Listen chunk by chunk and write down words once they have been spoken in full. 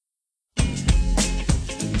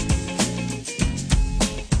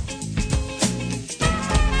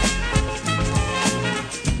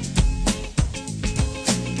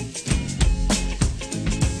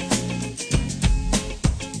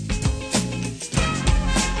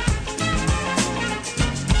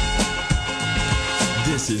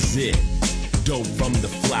this is it. Dope from the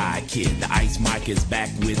fly kid. The ice mic is back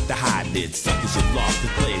with the high lid. Suckers you lost, the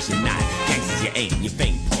players you not. Gangsters you ain't, you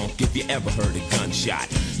faint punk if you ever heard a gunshot.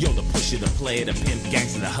 Yo, the pusher, the player, the pimp,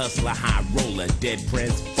 gangster, the hustler, high roller, dead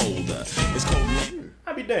press folder. It's cold.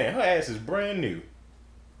 I be damn, her ass is brand new.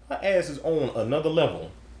 Her ass is on another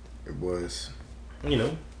level. It was. You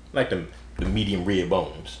know, like the medium rare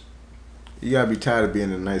bones. You gotta be tired of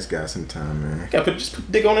being a nice guy sometime, man. Just put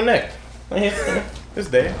the dick on the neck. It's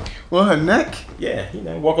there. Well, her neck? Yeah, you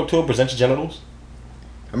know, walk up to her, present your genitals.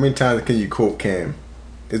 How many times can you quote Cam?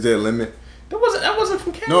 Is there a limit? That wasn't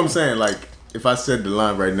from Cam. No, I'm saying, like, if I said the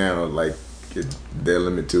line right now, like, is there a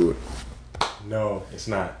limit to it? No, it's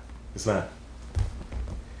not. It's not.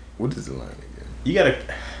 What is the line again? You gotta...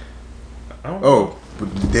 I don't know.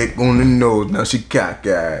 Put the dick on the nose, now she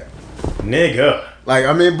cockeyed. Nigga. Like,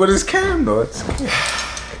 I mean, but it's Cam, though. It's...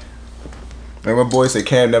 Like my boy said,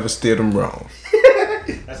 Cam never steered him wrong.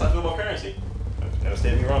 That's how I feel about Currency. Never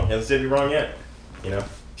steered me wrong. Hasn't steered me wrong yet. You know?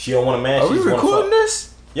 She don't want to match. Are we recording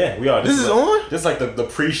this? Yeah, we are. This is on? This is like the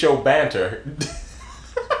pre-show banter.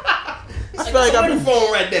 I feel like I've been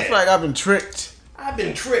phone right there. I feel like I've been tricked. I've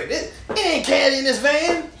been tricked. It ain't caddy in this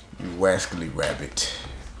van. You wascally rabbit.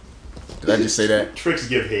 Did I just say that? Tricks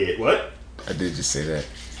give head. What? I did just say that.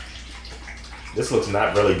 This looks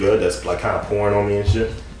not really good. That's like kind of pouring on me and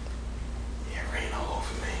shit. Yeah, rain all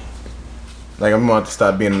over me. Like, I'm about to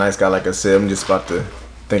stop being a nice guy, like I said. I'm just about to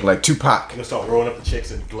think like Tupac. You gonna start rolling up the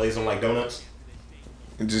chicks and glaze them like donuts?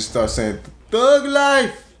 And just start saying, thug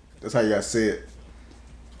life. That's how you gotta say it.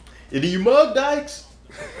 Do you mug dykes?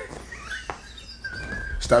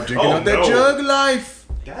 Stop drinking out that jug life.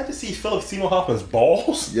 Did I just see Philip Seymour Hoffman's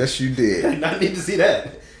balls? Yes, you did. I need to see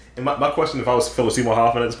that. And my question, if I was Philip Seymour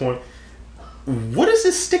Hoffman at this point, what is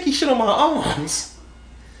this sticky shit on my arms?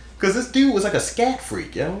 Because this dude was like a scat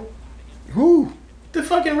freak, yo. Who? The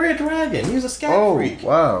fucking Red Dragon. He was a scat freak. Oh,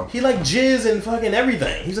 wow. He like jizz and fucking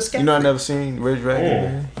everything. He's a scat freak. You know, I never seen Red Dragon,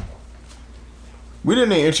 man. We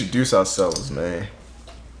didn't even introduce ourselves, man.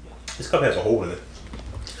 This cup has a hole in it.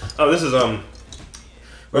 Oh, this is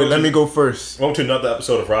Wait, let me go first. Welcome to another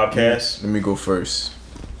episode of Robcast. Let me go first.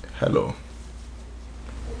 Hello.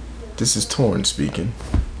 This is Torn speaking.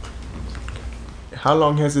 How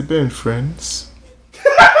long has it been, friends?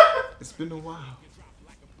 It's been a while.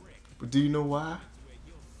 But do you know why?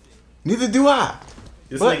 Neither do I.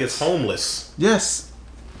 This nigga's homeless. Yes.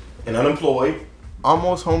 And unemployed.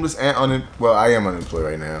 Almost homeless and well, I am unemployed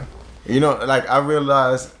right now. You know, like, I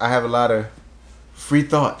realized I have a lot of free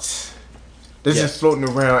thoughts. They're just floating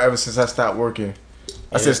around ever since I stopped working.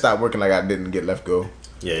 I said stop working like I didn't get let go.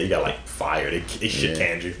 Yeah, you got like fired. They shit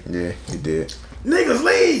canned you. Yeah, you did. Niggas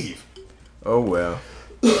leave! Oh well.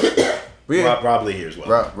 Yeah. Rob Lee here as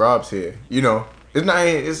well. Rob's here. You know, it's not.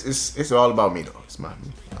 It's all about me though. It's all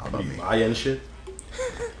about me. Maya and shit.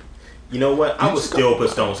 You know what? I would still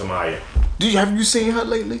put stones to Maya. Have you seen her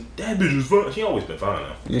lately? That bitch is fun. She always been fine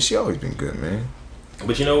though. Yeah, she always been good, man.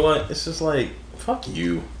 But you know what? It's just like, fuck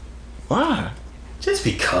you. Why? Just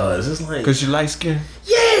because. It's like, cause you light skin.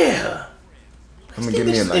 Yeah. I'm gonna give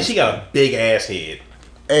me a light. And she got a big ass head.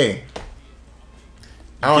 Hey.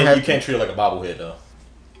 You can't treat her like a bobblehead though.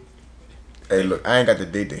 Hey, look, I ain't got to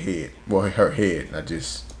dig the head. Well, her head.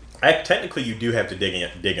 Technically, you do have to dig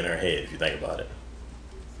in her head if you think about it.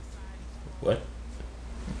 What?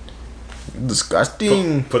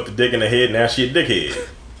 Disgusting. Put the dick in the head. Now she a dickhead.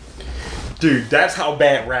 Dude, that's how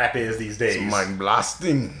bad rap is these days. It's mind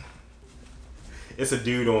blasting. It's a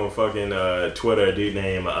dude on fucking Twitter, a dude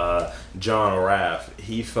named John Raff.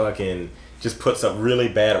 He fucking just puts up really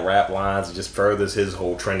bad rap lines and just furthers his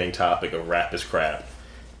whole trending topic of rap is crap.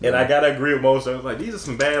 And I gotta agree with most of them. Like, these are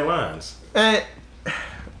some bad lines. And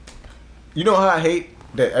you know how I hate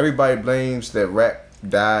that everybody blames that rap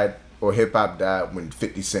died or hip hop died when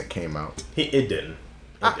 50 Cent came out. It didn't.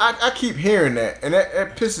 I keep hearing that, and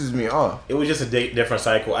that pisses me off. It was just a different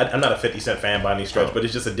cycle. I'm not a 50 Cent fan by any stretch, but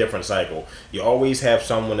it's just a different cycle. You always have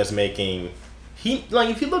someone that's making...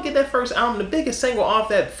 if you look at that first album, the biggest single off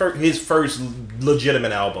that his first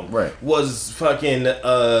legitimate album was fucking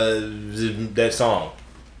that song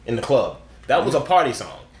in the club. That was a party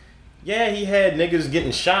song. Yeah, he had niggas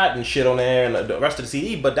getting shot and shit on there and the rest of the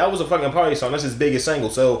CD, but that was a fucking party song. That's his biggest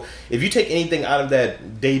single. So if you take anything out of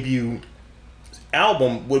that debut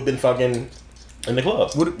album, would have been fucking in the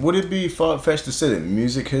club. Would it be far-fetched to say that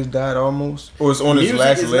music has died almost? Or it's on its last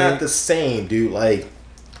leg? Music is not the same, dude. Like,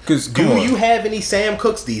 do you have any Sam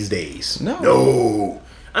Cookes these days? No.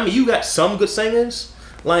 I mean, you got some good singers.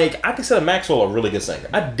 Like, I consider Maxwell a really good singer.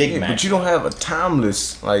 I dig Maxwell. But you don't have a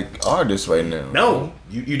timeless, like, artist right now. No,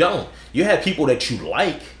 you don't. You have people that you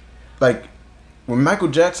like. Like, When Michael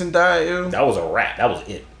Jackson died, that was a wrap. That was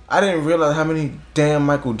it. I didn't realize how many damn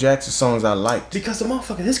Michael Jackson songs I liked. Because the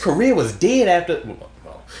motherfucker, his career was dead after.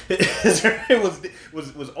 Well, his career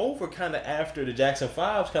was over kind of after the Jackson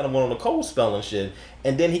 5s kind of went on a cold spell and shit,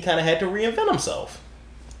 and then he kind of had to reinvent himself.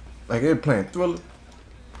 Like they're playing Thriller.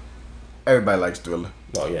 Everybody likes Thriller.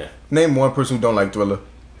 Oh yeah. Name one person who don't like Thriller.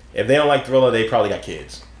 If they don't like Thriller, they probably got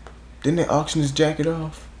kids. Didn't they auction his jacket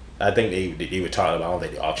off? I think they were talking about. I don't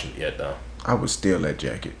think they auctioned it yet though. I would steal that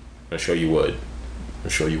jacket. I'm sure you would. I'm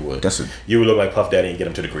sure you would. That's a. You would look like Puff Daddy and get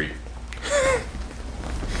him to the Greek.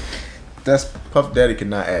 That's Puff Daddy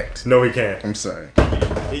cannot act. No, he can't. I'm sorry.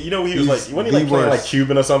 You know he was like, wasn't he like playing like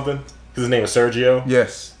Cuban or something? Because his name was Sergio.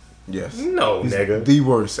 Yes. No, He's nigga. the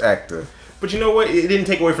worst actor. But you know what? It didn't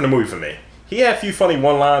take away from the movie for me. He had a few funny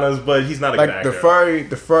one-liners, but he's not a good actor.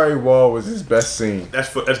 The furry wall was his best scene.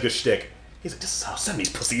 That's good shtick. He's like, this is how some of these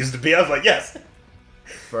pussy used to be. I was like, yes.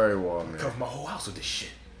 Furry wall, man. Cover my whole house with this shit.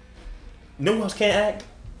 No one else can't act.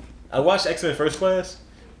 I watched X-Men First Class.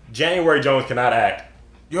 January Jones cannot act.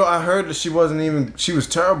 Yo, I heard that she was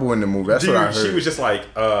terrible in the movie. That's what I heard. She was just like,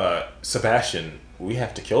 Sebastian, we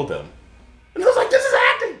have to kill them. And I was like, this is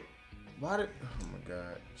acting. Why did? Oh my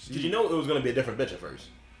god. Did you know it was going to be a different bitch at first?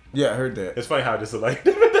 Yeah, I heard that. It's funny how this is like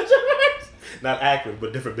different bitch at first. Not actor,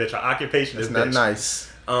 but different bitch. Her occupation is not bitch.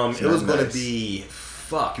 Nice. It was going to be,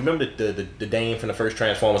 fuck. You remember the dame from the first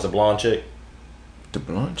Transformers, the blonde chick? The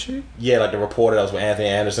blonde chick? Yeah, like the reporter that was with Anthony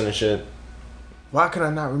Anderson and shit. Why can I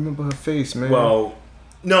not remember her face, man? Well,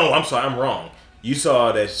 no, I'm sorry, I'm wrong. You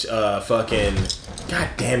saw that fucking, god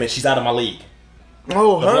damn it, she's out of my league.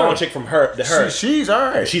 Oh, the blonde chick from her. She's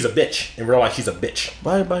alright. She's a bitch. In real life, she's a bitch.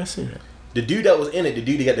 Why everybody say that? The dude that was in it, the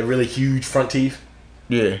dude that got the really huge front teeth.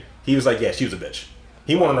 Yeah. He was like, yeah, she was a bitch.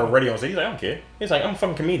 He went on the radio and said, he's like, I don't care. He's like, I'm a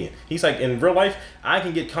fucking comedian. He's like, in real life, I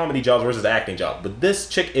can get comedy jobs versus acting job, but this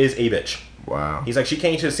chick is a bitch. Wow. He's like, she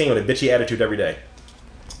came to the scene with a bitchy attitude every day.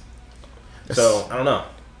 So, I don't know.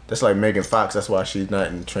 That's like Megan Fox. That's why she's not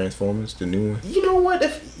in Transformers, the new one. You know what?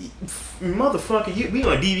 Motherfucker, we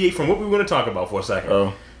gonna deviate from what we were gonna talk about for a second.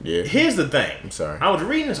 Oh, yeah. Here's the thing. I'm sorry. I was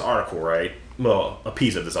reading this article, right? Well, a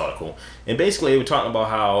piece of this article. And basically, they were talking about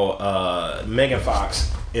how Megan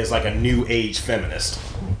Fox is like a new age feminist.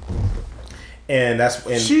 And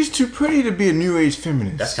she's too pretty to be a new age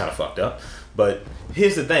feminist. That's kind of fucked up. But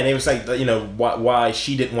here's the thing. They was like, you know, why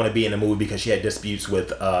she didn't want to be in the movie because she had disputes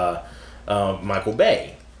with Michael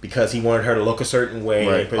Bay. Because he wanted her to look a certain way.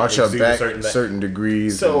 Right. Arch her back certain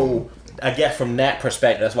degrees. So, I guess from that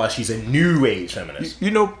perspective, that's why she's a new age feminist.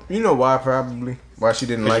 You know why probably? Why she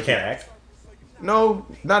didn't like she can't act? No,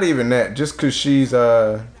 not even that. Just because she's,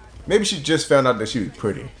 maybe she just found out that she was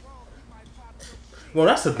pretty. Well,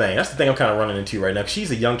 that's the thing. That's the thing I'm kind of running into right now. She's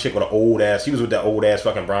a young chick with an old ass. She was with that old ass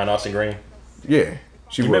fucking Brian Austin Green. Yeah.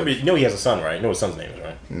 You remember, you know he has a son, right? You know what his son's name is,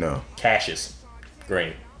 right? No. Cassius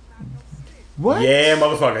Green. What? Yeah,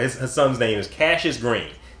 motherfucker. His son's name is Cassius Green.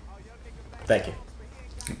 Thank you.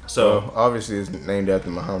 So, well, obviously it's named after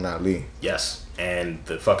Muhammad Ali. Yes. And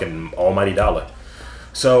the fucking almighty dollar.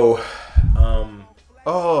 So,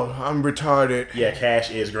 oh, I'm retarded. Yeah,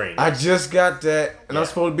 Cash is green. I just got that, and I'm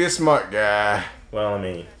supposed to be a smart guy. Well, I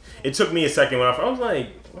mean, it took me a second when I was like,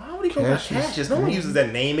 why would he go by Cassius? No one uses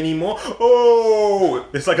that name anymore. Oh,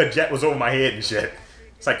 it's like a jet was over my head and shit.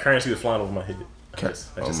 It's like currency was flying over my head. I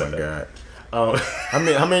just my god. How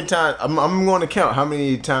many times? I'm going to count how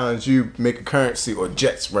many times you make a currency or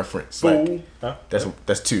jets reference. Like, huh?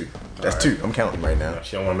 That's two. That's right. 2. I'm counting right now.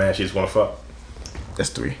 She don't want to man. She just want to fuck. That's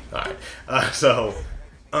 3. All right. So,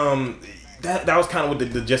 that was kind of what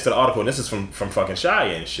the gist of the article. And this is from fucking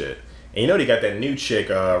Shia and shit. And you know they got that new chick,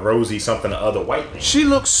 Rosie something or other white man. She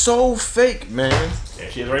looks so fake, man. Yeah,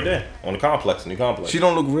 she is right there on the complex, new complex. She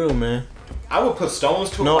don't look real, man. I would put stones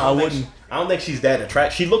to her. No, I wouldn't. I don't think she's that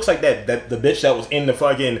attractive. She looks like that the bitch that was in the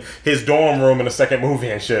fucking his dorm room in the second movie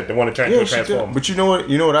and shit. The one that turned into a Transformer. But you know what?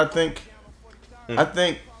 You know what I think? I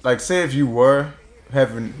think, like, say if you were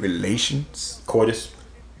having relations, coitus.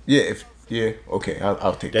 Yeah. Okay.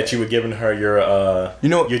 I'll take that. That you were giving her your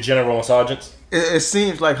your general and sergeants. It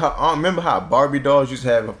seems like her arm. Remember how Barbie dolls used to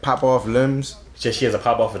have pop off limbs? She has a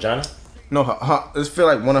pop off vagina. No, it feel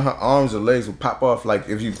like one of her arms or legs would pop off. Like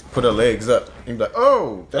if you put her legs up, you'd be like,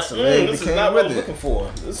 "Oh, that's a leg that came with it." Looking for.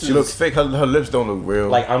 She looks fake. Her lips don't look real.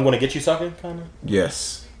 Like I'm gonna get you sucking, kind of.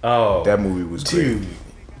 Yes. Oh, that movie was dude.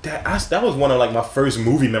 Great. That was one of like my first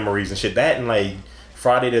movie memories and shit. That and like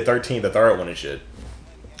Friday the 13th, the third one and shit.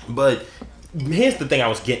 But here's the thing I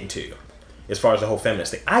was getting to, as far as the whole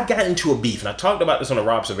feminist thing. I got into a beef, and I talked about this on the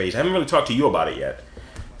Rob Surveys. I haven't really talked to you about it yet.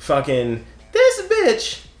 Fucking this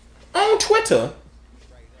bitch on Twitter.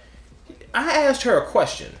 I asked her a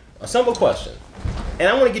question, a simple question. And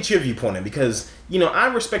I want to get your viewpoint in because, I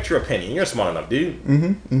respect your opinion. You're smart enough, dude.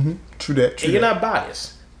 True that. And you're not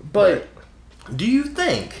biased. But do you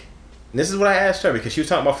think, and this is what I asked her because she was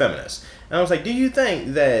talking about feminists. And I was like, do you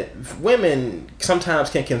think that women sometimes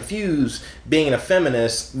can confuse being a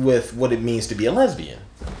feminist with what it means to be a lesbian?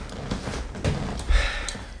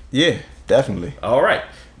 Yeah, definitely. All right.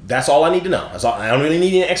 That's all I need to know. That's all. I don't really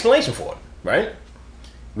need an explanation for it, right?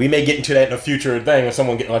 We may get into that in a future thing when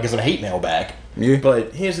someone gets some hate mail back. Yeah.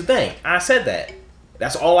 But here's the thing. I said that.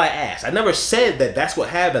 That's all I asked. I never said that that's what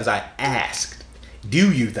happens. I asked, do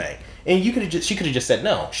you think? And she could have just said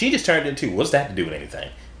no. She just turned it into, what's that to do with anything?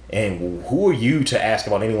 And who are you to ask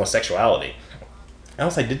about anyone's sexuality? I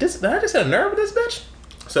was like, did I just hit a nerve with this bitch?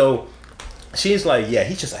 So she's like, yeah,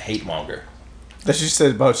 he's just a hate monger. That she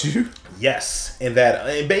said about you? Yes. And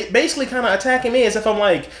that basically kind of attacking me as if I'm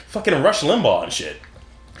like fucking Rush Limbaugh and shit.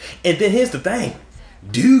 And then here's the thing.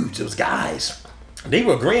 Dudes, it was guys. They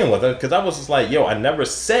were agreeing with her because I was just like, yo, I never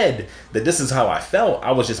said that this is how I felt.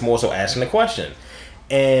 I was just more so asking the question.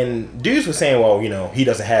 And dudes were saying, well, he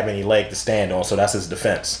doesn't have any leg to stand on, so that's his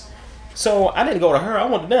defense. So I didn't go to her. I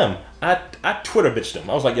went to them. I Twitter bitched them.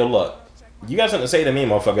 I was like, yo, look, you got something to say to me,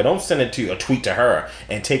 motherfucker. Don't send it to a tweet to her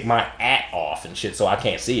and take my @ off and shit so I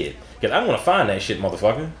can't see it. Because I'm going to find that shit,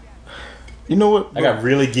 motherfucker. You know what? I got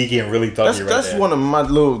really geeky and really thuggy That's one of my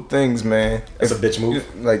little things, man. That's a bitch move.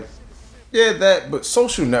 Like, yeah, that, but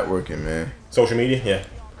social networking, man. Social media, yeah.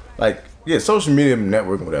 Like, yeah, social media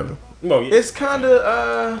networking, whatever. Well, yeah. It's kind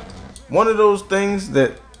of one of those things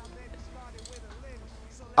that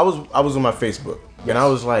I was on my Facebook and I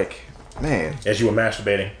was like, man. As you were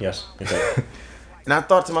masturbating, yes. Exactly. And I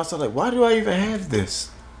thought to myself, like, why do I even have this?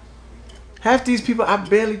 Half these people I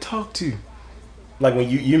barely talk to. Like when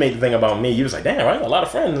you made the thing about me, you was like, damn, I got a lot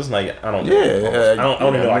of friends. It's like, I don't know. Yeah, I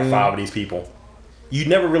don't even know like 5 of these people. You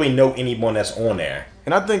never really know anyone that's on there.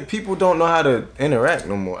 And I think people don't know how to interact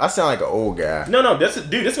no more. I sound like an old guy. No, this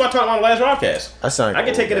is what I talked about on the last Robcast. I sound like I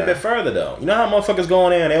can take it a bit further though. You know how motherfuckers go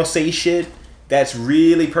on there and they'll say shit that's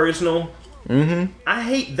really personal? Mm-hmm. I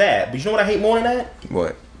hate that. But you know what I hate more than that?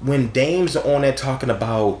 What? When dames are on there talking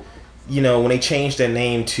about, when they change their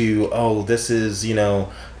name to, oh, this is,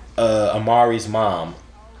 Amari's mom.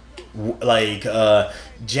 Like,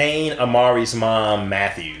 Jane Amari's mom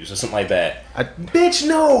Matthews or something like that. Bitch,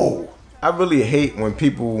 no! I really hate when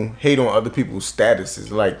people hate on other people's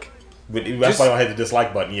statuses. Like, that's why I don't hit the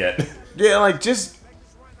dislike button yet. Yeah, like just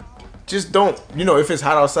don't. If it's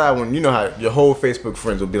hot outside, when how your whole Facebook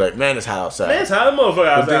friends will be like, "Man, it's hot outside." Man, it's hot motherfucker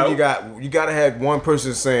outside. But then you gotta have one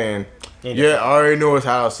person saying, "Yeah, I already know it's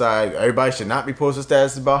hot outside. Everybody should not be posting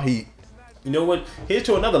statuses about heat." You know what? Here's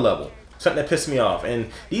to another level. Something that pissed me off.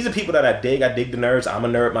 And these are people that I dig. I dig the nerds. I'm a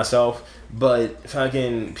nerd myself. But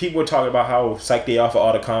fucking people are talking about how psyched they are for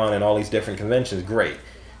AutoCon and all these different conventions. Great.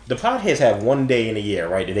 The potheads have one day in a year,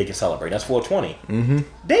 right, that they can celebrate. That's 420. Mm-hmm.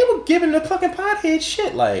 They were giving the fucking potheads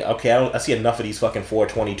shit. Like, okay, I see enough of these fucking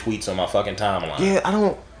 420 tweets on my fucking timeline. Yeah, I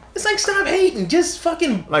don't... It's like, stop hating. Just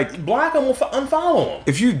fucking like block them or unfollow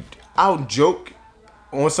them. I'll joke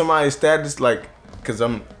on somebody's status, like, because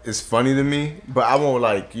it's funny to me, but I won't,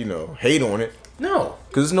 like, hate on it. No.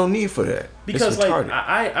 Because there's no need for that. Because, like,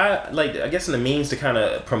 I guess in the means to kind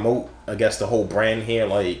of promote, I guess, the whole brand here,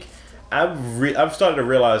 like, I've started to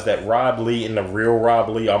realize that Rob Lee and the real Rob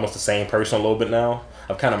Lee are almost the same person a little bit now.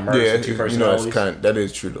 I've kind of merged the two personalities. That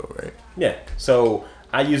is true, though, right? Yeah. So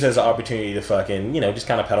I use it as an opportunity to fucking, just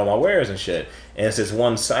kind of peddle my wares and shit. And it's this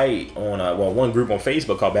one site on, one group on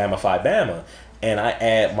Facebook called Bama Fight Bama. And I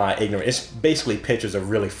add my ignorance. It's basically pictures of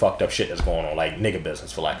really fucked up shit that's going on, like nigga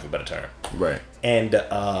business, for lack of a better term. Right. And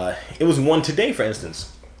it was one today, for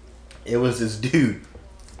instance. It was this dude.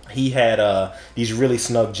 He had these really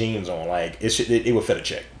snug jeans on, like it would fit a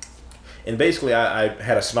chick. And basically, I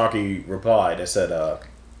had a snarky reply that said,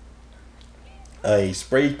 "A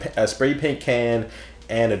spray paint can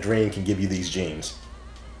and a dream can give you these jeans."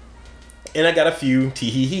 And I got a few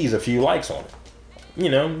tee-hee-hees, a few likes on it.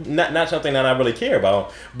 Not something that I really care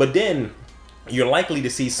about. But then you're likely to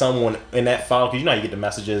see someone in that file, because how you get the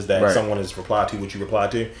messages that someone has replied to what you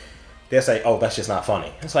replied to. They'll say, "Oh, that's just not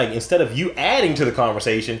funny." It's like, instead of you adding to the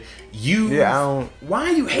conversation, why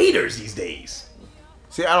are you haters these days?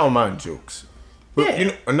 See, I don't mind jokes.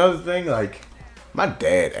 But another thing, like, my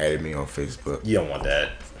dad added me on Facebook. You don't want that.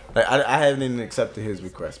 Like, I haven't even accepted his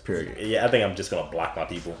request, period. Yeah, I think I'm just gonna block my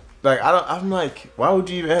people. Like, I'm like, why would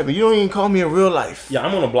you even have me? You don't even call me in real life. Yeah,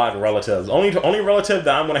 I'm gonna block relatives. Only relative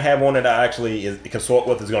that I'm gonna have on it that I actually consort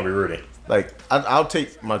with is gonna be Rudy. Like, I'll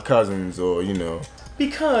take my cousins or,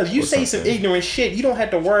 Because you say some ignorant shit, you don't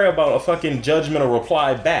have to worry about a fucking judgmental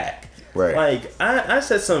reply back. Right. Like, I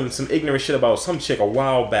said some ignorant shit about some chick a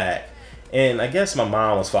while back, and I guess my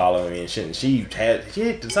mom was following me and shit, and she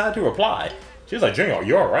decided to reply. She was like, Jingo,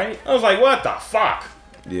 you alright? I was like, what the fuck?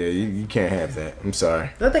 Yeah, you can't have that. I'm sorry.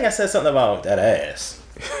 I think I said something about that ass.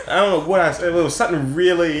 I don't know what I said. It was something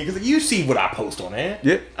really... Because you see what I post on there.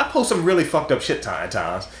 Yep. I post some really fucked up shit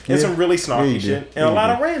times. And some really snarky shit. And a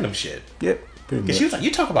lot of random shit. Yep. Because she was like,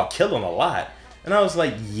 you talk about killing a lot. And I was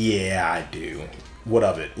like, yeah, I do. What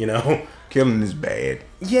of it, you know? Killing is bad.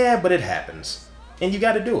 Yeah, but it happens. And you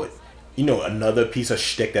got to do it. You know, another piece of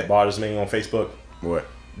shtick that bothers me on Facebook? What?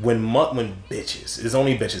 When bitches... There's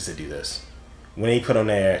only bitches that do this. When they put on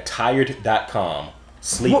there, tired.com...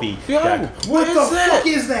 Sleepy. What the fuck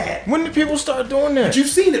is that? When did people start doing that? But you've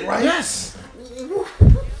seen it, right? Yes.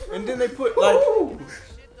 And then they put like...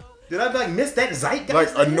 Did I like miss that zeitgeist? Like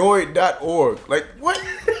annoyed.org. Like what?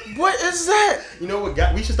 What is that? You know what?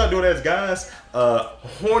 We should start doing that as guys.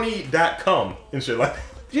 Horny.com and shit like that.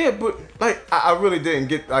 Yeah, but like I really didn't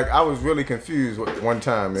get, like I was really confused one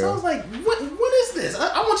time, man. So I was like, what is this?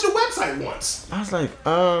 I went to the website once. I was like,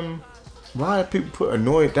 why do people put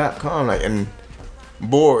annoyed.com like and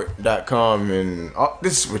bored.com and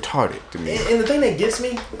this is retarded to me. And the thing that gets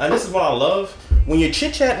me, and this is what I love, when you're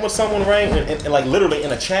chit-chatting with someone, right, and like literally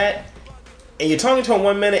in a chat, and you're talking to them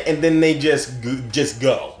 1 minute, and then they just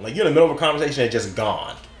go. Like, you're in the middle of a conversation, they're just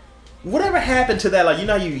gone. Whatever happened to that? Like, you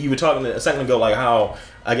know, you were talking a second ago, like how,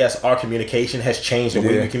 I guess, our communication has changed the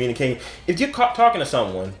way we communicate. If you're talking to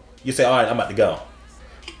someone, you say, all right, I'm about to go.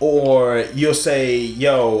 Or you'll say,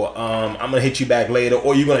 yo, I'm going to hit you back later.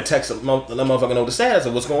 Or you're going to text the motherfucker know the status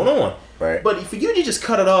of what's going on. Right. But for you to just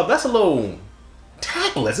cut it off, that's a little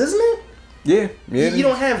tactless, isn't it? Yeah. You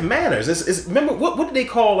don't have manners. Remember, what did they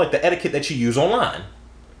call like the etiquette that you use online?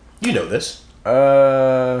 You know this.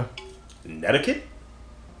 Netiquette?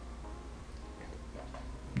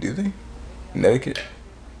 Do they? Netiquette?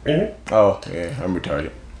 Mm-hmm. Oh, yeah, I'm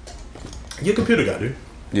retarded. You're a computer guy, dude.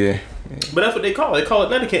 Yeah. But that's what they call it. They call it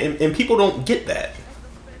netiquette, and people don't get that.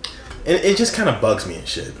 And it just kind of bugs me and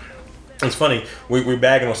shit. It's funny. We're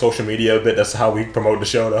bagging on social media a bit. That's how we promote the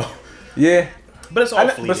show, though. Yeah. But it's all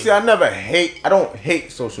fleeting. But see, I don't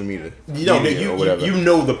hate social media. You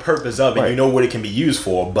know the purpose of it. Right. You know what it can be used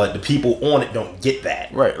for, but the people on it don't get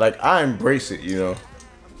that. Right. Like, I embrace it, you know.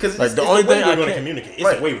 Because like, the only thing we're going to communicate.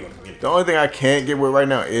 It's the way we're going to communicate. The only thing I can't get with right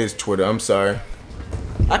now is Twitter. I'm sorry.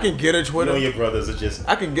 I can get a Twitter. You know your brothers are just...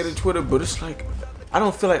 I can get a Twitter, but it's like... I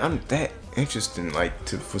don't feel like I'm that interesting, like,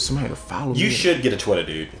 for somebody to follow me. You should get a Twitter,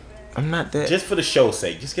 dude. I'm not that... Just for the show's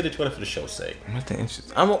sake. Just get a Twitter for the show's sake. I'm not that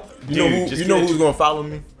interested. You know who's going to follow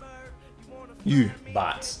me? You.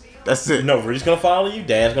 Bots. That's it. No, Rudy's going to follow you.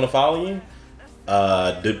 Dan's going to follow you.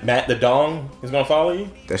 Matt the Dong is going to follow you.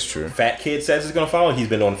 That's true. Fat Kid says he's going to follow you. He's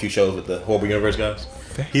been on a few shows with the Horrible Universe guys.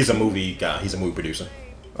 He's a movie guy. He's a movie producer.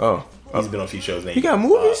 Oh. He's been on a few shows. He got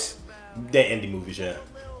movies? They're indie movies, yeah.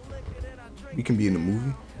 You can be in the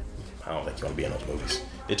movie? I don't think you want to be in those movies.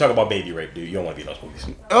 They talk about baby rape, dude. You don't want to be in those movies.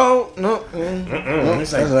 Oh, no.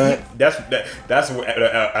 It's like, that's an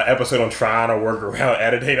episode I'm trying to work around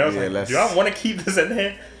editing. I was like, do I want to keep this in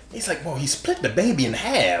there? He's like, well, he split the baby in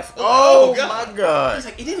half. Oh my God. He's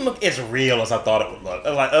like, it didn't look as real as I thought it would look. I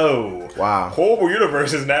was like, oh. Wow. Horrible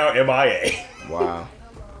Universe is now MIA. Wow.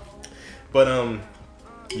 But,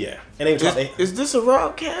 yeah. And is this a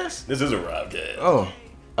Robcast? This is a Robcast. Oh.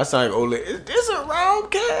 I sound like Ole. Is this a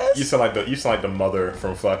Robcast? You sound like the mother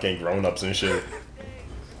from fucking Grown Ups and shit.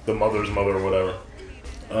 The mother's mother or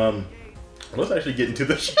whatever. Let's actually get into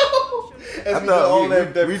the show. I thought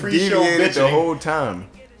we deviated the whole time.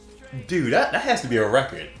 Dude, that has to be a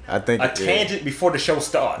record. I think a tangent before the show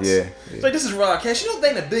starts. Yeah. It's like, this is Robcast. You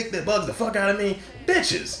don't think that bugs the fuck out of me?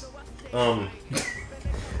 Bitches.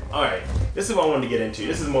 Alright. This is what I wanted to get into.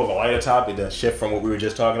 This is more of a lighter topic to shift from what we were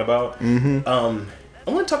just talking about. Mm-hmm. I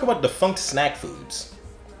want to talk about defunct snack foods.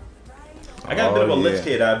 I got a bit of a list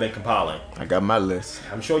here that I've been compiling. I got my list.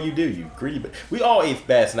 I'm sure you do, you greedy. But we all ate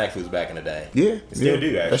bad snack foods back in the day. Yeah. Still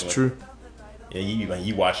do, actually. That's true. Yeah,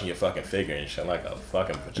 you watching your fucking figure and shit like a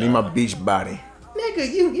fucking vagina. Need my beach body. Nigga,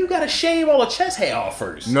 you gotta shave all the chest hair off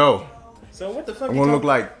first. No. So what the fuck? I want to look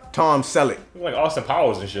like Tom Selleck. Look like Austin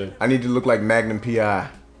Powers and shit. I need to look like Magnum P.I.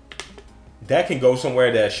 That can go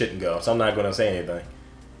somewhere that shouldn't go, so I'm not gonna say anything.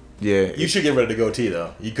 Yeah. You should get rid of the goatee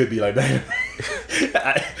though. You could be like that.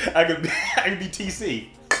 I could be TC.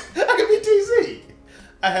 I could be TC.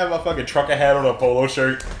 I have my fucking trucker hat on, a polo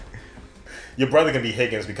shirt. Your brother can be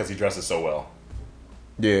Higgins because he dresses so well.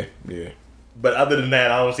 Yeah. But other than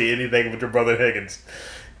that, I don't see anything with your brother Higgins.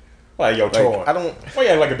 Like, yo, Torn. I don't... Why you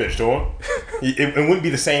act like a bitch, Torn? It wouldn't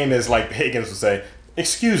be the same as, like, Higgins would say,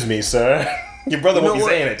 excuse me, sir. Your brother won't be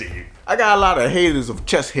saying it to you. I got a lot of haters of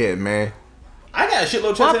chest hair, man. I got a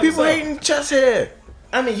shitload of chest Why hair. people myself. hating chest hair?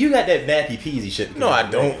 I mean, you got that nappy peasy shit. No, I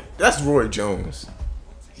don't. That's Roy Jones.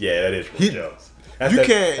 Yeah, that is Roy Jones. That's You that,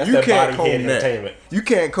 can't. that's You that can't body comb head that. entertainment. You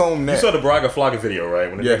can't comb that. You saw the Braga Flocka video, right?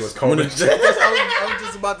 When the nigga was combing. I was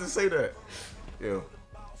just about to say that. Yo,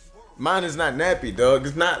 mine is not nappy, dog.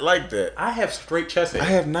 It's not like that. I have straight chest hair. I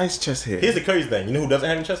have nice chest hair. Here's the crazy thing. You know who doesn't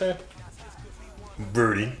have any chest hair?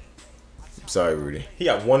 Rudy. Sorry, Rudy. He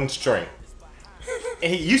got one string.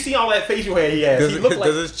 And you see all that facial hair he has.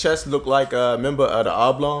 Does his chest look like a member of the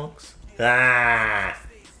Oblongs? I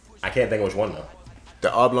can't think of which one though.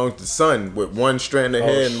 The Oblongs, the sun with one strand of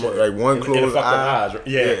hair and shit. like one And closed the fucked up eye. eyes, right?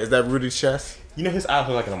 Yeah. Is that Rudy's chest? You know his eyes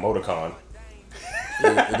look like an emoticon.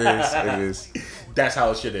 It is. That's how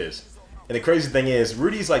his shit is. And the crazy thing is,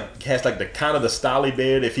 Rudy's like has like the kind of the styly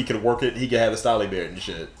beard. If he could work it, he could have the styly beard and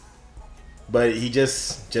shit. But he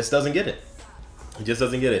just doesn't get it. He just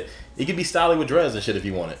doesn't get it. He could be styly with dreads and shit if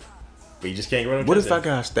he wanted, but you just can't run. What if I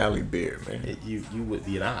got a styly beard, man? You would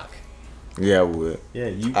be an ock. Yeah, I would. Yeah,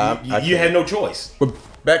 I you had no choice. But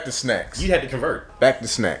back to snacks. You had to convert. Back to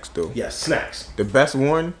snacks, though. Yes, snacks. The best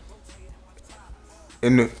one.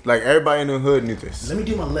 Like everybody in the hood knew this. Let me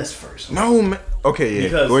do my list first. No, man. Okay, yeah.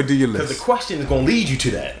 Go ahead, do your list. Because the question is gonna lead you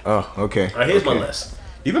to that. Oh, okay. All right, here's my Okay. list.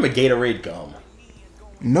 Do you remember Gatorade gum?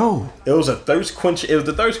 No. It was a thirst quencher. It was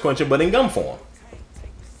the thirst quencher, but in gum form.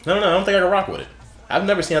 No, I don't think I can rock with it. I've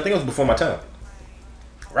never seen. I think it was before my time.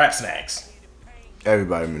 Rap snacks.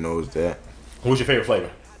 Everybody knows that. What's your favorite flavor?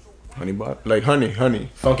 Honey bar, like honey.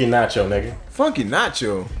 Funky nacho, nigga. Funky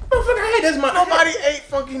nacho. Motherfucker, I hate that's my. Nobody ate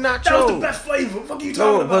funky nacho. That was the best flavor. What the fuck are you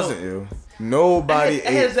talking No, it about? wasn't, yo. Nobody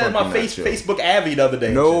I had ate that on funky my nacho. Facebook Avi the other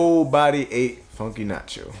day. Nobody ate funky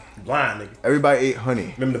nacho. Blind nigga. Everybody ate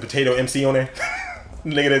honey. Remember the potato MC on there?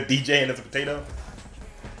 Nigga that DJ and it's a potato.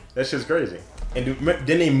 That shit's crazy. And then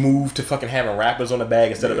they moved to fucking having rappers on the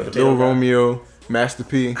bag instead of the potato. Lil guy. Romeo, Master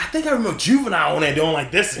P. I think I remember Juvenile on there doing like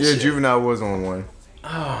this and Yeah, shit. Juvenile was on one.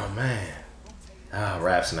 Oh man.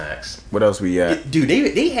 Rap snacks. What else we got? Dude,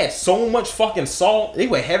 they had so much fucking salt. They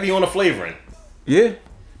were heavy on the flavoring. Yeah.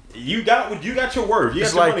 You got your worth. You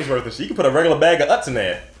It's got your like- money's worth. So you can put a regular bag of Utz in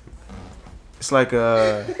there. It's like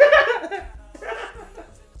I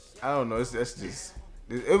don't know. It's just.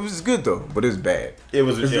 It was good though, but it's bad.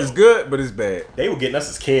 It's good, but it's bad. They were getting us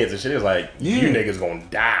as kids and shit. It was like, you niggas gonna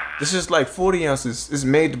die. It's just like 40 ounces. It's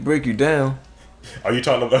made to break you down. Are you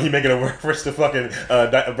talking about? Are you making a reference to fucking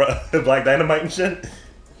Black Dynamite and shit?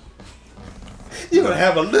 You're gonna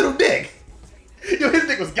have a little dick. Yo, his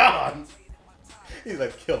dick was gone. He's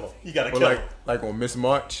like, kill him. You gotta kill him. Like on Miss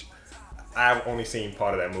March. I've only seen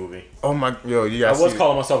part of that movie. Oh my, yo, you I gotta was see.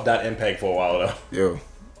 calling myself .mpeg for a while though. Yo,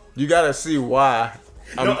 you gotta see why.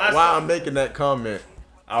 I'm making that comment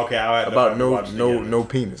Okay, I had about to watch it again. no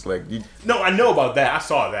penis. Like you, No, I know about that. I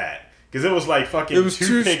saw that because it was like fucking. It was two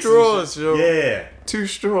toothpicks and straws, shit. yo. Yeah. 2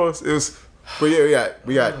 straws. It was, but yeah,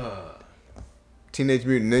 we got Teenage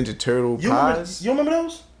Mutant Ninja Turtle pies. You remember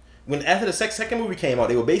those? When after the second movie came out,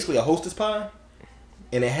 they were basically a Hostess pie,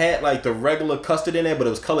 and it had like the regular custard in there, but it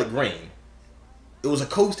was colored green. It was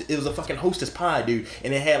a fucking Hostess pie, dude,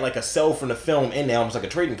 and it had like a cell from the film in there, almost like a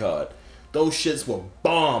trading card. Those shits were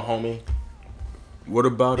bomb, homie. What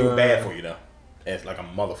about They were bad for you though. It's like a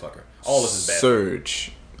motherfucker. All this is bad.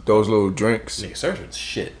 Surge? Those little drinks. Nigga, Surge was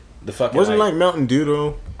shit. The fucking Wasn't like Mountain Dew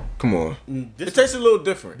though. Come on. It tastes a little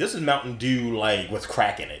different. This is Mountain Dew like with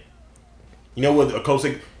crack in it. You know what a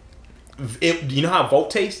Kosik? You know how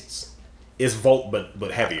Volt tastes? It's Volt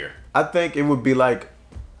but heavier. I think it would be like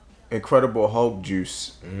Incredible Hulk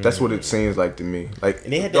juice. That's what it seems like to me. Like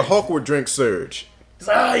And they had the that- Hulk would drink Surge. It's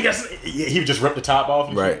like, oh, you got. He would just rip the top off.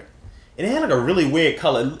 And Right. shit. And it had like a really weird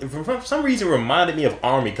color. For some reason, it reminded me of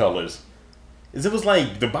army colors. It was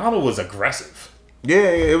like the bottle was aggressive, Yeah,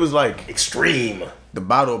 it was like extreme. the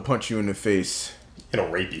bottle will punch you in the face. It'll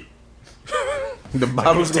rape you. The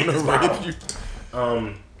bottle's take gonna this rape bottle.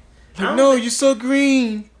 you. Like, no, you're so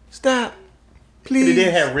green. Stop, please. It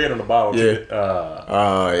did have red on the bottle. Yeah. Too.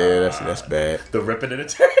 Oh yeah, that's bad. The ripping and the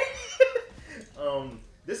tearing.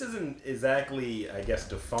 This isn't exactly, I guess,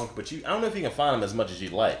 defunct, but I don't know if you can find them as much as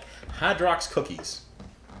you'd like. Hydrox cookies.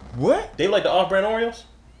 What? They like the off-brand Oreos,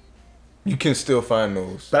 You can still find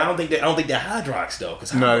those. but I don't think they're Hydrox though,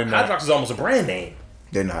 because No, they're not. Hydrox is almost a brand name.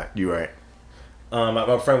 They're not. You're right.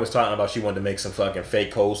 My friend was talking about she wanted to make some fucking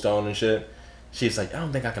fake Cold Stone and shit. She's like, I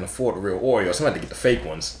don't think I can afford the real Oreos, so I'm going to get the fake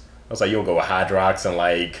ones. I was like, you'll go with Hydrox and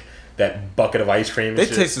like that bucket of ice cream and They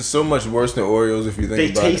shit. tasted so much worse than Oreos if you think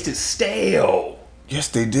They about it. tasted stale. Yes,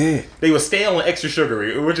 they did. They were stale and extra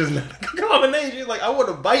sugary, which is not a combination. like, I want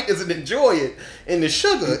to bite this and enjoy it, and the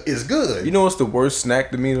sugar is good. You know what's the worst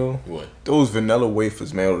snack to me though? What? Those vanilla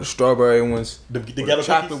wafers, man, or the strawberry ones. The ghetto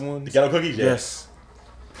chocolate cookies? ones. The ghetto cookies, yeah. Yes.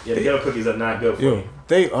 Yeah, the ghetto cookies are not good for you.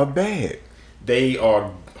 They are bad. They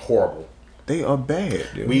are horrible. They are bad.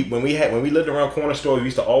 Dude. When we lived around corner stores, we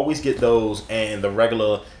used to always get those and the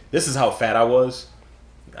regular. This is how fat I was.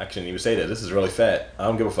 I shouldn't even say that. This is really fat. I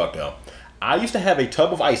don't give a fuck though. I used to have a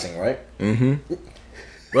tub of icing, right? Mm-hmm.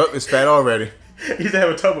 Well, it's fat already. I used to have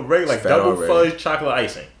a tub of regular, like double fudge chocolate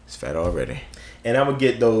icing. It's fat already. And I would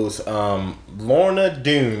get those Lorna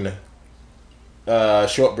Doone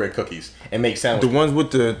shortbread cookies and make sandwiches. The ones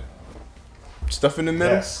with the stuff in the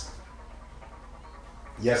middle?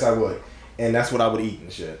 Yes, I would. And that's what I would eat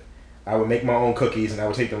and shit. I would make my own cookies and I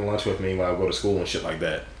would take them to lunch with me when I would go to school and shit like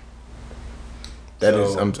that.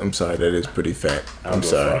 I'm sorry, that is pretty fat. I'm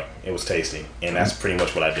sorry. It was tasty. And that's pretty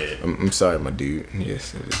much what I did. I'm sorry, my dude.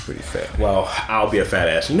 Yes, it is pretty fat. Well, I'll be a fat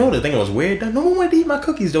ass. You know the thing that was weird? No one wanted to eat my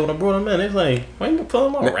cookies though when I brought them in. It's like, why you put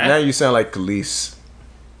them all wrapped? Now you sound like Khalees.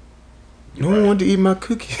 No one wanted to eat my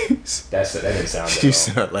cookies. That didn't sound good. You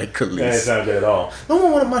sound like Khalees. That didn't sound good at all. No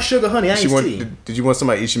one wanted my sugar honey iced tea. Did you want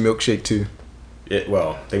somebody to eat your milkshake too?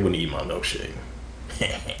 Well, they wouldn't eat my milkshake.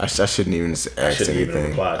 I shouldn't even ask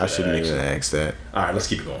anything. I shouldn't even ask that. All right, let's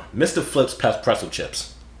keep it going. Mr. Flip's pretzel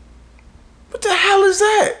chips. What the hell is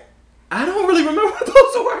that? I don't really remember what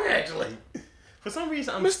those were actually. For some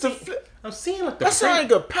reason, I'm seeing like the. That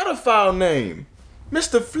sounds like a pedophile name,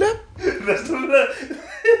 Mr. Flip. Mr. Flip.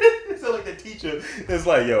 It's like the teacher. It's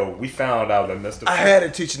like, yo, we found out that Mr. Flip. I had a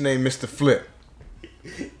teacher named Mr. Flip.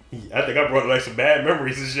 I think I brought like some bad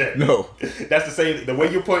memories and shit. No, that's the same. The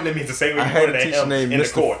way you're pointing at me is the same way you pointed at him in the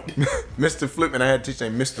court. Mr. Flip, and I had a teacher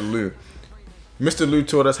named Mr. Lou. Mr. Lou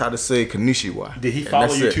taught us how to say konnichiwa. Did he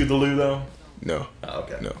follow you to the Lou though? No. Oh,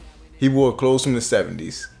 okay. No. He wore clothes from the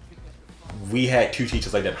 70s. We had two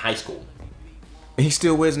teachers like that in high school. And he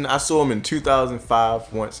still wears. I saw him in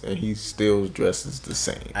 2005 once, and he still dresses the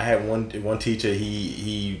same. I had one teacher.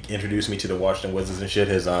 He introduced me to the Washington Wizards and shit.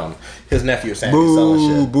 His nephew Sandy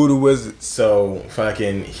selling shit. Boo the Wizards. So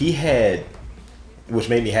fucking he had, which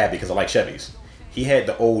made me happy because I like Chevys. He had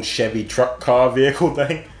the old Chevy truck car vehicle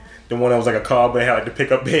thing, the one that was like a car but had like the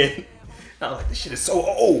pickup bed. I was like, this shit is so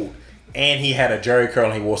old. And he had a jerry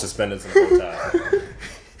curl and he wore suspenders in the whole time.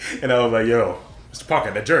 And I was like, yo, Mr.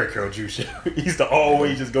 Parker, that jerry curl juice shit. He used to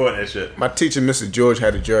always just go at that shit. My teacher, Mr. George,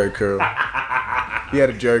 had a jerry curl. He had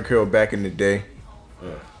a jerry curl back in the day.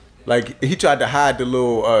 Like, he tried to hide the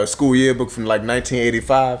little school yearbook from like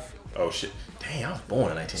 1985. Oh shit. Dang, I was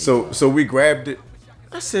born in 1985. So we grabbed it.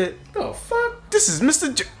 I said, oh fuck. This is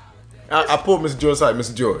Mr. George. I pulled Mr. George aside,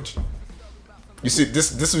 Mr. George. You see,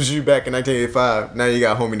 this was you back in 1985. Now you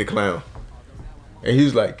got Homie the Clown. And he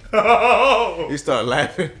was like, he started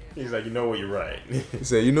laughing. He's like, you know what, you're right. He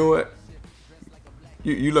said, you know what?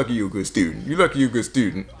 You lucky you a good student. You lucky you a good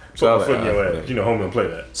student. So put my foot in your ass. You know Homie don't play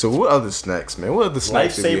that. So what other snacks, man? What other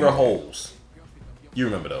snacks? Lifesaver holes. You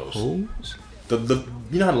remember those? Holes? The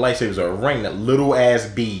you know how the lifesavers are a ring, that little ass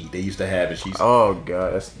bead they used to have, and she's. Oh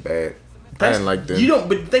god, that's bad. I didn't like them. You don't.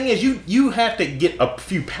 But the thing is, you have to get a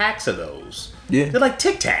few packs of those. Yeah. They're like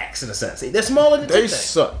Tic Tacs in a sense. They're smaller than Tic Tacs. They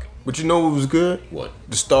suck. But you know what was good? What?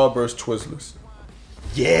 The Starburst Twizzlers.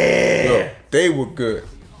 Yeah. Yo, they were good.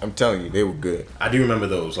 I'm telling you, they were good. I do remember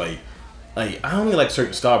those. Like I only like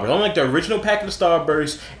certain Starburst. I don't like the original pack of the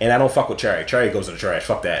Starburst, and I don't fuck with cherry. Cherry goes in the trash.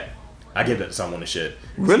 Fuck that. I give that to someone and shit.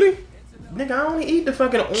 Really? Nigga, I only eat the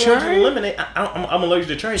fucking orange cherry? and lemonade. I'm allergic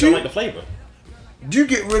to cherry, so I don't like the flavor. Do you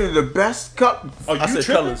get rid of the best cup? Oh, you tripping?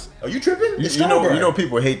 Colors. Are you tripping? You know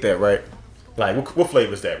people hate that, right? Like, what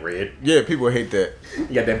flavor is that? Red? Yeah, people hate that.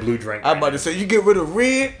 You got that blue drink. I'm about to say, you get rid of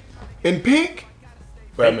red and pink?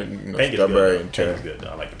 But pink, I mean, pink strawberry is and cherry. Pink is good.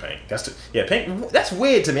 I like the pink. Pink. That's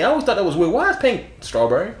weird to me. I always thought that was weird. Why is pink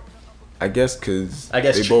strawberry? I guess because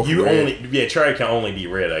they both you red. Cherry can only be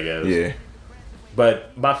red, I guess. Yeah.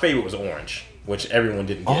 But my favorite was orange, which everyone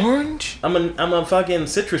didn't get. Orange? I'm a fucking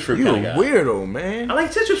citrus fruit kind of guy. You a weirdo, man. I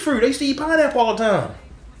like citrus fruit. I used to eat pineapple all the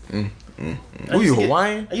time. Were you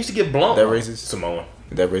Hawaiian? I used to get blunt. That racist? Samoan.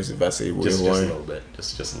 That racist if I say we're Hawaiian? Just a little bit.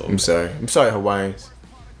 Just a little bit. I'm sorry, Hawaiians.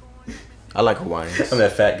 I like Hawaiians. I'm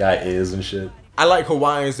that fat guy is and shit. I like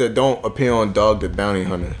Hawaiians that don't appear on Dog the Bounty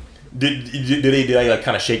Hunter. Did they like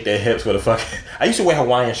kind of shake their hips with a fuck? I used to wear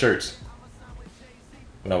Hawaiian shirts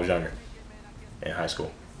when I was younger in high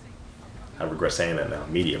school. I regret saying that now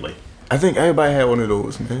immediately. I think everybody had one of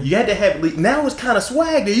those, man. You had to have. Now it's kind of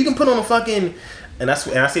swag, dude. You can put on a fucking. And I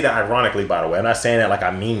say that ironically, by the way. I'm not saying that like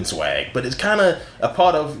I mean swag, but it's kind of a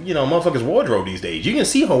part of motherfuckers' wardrobe these days. You can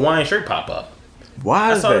see a Hawaiian shirt pop up. Why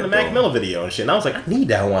I is saw it that in the Mac though? Miller video and shit. And I was like, I need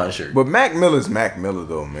that Hawaiian shirt. But Mac Miller's Mac Miller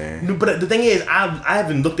though, man. No, but the thing is, I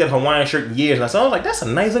haven't looked at a Hawaiian shirt in years, and I was like, that's a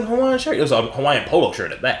nice looking Hawaiian shirt. It was a Hawaiian polo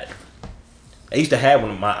shirt at that. I used to have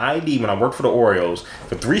one of my ID when I worked for the Orioles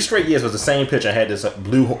for 3 straight years. Was the same picture. I had this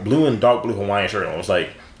blue and dark blue Hawaiian shirt on. It was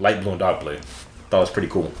like light blue and dark blue. Thought it was pretty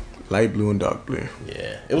cool. Light blue and dark blue.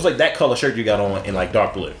 Yeah, it was like that color shirt you got on in like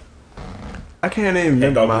dark blue. I can't even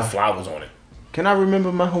Had remember dark blue flowers on it. Can I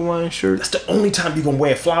remember my Hawaiian shirt? That's the only time you gonna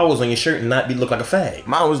wear flowers on your shirt and not look like a fag.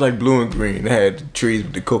 Mine was like blue and green. It had the trees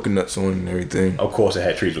with the coconuts on and everything. Of course, it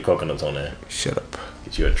had trees with coconuts on there. Shut up.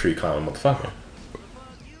 Get you a tree climbing motherfucker.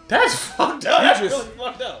 That's fucked up. That's just- really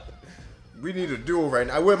fucked up. We need a duel right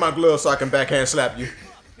now. I wear my glove so I can backhand slap you.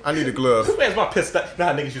 I need a glove. Where's my pistol?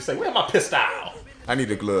 Nah, niggas, you say, where's my pistol? I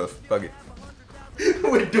need a glove. Fuck it.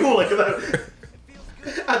 We're dueling because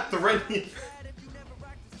I threaten you.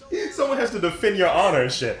 Someone has to defend your honor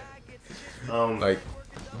and shit. Like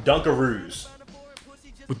Dunkaroos.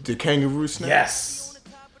 with the kangaroo snap. Yes.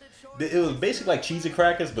 It was basically like cheesy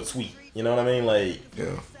crackers, but sweet. You know what I mean? Like,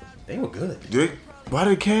 Yeah. they were good. Why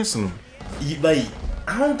did they cancel them? Like,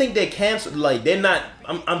 I don't think they canceled. Like, they're not.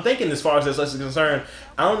 I'm thinking as far as this list is concerned.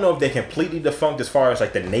 I don't know if they're completely defunct as far as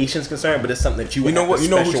like the nation's concerned, but it's something that you You know have what? to You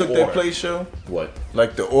know who special took their order. place, show? What?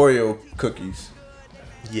 Like the Oreo cookies.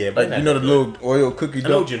 Yeah, but Like you know the little Oreo cookie I know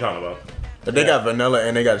dough. what you're talking about. But they got vanilla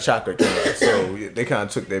and they got chocolate cake, so yeah, they kind of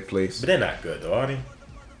took their place. But they're not good though, are they?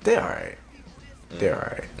 They're alright. They're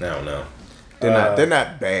alright. I don't know. They're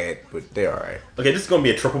not bad, but they're alright. Okay, this is gonna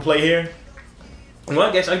be a triple play here. Well,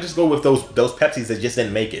 I guess I just go with those Pepsis that just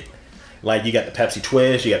didn't make it. Like you got the Pepsi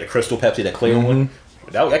Twist, you got the Crystal Pepsi, that clear one.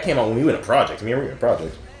 That came out when we were in a project. We were in a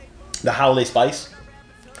project. The Holiday Spice.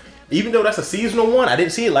 Even though that's a seasonal one, I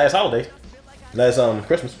didn't see it last holiday. Last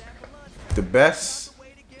Christmas. The best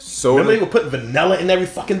soda. Remember they were putting vanilla in every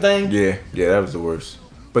fucking thing? Yeah, that was the worst.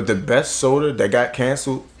 But the best soda that got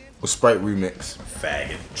canceled was Sprite Remix.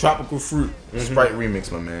 Faggot. Tropical fruit. Sprite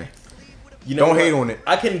Remix, my man. You know Don't what? hate on it.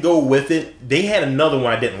 I can go with it. They had another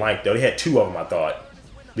one I didn't like though. They had 2 of them I thought.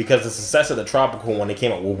 Because the success of the tropical one, they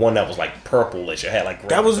came up with one that was like purplish. It had like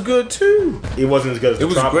That was good too. It wasn't as good as the It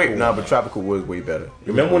was tropical great. one. Nah, but tropical was way better. It was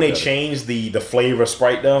Remember when way they better. changed the flavor of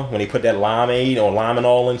Sprite though? When they put that limeade or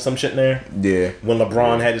limonol and some shit in there? Yeah. When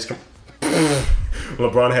LeBron had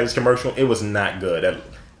his commercial, it was not good.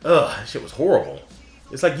 That shit was horrible.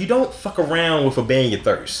 It's like you don't fuck around with obeying your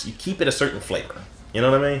thirst. You keep it a certain flavor. You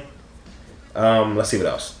know what I mean? Let's see what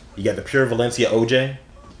else. You got the Pure Valencia OJ.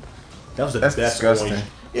 That was the That's best disgusting. orange.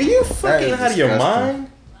 Are you fucking is out of your disgusting.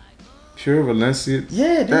 mind? Pure Valencia.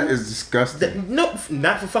 Yeah, dude. That is disgusting. No,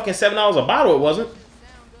 not for fucking $7 a bottle. It wasn't.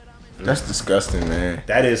 That's disgusting, man.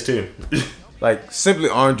 That is too. Like Simply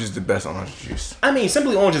Orange is the best orange juice. I mean,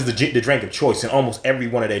 Simply Orange is the drink of choice in almost every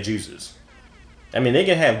one of their juices. I mean, they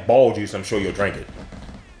can have ball juice. I'm sure you'll drink it.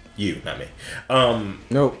 You, not me.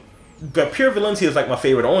 Nope. But Pure Valencia is like my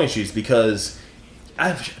favorite orange juice because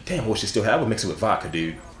I wish they still have. I would mix it with vodka,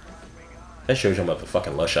 dude. That shows you how much the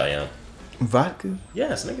fucking lush I am. Vodka?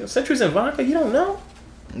 Yes, nigga. Centuries and vodka. You don't know?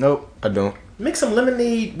 Nope, I don't. Mix some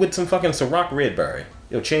lemonade with some fucking Ciroc Redberry.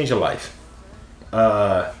 It'll change your life.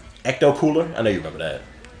 Ecto Cooler. I know you remember that.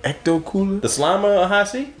 Ecto Cooler? The Slimer High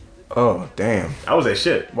C. Oh, damn. I was that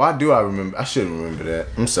shit. Why do I remember? I shouldn't remember that.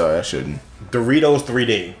 I'm sorry, I shouldn't. Doritos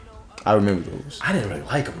 3D. I remember those. I didn't really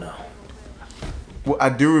like them though. What I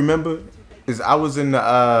do remember is I was in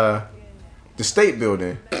the state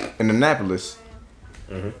building in Annapolis,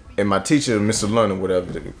 and my teacher, Mr. Lund or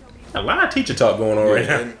whatever, A lot of teacher talk going on right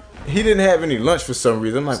now. and he didn't have any lunch for some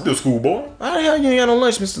reason. I'm like, Still schoolboy. why the hell you ain't got no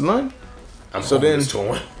lunch, Mr. Lund? I'm So so then-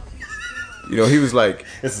 torn. You know, he was like,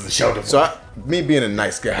 This is the shelter. so me being a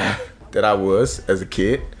nice guy that I was as a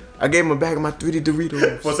kid, I gave him a bag of my 3D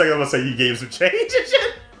Doritos. For a second, I'm gonna say you gave him some change and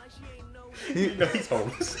shit. You know he's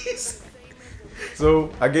homeless.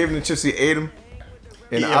 So I gave him the chips, he ate them.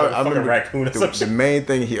 And He ate I a fucking remember raccoon or some the shit. main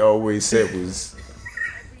thing he always said was,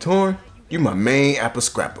 Torn, you my main apple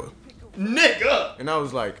scrapper. Nigga. And I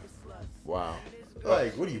was like, wow.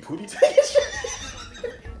 Like, what are you, Pootie taking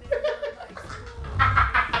shit?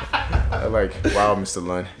 I'm like, wow, Mr.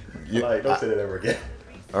 Lund. You- Like, don't say that ever again.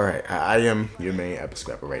 all right, I am your main apple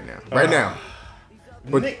scrapper right now. Right now.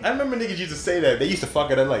 But- Nick, I remember niggas used to say that. They used to fuck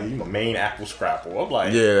it up like, you my main apple scrapple. I'm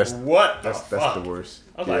like, Yeah, that's- what the That's fuck? the worst.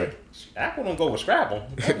 I was Yeah. like, apple don't go with scrapple.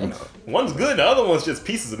 No. One's good, the other one's just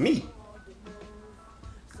pieces of meat.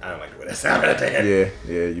 I don't like the way that sounded.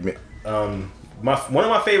 Yeah, you mean. One of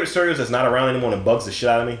my favorite cereals that's not around anymore and bugs the shit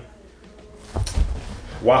out of me.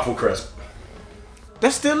 Waffle Crisp.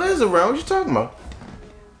 That still is around. What you talking about?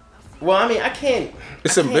 Well, I mean, I can't.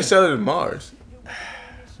 They sell it at Mars. I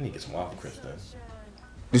need to get some Waffle Crisp then.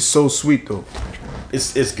 It's so sweet though.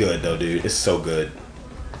 It's good though, dude. It's so good.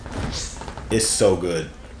 It's so good.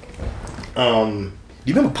 Do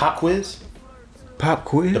you remember Pop Quiz? Pop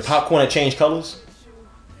quiz? The popcorn that changed colors?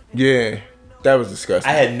 Yeah. That was disgusting.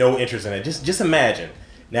 I had no interest in it. Just imagine.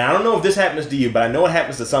 Now I don't know if this happens to you, but I know it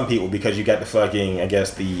happens to some people because you got the fucking, I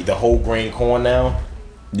guess the whole grain corn now.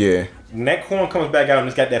 Yeah. When that corn comes back out and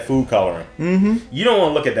it's got that food coloring, you don't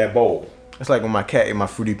want to look at that bowl. It's like when my cat ate my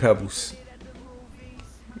Fruity Pebbles.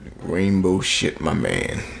 Rainbow shit, my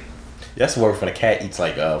man. That's the word when a cat eats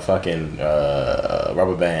like a fucking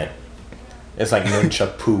rubber band. It's like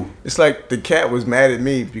nunchuck poo. It's like the cat was mad at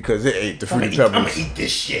me because it ate the Fruity Pebbles. I'm gonna eat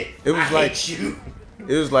this shit. It was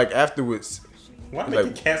It was like afterwards. Why make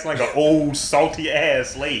the cat's like an old salty ass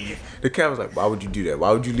slave? The cat was like, "Why would you do that?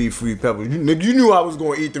 Why would you leave Fruity Pebbles? You knew I was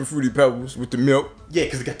gonna eat them Fruity Pebbles with the milk." Yeah,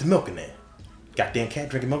 because it got the milk in there. Goddamn cat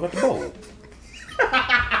drinking milk out the bowl.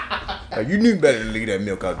 Like, you knew better than leave that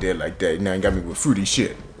milk out there like that. Now you got me with fruity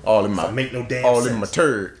shit all in my make no damn all sense. in my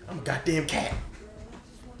turd. I'm a goddamn cat.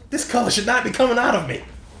 This color should not be coming out of me.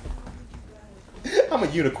 I'm a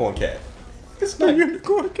unicorn cat. It's not A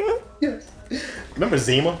unicorn cat? Yes. Remember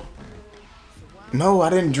Zima? No, I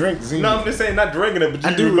didn't drink Zima. No, I'm just saying, not drinking it, but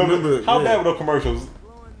I do remember how yeah. bad were those commercials?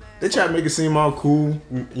 They tried to make it seem all cool.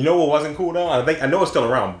 You know what wasn't cool though? I know it's still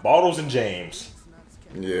around. Bottles and James.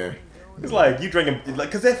 Yeah. It's like you drinking,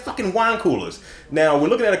 like, cause they're fucking wine coolers. Now we're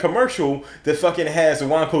looking at a commercial that fucking has the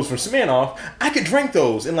wine coolers from Smirnoff. I could drink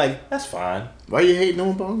those and like that's fine. Why you hating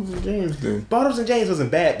on Bottles and James then? Bottles and James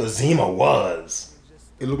wasn't bad, but Zima was.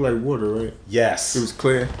 It looked like water, right? Yes. It was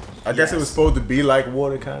clear. I guess it was supposed to be like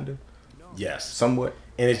water, kind of. Yes. Somewhat.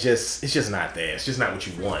 And it's just not there. It's just not what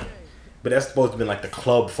you want. But that's supposed to be like the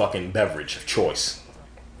club fucking beverage of choice.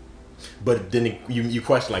 But then you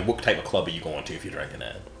question like what type of club are you going to if you're drinking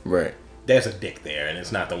that? Right. There's a dick there, and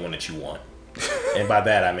it's not the one that you want. And by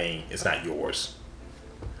that I mean it's not yours.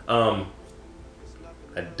 That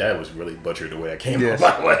was really butchered the way that came out.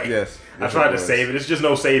 By the way, yes. I tried to save it. It's just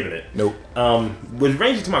no saving it. Nope. Which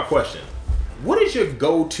brings you to my question. What is your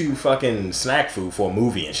go-to fucking snack food for a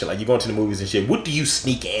movie and shit? Like you go into the movies and shit. What do you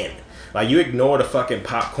sneak in? Like you ignore the fucking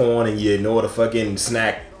popcorn and you ignore the fucking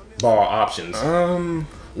snack bar options.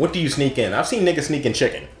 What do you sneak in? I've seen niggas sneak in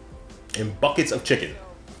chicken. In buckets of chicken.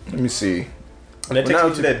 Let me see. And that takes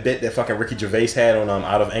me to that bit that fucking Ricky Gervais had on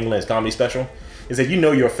Out of England's comedy special. Is that you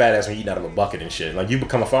know you're a fat ass when you're eating out of a bucket and shit. Like you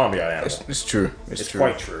become a farmyard animal. It's true. It's true.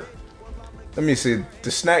 Quite true. Let me see.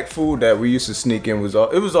 The snack food that we used to sneak in was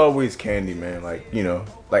always candy, man. Like, you know,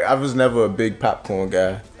 like I was never a big popcorn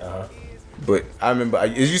guy. But I remember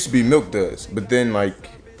it used to be Milk Duds, but then like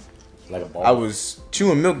a ball. I was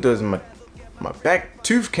chewing Milk Duds and my back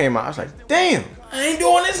tooth came out. I was like, damn, I ain't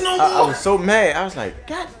doing this no more. I was so mad. I was like,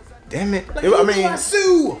 God damn it. Like,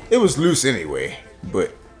 It was loose anyway,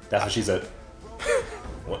 but that's what she said.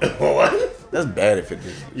 What? that's bad if it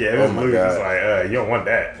did. Yeah, it was loose. It's like, you don't want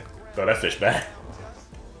that. Throw that fish back.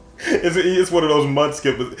 It's one of those mud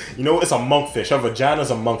skippers. You know, it's a monkfish. Her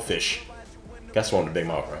vagina's a monkfish. That's one with the big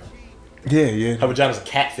mouth, right? Yeah. Her vagina's a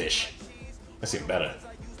catfish. That's even better.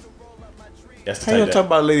 That's the How you type talk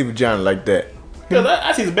about a lady vagina like that? Cause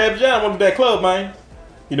I see some bad vagina went to that club, man.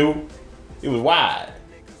 You know, it was wide.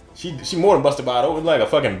 She more than busted by it. It was like a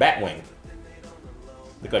fucking bat wing.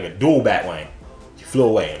 Looked like a dual bat wing. She flew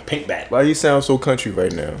away in a pink bat. Why you sound so country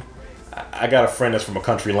right now? I got a friend that's from a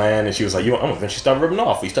country land, and she was like, "I'm gonna eventually start ripping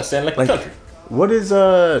off. We start sounding like the country." What is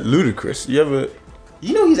Ludacris?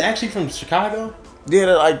 You know he's actually from Chicago?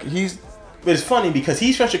 Yeah, like he's. But it's funny because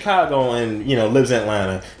he's from Chicago and lives in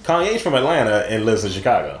Atlanta. Kanye's from Atlanta and lives in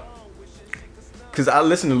Chicago. Cause I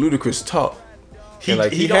listen to Ludacris talk. He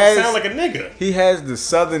don't sound like a nigga. He has the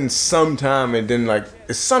southern sometime and then like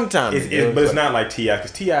it's sometimes. But it's not like T.I.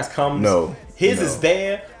 because T.I.'s comes. No. His is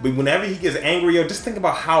there, but whenever he gets angry, just think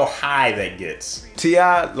about how high that gets.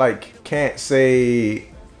 T.I. like can't say.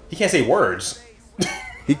 He can't say words.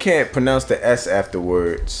 He can't pronounce the S after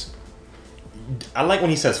words. I like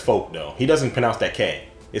when he says folk though. He doesn't pronounce that K.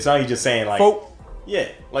 It's not he just saying like folk. Yeah,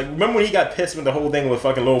 like remember when he got pissed with the whole thing with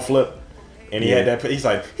fucking Lil Flip, and he had that. He's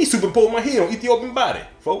like he superimposed my head on Ethiopian body,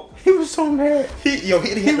 folk. He was so mad. He had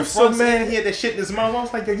the front end. He had that shit in his mouth. I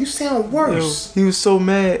was like, yo, you sound worse. He was so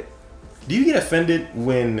mad. Do you get offended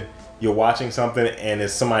when you're watching something and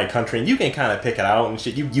it's somebody country and you can kind of pick it out and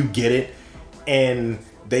shit? You get it, and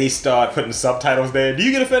they start putting subtitles there. Do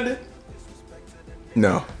you get offended?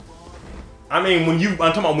 No. I mean, I'm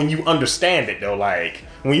talking about when you understand it though. Like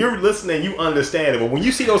when you're listening, you understand it, but when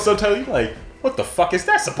you see those subtitles, you're like, what the fuck is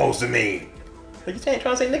that supposed to mean? Like you ain't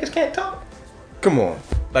trying to say niggas can't talk? Come on,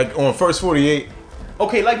 like on First 48.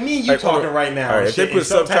 Okay, like me and you talking right now. Right, if they put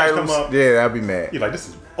subtitles, come up, yeah, I'd be mad. You're like, this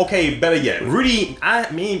is Okay, better yet, Rudy.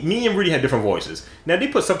 Me and Rudy had different voices. Now they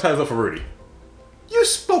put subtitles up for Rudy. You've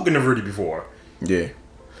spoken to Rudy before. Yeah.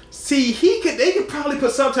 See, they could probably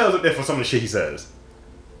put subtitles up there for some of the shit he says.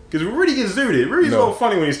 Because Rudy gets zooted. Rudy's a little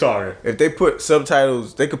funny when he's talking. If they put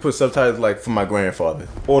subtitles, they could put subtitles like for my grandfather.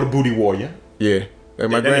 Or the Booty Warrior. Yeah. Like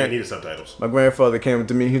my They needed subtitles. My grandfather came up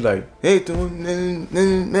to me, he's like, hey, You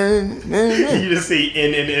just see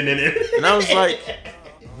in. And I was like,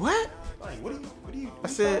 what? Like, what do you I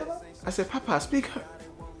said, Papa, speak her.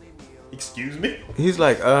 Excuse me? He's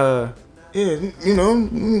like, yeah, you know,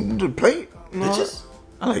 the plate. Bitches?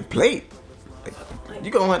 I like plate. Like,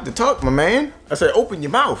 you gonna have to talk, my man. I said, open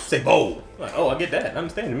your mouth. Say bowl. Like, oh, I get that.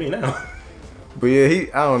 Understand me now. But yeah,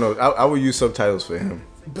 I don't know. I would use subtitles for him.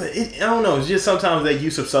 But I don't know. It's just sometimes that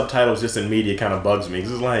use of subtitles just in media kind of bugs me.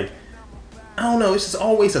 Cause it's like, I don't know. It's just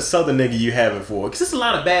always a southern nigga you have it for. Cause there's a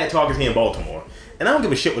lot of bad talkers here in Baltimore. And I don't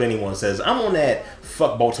give a shit what anyone says. I'm on that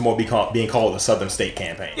fuck Baltimore being called the Southern State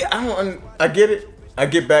campaign. Yeah, I get it. I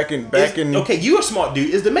get back in. Okay, you're a smart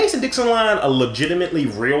dude. Is the Mason-Dixon line a legitimately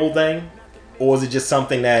real thing? Or is it just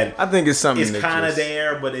something that... I think it's something it's kind of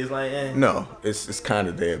there, but it's like, eh. No, it's kind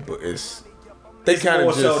of there, but it's... It's more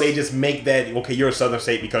just, so they just make that, okay, you're a Southern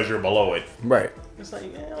State because you're below it. Right. It's like,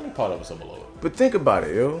 only part of us are below it. But think about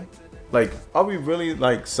it, yo. Like, are we really,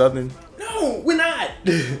 like, Southern? No, we're not.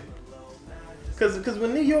 Because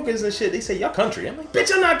when New Yorkers and shit, they say, y'all country. I'm like,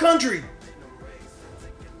 bitch, I'm not country.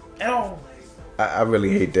 At all. I really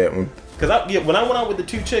hate that one. Because when I went out with the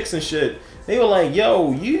two chicks and shit, they were like,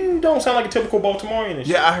 yo, you don't sound like a typical Baltimorean and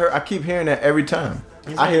shit. Yeah, I keep hearing that every time.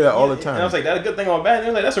 I hear that all the time. And I was like, that's a good thing or a bad thing? They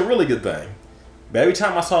were like, that's a really good thing. But every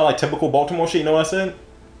time I saw like typical Baltimore shit, you know what I said?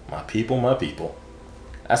 My people, my people.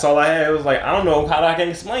 That's all I had. It was like, I don't know how I can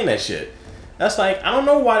explain that shit. That's like, I don't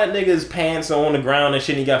know why that nigga's pants are on the ground and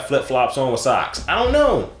shit and he got flip-flops on with socks. I don't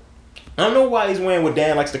know. I don't know why he's wearing what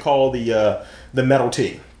Dan likes to call the metal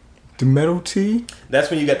tee. The metal tee? That's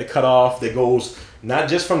when you got the cut off that goes not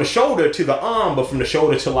just from the shoulder to the arm, but from the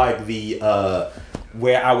shoulder to like the,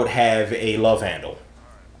 where I would have a love handle.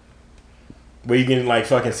 Where you can like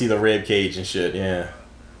fucking see the rib cage and shit, yeah.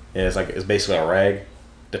 Yeah, it's basically a rag.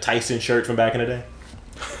 The Tyson shirt from back in the day.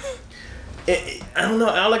 I don't know.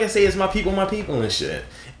 All I can say is my people and shit.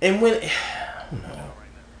 And when I don't know,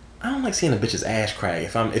 I don't like seeing a bitch's ass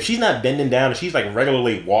crack. If she's not bending down, if she's like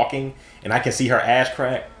regularly walking, and I can see her ass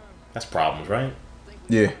crack, that's problems, right?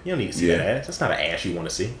 Yeah. You don't need to see that ass. That's not an ass you want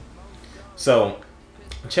to see. So,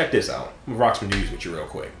 check this out. I'm gonna rock some news with you real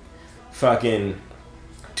quick. Fucking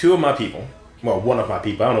two of my people. Well, one of my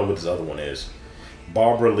people. I don't know what this other one is.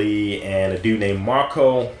 Barbara Lee and a dude named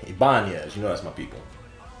Marco Ibanez. You know that's my people.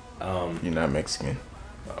 You're not Mexican.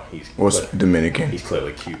 Or Dominican. He's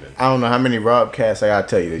clearly Cuban. I don't know how many Robcasts I gotta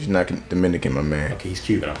tell you that you're not Dominican, my man. Okay, he's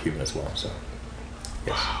Cuban. I'm Cuban as well. So,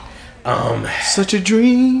 yes. Wow. Such a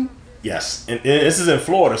dream. Yes, and this is in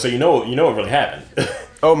Florida, so you know what really happened.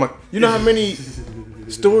 Oh my! You know how many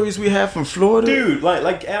stories we have from Florida, dude?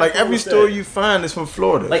 Like every story you find is from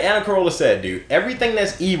Florida. Like Anna Carolla said, dude, everything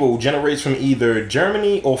that's evil generates from either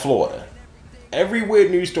Germany or Florida. Every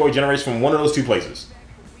weird news story generates from one of those two places.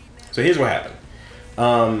 So here's what happened.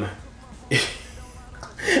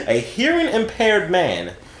 A hearing impaired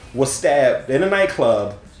man was stabbed in a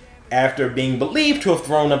nightclub after being believed to have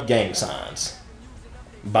thrown up gang signs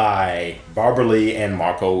by Barbara Lee and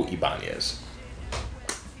Marco Ibanez.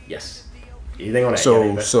 Yes. Anything on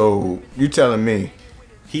that? So you telling me?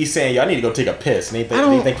 He's saying y'all need to go take a piss, and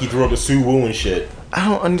they think he threw up a Suwoo and shit. I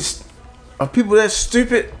don't understand. Are people that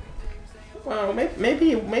stupid? Well,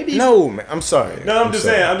 maybe. No, man. I'm sorry. No, I'm just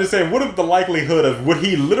saying. What if the likelihood of what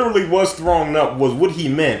he literally was throwing up was what he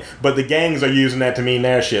meant, but the gangs are using that to mean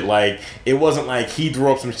their shit? Like it wasn't like he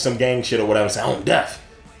threw up some gang shit or whatever. And said, "Oh, I'm deaf."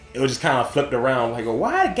 It was just kind of flipped around. Like,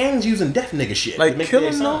 why are gangs using deaf nigga shit? Like kill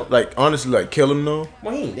him though. Like honestly, like kill him though.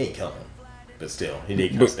 Well, he didn't kill him, but still, he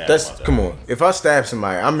did. Come on. If I stab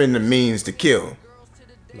somebody, I'm in the means to kill.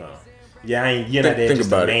 No. Yeah, you're not there think just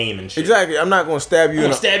about a name and shit. Exactly. I'm not gonna stab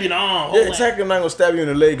you. Stab you in the arm. Yeah, exactly. I'm not gonna stab you in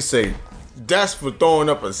the leg and say, "That's for throwing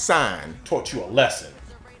up a sign." Taught you a lesson.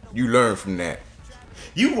 You learn from that.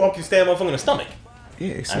 You walk and stab a motherfucker in the stomach.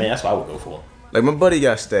 Yeah. I mean, that's what I would go for. Like my buddy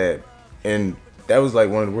got stabbed, and that was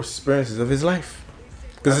like one of the worst experiences of his life.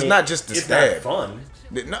 Because it's not just the stab. It's not fun.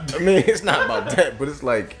 I mean, it's not about that, but it's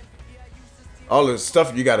like all the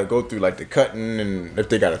stuff you got to go through, like the cutting, and if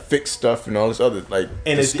they got to fix stuff and all this other, like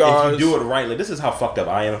and the scars. If you do it right, like this is how fucked up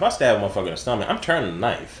I am. If I stab a motherfucker in the stomach, I'm turning the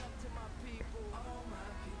knife.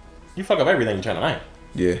 You fuck up everything, you turn the knife.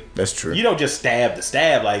 Yeah, that's true. You don't just stab the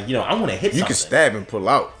stab, like, I want to hit something. You can stab and pull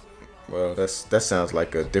out. Well, that sounds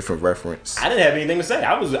like a different reference. I didn't have anything to say.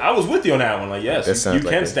 I was with you on that one. Like, yes, you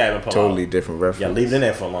can stab and pull totally out. Different reference. Yeah, leave it in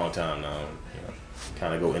there for a long time now.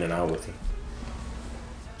 Kind of go in and out with it.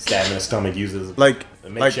 Stabbing the stomach uses like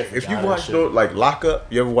if you watch like Lock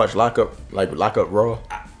Up. You ever watch Lock Up? Like Lock Up Raw.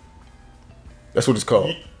 That's what it's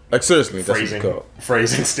called. Like seriously, that's what it's called.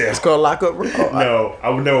 Phrasing still. It's called Lock Up Raw. No, I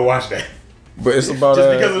would never watch that. But it's about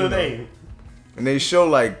just because of the name. And they show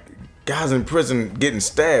like guys in prison getting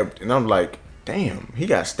stabbed, and I'm like, damn, he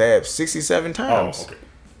got stabbed 67 times. Oh,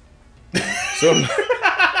 okay.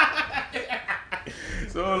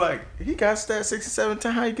 So like he got stabbed 67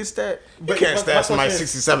 times. How you get stabbed? You can't stab somebody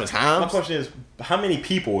 67 times. My question is, how many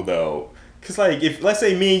people though? Because like, if let's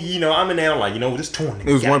say me, I'm in there, I'm like, this torn.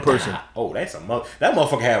 It was one person. Oh, that's that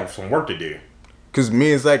motherfucker had some work to do. Because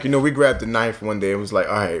me and Zach, we grabbed the knife one day and was like,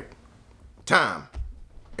 all right, time.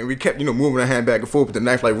 And we kept, moving our hand back and forth with the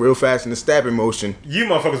knife like real fast in the stabbing motion. You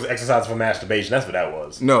motherfuckers exercising for masturbation. That's what that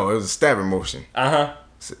was. No, it was a stabbing motion.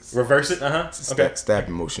 Reverse it. Okay.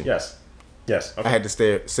 Stabbing motion. Yes. Okay. I had to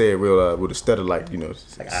say it real with a stutter like, nah.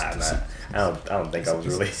 I don't think I was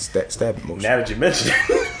really stabbing motion. Now that you mention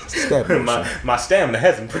it, stabbing motion. my stamina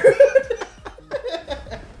hasn't.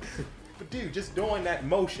 But dude, just doing that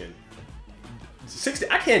motion, 60.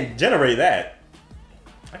 I can't generate that.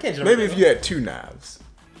 Maybe if you had two knives.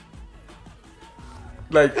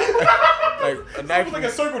 Like a knife, like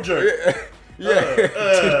a circle jerk.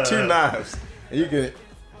 Yeah, two knives, and you can.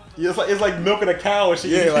 It's like milking a cow and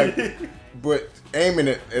shit. Yeah, but aiming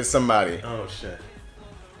it at somebody. Oh shit,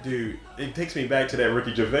 dude! It takes me back to that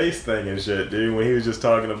Ricky Gervais thing and shit, dude. When he was just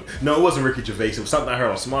talking. No, it wasn't Ricky Gervais. It was something I heard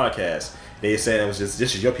on Smartcast. They said it was just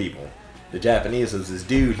this is your people. The Japanese was this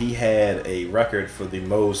dude. He had a record for the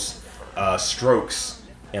most strokes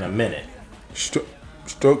in a minute.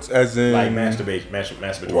 Strokes as in like masturbatory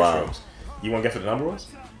strokes. You want to guess what the number was?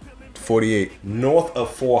 48. North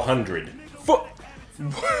of 400.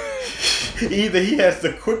 Either he has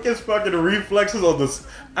the quickest fucking reflexes or this.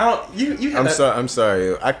 I'm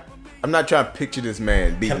sorry. I'm not trying to picture this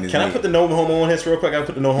man beating his Can I put the no homo on this real quick? I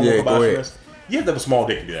put the no homo go ahead. You have to have a small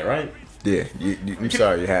dick to do that, right? Yeah. I'm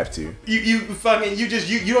sorry, you have to. You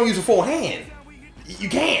don't use a full hand. You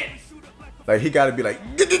can't. Like he got to be like.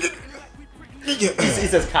 He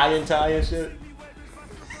says Kai and Tai and shit.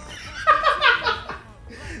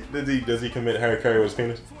 Does he commit Harry Curry with his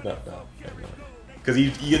penis? No. Because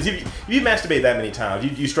if you masturbate that many times,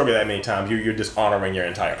 you struggle that many times, you're dishonoring your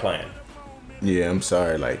entire clan. Yeah, I'm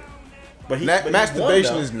sorry. Like, but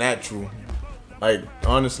masturbation is natural. Like,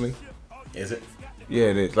 honestly. Is it? Yeah,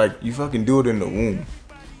 it is. Like, you fucking do it in the womb.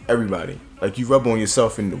 Everybody. Like, you rub on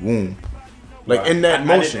yourself in the womb. Like, in that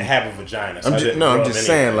motion. I didn't have a vagina. So I'm just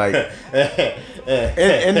saying, like,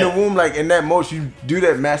 in the womb, like, in that motion, you do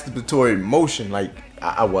that masturbatory motion. Like,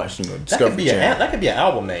 I watched, Discovery Channel. That could be an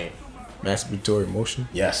album name. Masturbatory motion?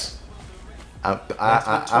 Yes. I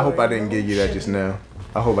hope I didn't give you that just now.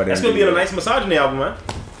 I hope I didn't. That's going to be a nice misogyny album, man.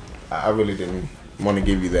 I really didn't want to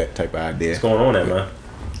give you that type of idea. What's going on there, man?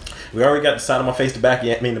 We already got the side of my face, the back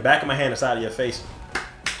of my hand, the side of your face.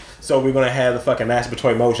 So we're gonna have the fucking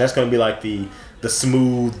masturbatory motion. That's gonna be like the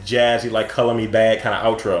smooth, jazzy, like color me bad kind of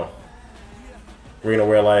outro. We're gonna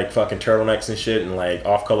wear like fucking turtlenecks and shit and like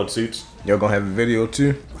off-colored suits. Y'all gonna have a video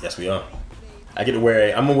too? Yes, we are. I think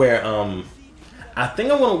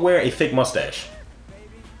I'm gonna wear a fake mustache.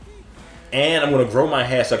 And I'm gonna grow my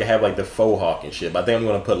hair so I can have like the faux hawk and shit. But I think I'm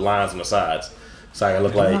gonna put lines on the sides. So I can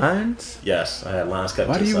look like lines? Yes, I had lines cut.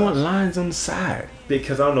 Why do you want lines on the side?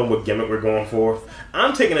 Because I don't know what gimmick we're going for.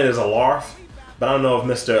 I'm taking it as a larf, but I don't know if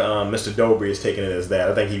Mr. Dobry is taking it as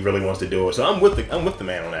that. I think he really wants to do it. So I'm with the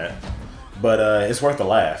man on that. But it's worth a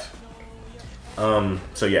laugh.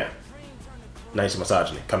 So yeah, nice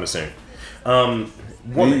misogyny coming soon.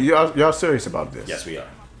 Woman. Y'all serious about this? Yes, we are.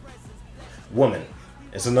 Woman.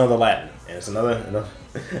 It's another Latin, and it's another.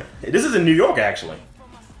 This is in New York, actually.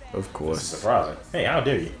 Of course. This is surprising. Hey, how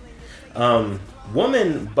dare you?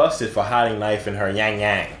 Woman busted for hiding knife in her yang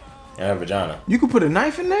in her vagina. You can put a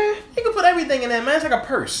knife in there? You can put everything in there, man. It's like a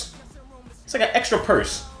purse. It's like an extra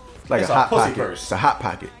purse. Like it's a hot pussy pocket. Purse. It's a hot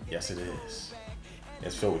pocket. Yes, it is.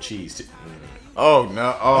 It's filled with cheese, too. Oh,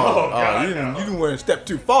 no. Oh, God, you didn't went a step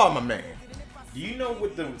too far, my man. Do you know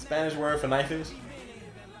what the Spanish word for knife is?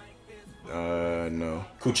 No.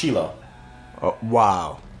 Cuchillo. Oh,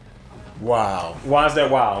 wow. Wow. Why is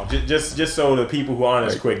that wow? Just so the people who aren't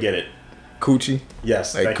as quick get it. Coochie?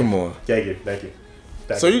 Yes. Like, come on. Thank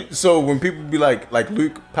you. So when people be like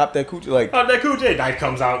Luke, pop that coochie, like... Pop that coochie, knife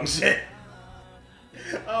comes out and shit.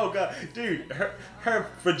 Oh, God. Dude, her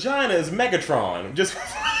vagina is Megatron.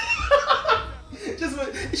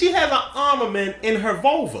 She has an armament in her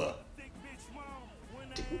vulva.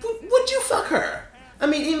 would you fuck her? I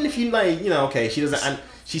mean, even if you like, okay, she doesn't.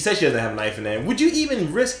 She says she doesn't have a knife in there. Would you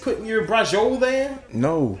even risk putting your brajol there?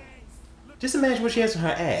 No. Just imagine what she has on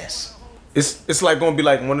her ass. It's like gonna be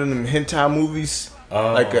like one of them hentai movies,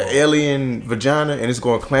 like an alien vagina, and it's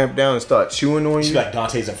gonna clamp down and start chewing on you. She's like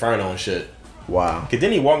Dante's Inferno and shit. Wow. Cause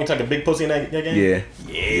didn't he walk into like a big pussy in that game?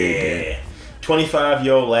 Yeah.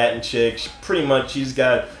 25-year-old Latin chick. She's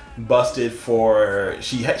got busted for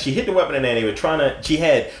she hit the weapon in there. And they were trying to. She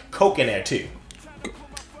had coke in there too.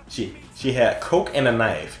 She had coke and a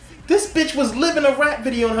knife. This bitch was living a rap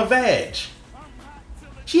video in her vag.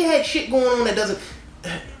 She had shit going on that doesn't.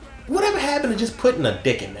 Whatever happened to just putting a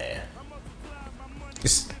dick in there?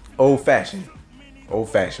 It's old fashioned. Old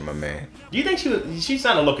fashioned, my man. Do you think she's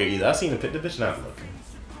not a looker either? I seen the bitch not a looker.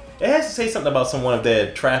 It has to say something about someone of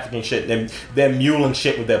their trafficking shit, their muling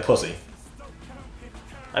shit with their pussy.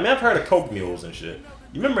 I mean, I've heard of coke mules and shit.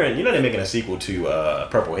 You remember, they're making a sequel to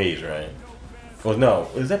Purple Haze, right? Well, no,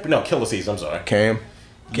 Killer Season. I'm sorry. Cam.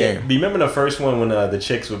 Yeah, remember the first one when the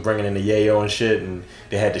chicks were bringing in the yayo and shit, and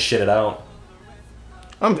they had to shit it out?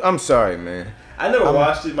 I'm sorry, man. I never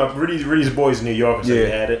watched it. My Rudy's boys in New York said they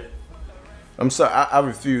had it. I'm sorry. I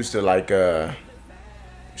refuse to like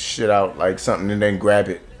shit out like something and then grab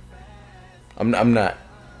it. I'm not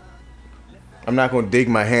gonna dig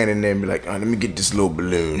my hand in there and be like, let me get this little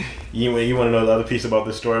balloon. You want to know the other piece about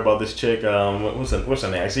this story about this chick? What's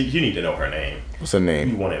her name? Actually, you need to know her name. What's her name?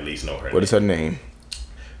 You want to at least know her name. What is her name?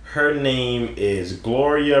 Her name is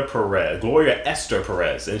Gloria Esther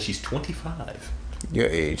Perez, and she's 25. Your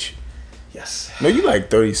age. Yes. No, you like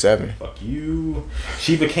 37. Fuck you.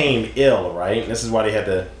 She became ill, right? This is why they had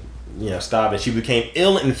to, stop it. She became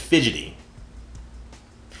ill and fidgety.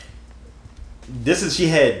 She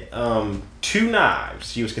had 2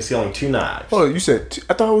 knives. She was concealing 2 knives. Oh, you said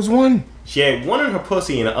I thought it was one. She had one in her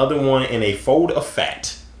pussy and the other one in a fold of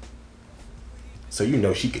fat. So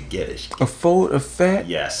she could get it. A fold of fat?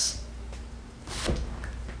 Yes.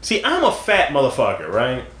 See, I'm a fat motherfucker,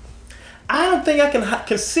 right? I don't think I can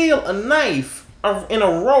conceal a knife in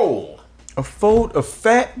a roll. A fold of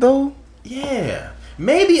fat, though? Yeah.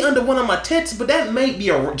 Maybe under one of my tits, but that may be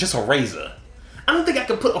just a razor. I don't think I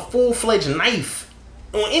could put a full-fledged knife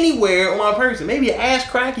on anywhere on my person. Maybe an ass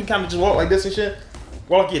crack. You kind of just walk like this and shit.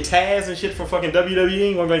 Walk like your Taz and shit for fucking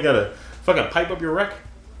WWE. Walk like you gotta fucking pipe up your wreck.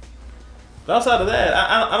 But outside of that,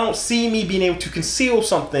 I don't see me being able to conceal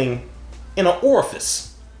something in an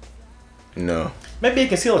orifice. No. Maybe you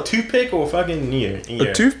conceal a toothpick or fucking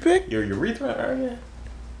a toothpick? Your urethra area.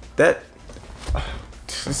 That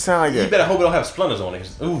sounds like you better hope it don't have splinters on it.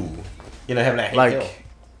 Ooh, having that like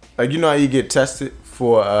how you get tested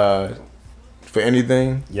for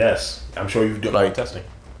anything. Yes, I'm sure you've done like testing.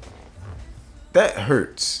 That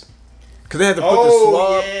hurts. Cause they have to put the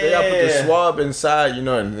swab. Yeah. They have to put the swab inside,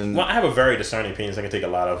 and well, I have a very discerning penis. I can take a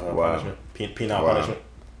lot of punishment, penile punishment.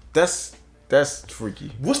 That's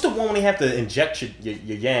freaky. What's the one when they have to inject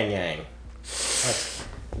your yang?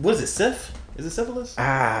 What is it? Syph? Is it syphilis?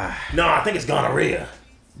 No, I think it's gonorrhea.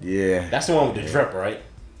 Yeah. That's the one with the drip, right?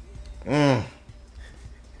 You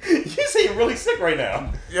seem really sick right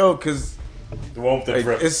now. Yo, cause the one with the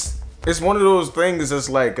drip. It's one of those things that's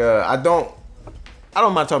like I don't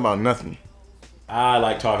mind talking about nothing. I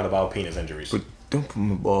like talking about penis injuries. But don't put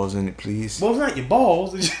my balls in it, please. Well, it's not your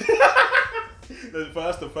balls. For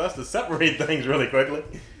us to separate things really quickly.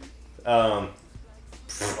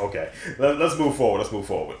 Okay. Let's move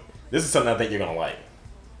forward. This is something I think you're gonna like.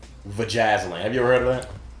 Vajazzling. Have you ever heard of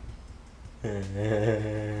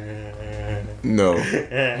that? No.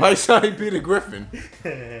 Why sound like Peter Griffin?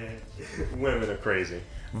 Women are crazy.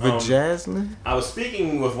 Vajazzling? I was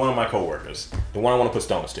speaking with one of my coworkers, the one I want to put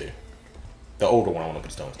stones to. The older one I want to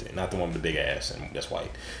put stones to, not the one with the big ass and that's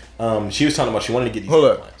white. She was talking about she wanted to get these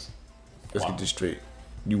implants. Let's get this straight.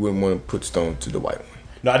 You wouldn't want to put stone to the white one.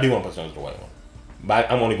 No, I do want to put stones to the white one, but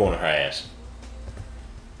I'm only going to her ass.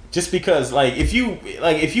 Just because, if you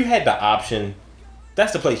had the option,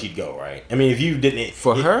 that's the place you'd go, right? I mean, if you didn't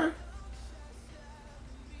for her,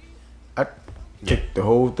 I take the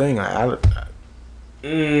whole thing. I'm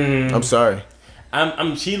sorry.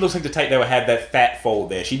 She looks like the type that would have that fat fold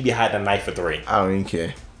there. She'd be hiding a knife for 3. I don't even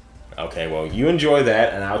care. Okay, well, you enjoy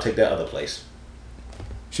that, and I'll take that other place.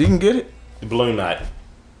 She can get it. The balloon knot.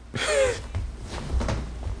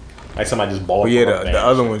 Like somebody just balled. Yeah, the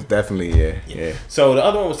other one's definitely yeah. So the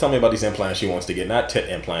other one was telling me about these implants she wants to get, not tit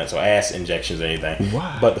implants or ass injections or anything.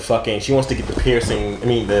 Why? But she wants to get the piercing. I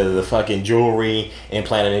mean, the fucking jewelry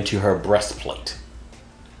implanted into her breastplate.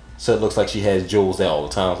 So it looks like she has jewels there all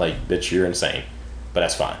the time. It's like, bitch, you're insane. But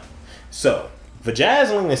that's fine. So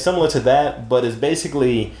vajazzling is similar to that, but it's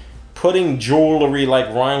basically putting jewelry like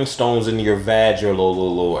rhinestones in your vaginal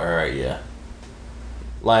little area.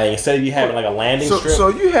 Like, instead of you having like a landing strip. So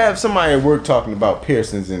you have somebody at work talking about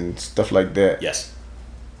piercings and stuff like that. Yes.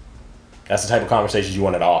 That's the type of conversations you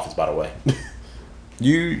want at the office, by the way.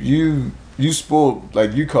 You spoiled,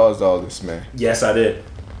 like, you caused all this, man. Yes, I did.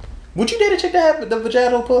 Would you date a chick that have the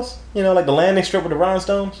vaginal puss? You know, like the landing strip with the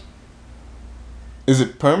rhinestones? Is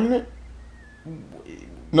it permanent?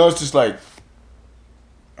 No, it's just like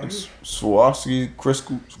Swarovski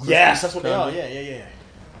crystal. Yes, that's what they are. Yeah.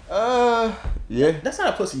 Yeah. That's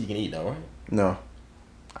not a pussy you can eat, though, right? No.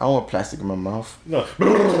 I don't want plastic in my mouth. No.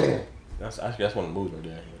 That's one of the moves right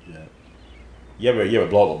there. Yeah. You ever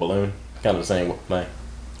blow up a balloon? Kind of the same thing.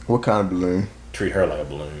 What kind of balloon? Treat her like a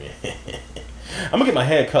balloon. Yeah. I'm gonna get my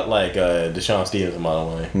hair cut like Deshaun Stevenson, by the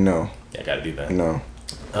way. No. Yeah, I gotta do that. No.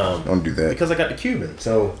 Don't do that. Because I got the Cuban,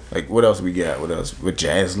 so... Like, what else we got? What else? With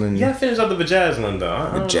Jaslyn? You gotta finish up the vajazzling,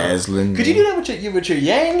 though. With Jaslyn. Could you do that with your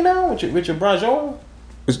Yang, though? With your Brajon?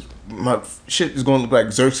 My shit is gonna look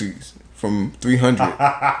like Xerxes from 300.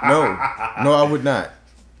 No, I would not.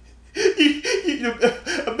 A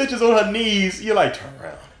bitch is on her knees. You're like, turn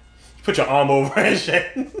around. You put your arm over her and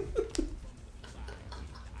shit.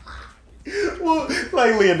 Well,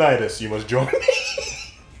 like Leonidas, you must join me.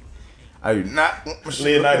 I do not want my shit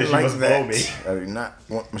Leonidas, looking you like must that. blow me. I do not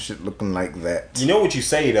want my shit looking like that. You know what you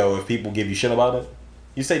say, though, if people give you shit about it?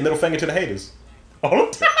 You say middle finger to the haters. All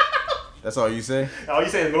the time. That's all you say? All you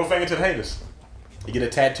say is middle finger to the haters. You get a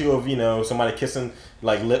tattoo of, somebody kissing,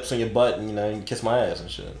 like, lips on your butt, and, you kiss my ass and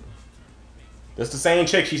shit. That's the same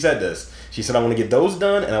chick, she said this. She said, I want to get those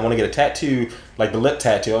done, and I want to get a tattoo, like the lip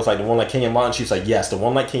tattoo. I was like, the one like Kenya Martin? She was like, yes, the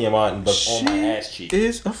one like Kenya Martin, but on my ass cheek. She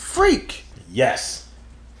is a freak. Yes.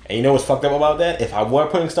 And you know what's fucked up about that? If I were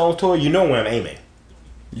putting stones to her, you know where I'm aiming.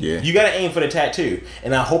 Yeah. You gotta aim for the tattoo,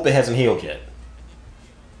 and I hope it hasn't healed yet.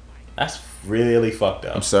 That's really fucked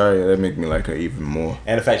up. I'm sorry, that make me like her even more.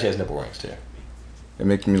 And the fact she has nipple rings, too. That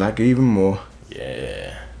makes me like her even more.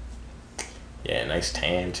 Yeah. Yeah, nice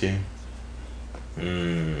tan, too.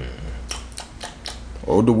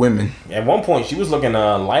 Older women. At one point, she was looking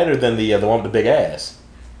lighter than the one with the big ass.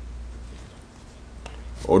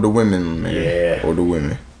 Older women, man. Yeah. Older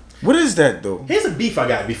women. What is that, though? Here's a beef I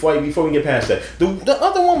got before we get past that. The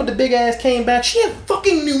other one with the big ass came back. She had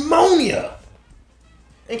fucking pneumonia.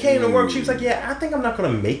 And came to work. She was like, yeah, I think I'm not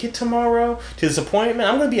going to make it tomorrow to this appointment.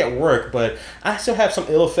 I'm going to be at work, but I still have some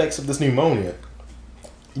ill effects of this pneumonia.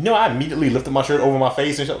 I immediately lifted my shirt over my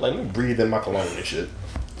face and shit. Like, let me breathe in my cologne and shit.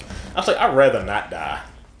 I was like, I'd rather not die.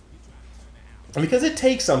 Because it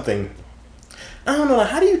takes something. I don't know, like,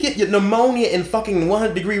 how do you get your pneumonia in fucking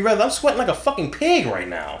 100-degree weather? I'm sweating like a fucking pig right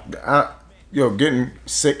now. Getting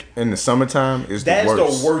sick in the summertime is the worst.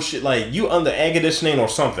 That's the worst shit. Like, you under air conditioning or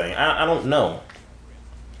something. I don't know.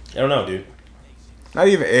 I don't know, dude. Not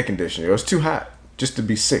even air conditioning. It was too hot just to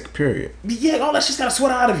be sick, period. Yeah, all that shit's gotta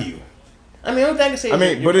sweat out of you. I mean, only thing I can say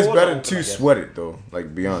is but it's better to sweat it, though.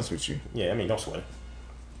 Like, be honest with you. Yeah, I mean, don't sweat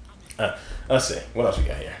it. Let's see. What else we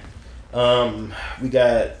got here? We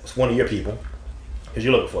got one of your people. Because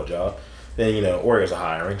you're looking for a job. Then, Oreos are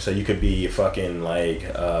hiring. So you could be fucking, like,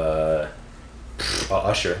 a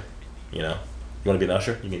usher. You want to be an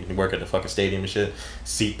usher? You can work at the fucking stadium and shit.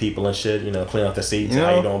 Seat people and shit. Clean out the seats.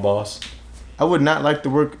 How you doing, boss? I would not like to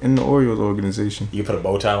work in the Orioles organization. You can put a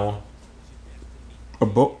bow tie on? A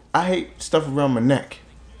bow? I hate stuff around my neck.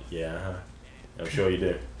 Yeah, I'm sure you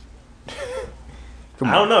do. Come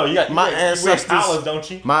on. I don't know. You ancestors. wear collars,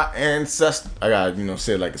 don't you? My ancestors. I gotta,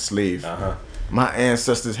 say it like a slave. Uh-huh. My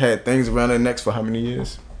ancestors had things around their necks for how many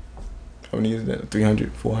years? How many years is that?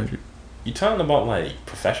 300, 400? You talking about, like,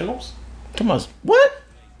 professionals? Come on. What?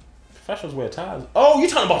 Professionals wear ties. Oh, you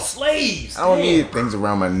talking about slaves? I don't need things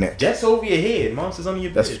around my neck. Jets over your head. Monsters under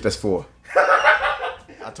your bed. That's 4.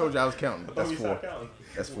 I told you I was counting, but that's 4.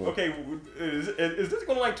 That's 4. Okay, is this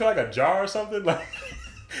going like to like a jar or something? Like,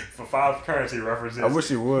 for 5 currency references. I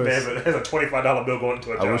wish it was. There's a $25 bill going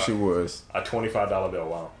into a jar. I wish it was. A $25 bill,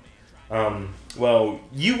 wow. Well,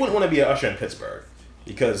 you wouldn't want to be an usher in Pittsburgh.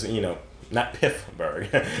 Because, not Pittsburgh.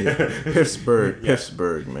 Pittsburgh, yeah.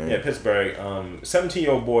 Pittsburgh, man. Yeah, Pittsburgh.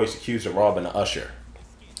 17-year-old boy is accused of robbing an usher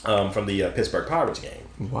from the Pittsburgh Pirates game.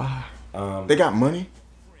 Wow. They got money?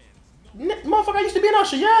 Motherfucker, I used to be an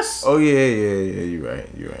usher, yes. Oh, yeah, you're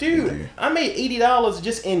right. Dude, I made $80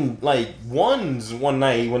 just in, like, ones one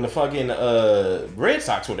night when the fucking Red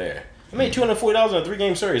Sox were there. I made $240 in a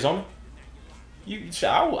 3-game series, homie.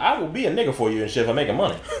 I will be a nigga for you and shit for making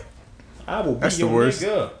money. I will be your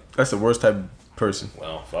nigga. That's the worst type of person.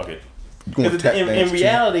 Well, fuck it. Because in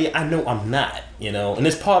reality, I know I'm not, and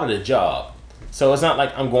it's part of the job. So it's not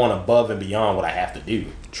like I'm going above and beyond what I have to do.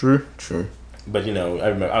 True. But I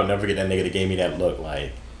remember, I'll never forget that nigga that gave me that look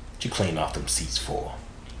like, what you clean off them seats for,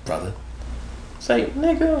 brother? It's like,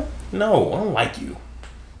 nigga, no, I don't like you.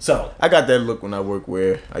 So I got that look when I work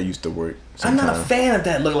where I used to work. I'm not a fan of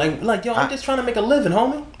that look. Like yo, I'm just trying to make a living,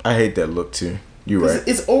 homie. I hate that look too. You right.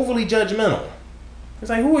 It's overly judgmental. It's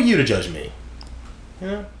like, who are you to judge me?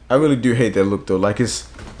 I really do hate that look though. Like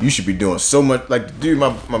you should be doing so much. Like dude,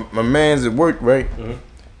 my man's at work, right?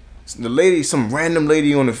 Mm-hmm. The lady, some random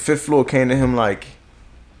lady on the 5th floor came to him like,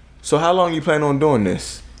 so how long you plan on doing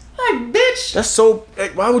this? Like, bitch. That's so.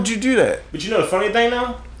 Like, why would you do that? But the funny thing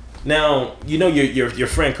now, your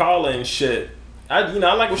friend Carla and shit. I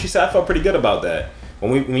like what she said. I felt pretty good about that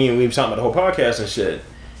when we were talking about the whole podcast and shit.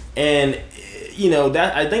 And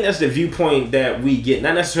that I think that's the viewpoint that we get,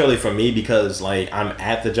 not necessarily from me because like I'm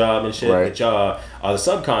at the job and shit, right. But y'all are the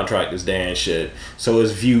subcontractors there and shit, so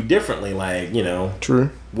it's viewed differently. Like true.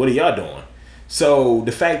 What are y'all doing? So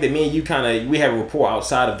the fact that me and you we have a rapport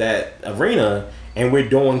outside of that arena, and we're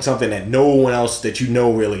doing something that no one else that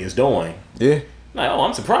really is doing. Yeah. Like, oh,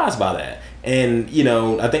 I'm surprised by that, and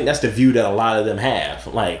I think that's the view that a lot of them have.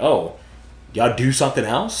 Like, oh, y'all do something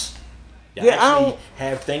else. Y'all actually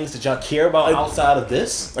have things that y'all care about outside of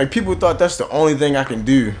this. Like people thought that's the only thing I can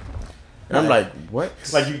do, and I'm like, what?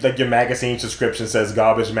 Like your magazine subscription says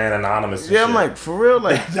 "Garbage Man Anonymous." Yeah, I'm like, for real,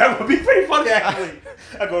 like that would be pretty funny actually.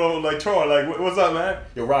 I go to like Troy, like, what's up, man?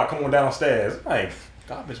 Yo, Rob, come on downstairs. Like,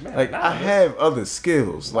 Garbage Man. Like Anonymous. I have other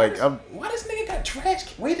skills. Why this nigga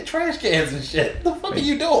got weighted trash cans and shit? What the fuck are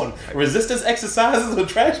you doing? Resistance exercises with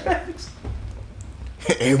trash bags?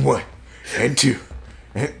 And 1, and 2.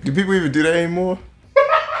 Do people even do that anymore?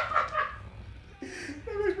 That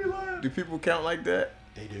makes me laugh. Do people count like that?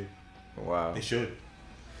 They do. Wow. They should.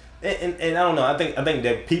 And I don't know. I think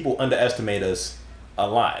that people underestimate us a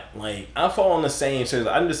lot. Like I fall on the same. So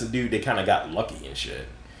I'm just a dude that kind of got lucky and shit.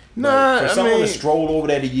 Nah, like, for someone to stroll over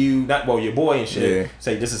there to you, your boy and shit,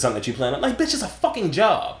 say this is something that you plan on. Like, bitch, it's a fucking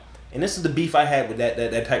job. And this is the beef I had with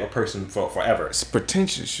that type of person for forever. It's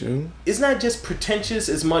pretentious, you. It's not just pretentious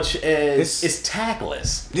as much as it's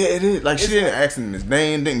tactless. Yeah, it is. Like, she didn't ask him his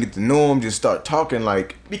name, didn't get to know him, just start talking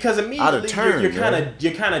like because immediately out of turn,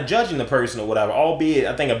 you're kind of judging the person or whatever, albeit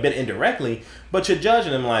I think a bit indirectly, but you're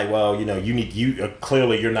judging them like, well,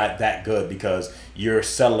 clearly you're not that good because you're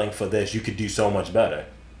settling for this. You could do so much better.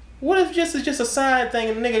 What if it's just a side thing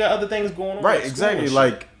and the nigga got other things going on? Right, exactly.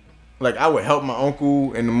 Like I would help my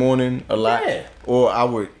uncle in the morning a lot, or I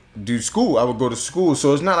would do school. I would go to school,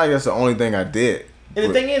 so it's not like that's the only thing I did. And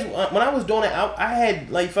the thing is, when I was doing it, I had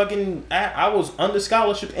like I was under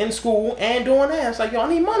scholarship in school and doing that. It's like, yo, I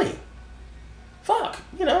need money. Fuck,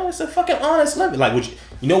 it's a fucking honest living. Like,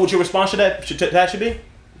 what your response to that should be?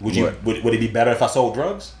 Would it be better if I sold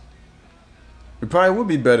drugs? It probably would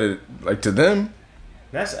be better, like to them.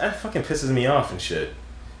 That fucking pisses me off and shit.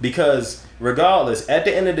 Because regardless, at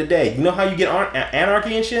the end of the day, you know how you get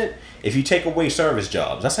anarchy and shit? If you take away service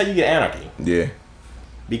jobs, that's how you get anarchy. Yeah.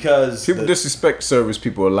 Because people disrespect service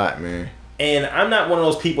people a lot, man. And I'm not one of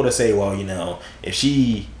those people to say, well, if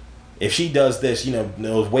she does this,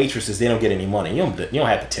 those waitresses, they don't get any money. You don't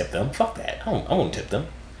have to tip them. Fuck that. I won't tip them.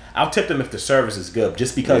 I'll tip them if the service is good.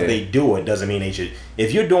 Just because they do it doesn't mean they should.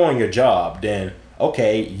 If you're doing your job, then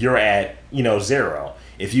okay, you're at 0.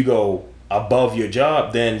 If you go above your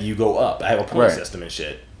job, then you go up. I have a point system and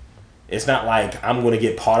shit. It's not like I'm going to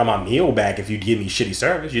get part of my meal back if you give me shitty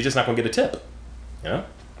service. You're just not going to get a tip.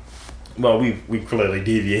 Well, we clearly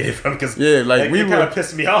deviated from because we kind of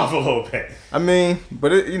pissed me off a little bit. I mean,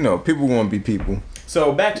 but people want to be people.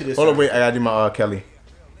 So back to this. Hold on, wait. I got to do my R. Kelly.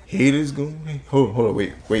 Haters going. Hold on,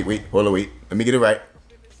 wait. Hold on, wait. Let me get it right.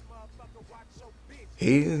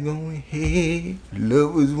 Haters going hate,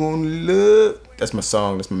 lovers want love. That's my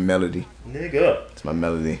song. That's my melody. Nigga. That's my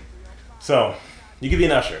melody. So, you could be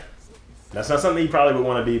an usher. That's not something you probably would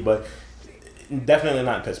want to be, but definitely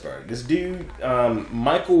not in Pittsburgh. This dude,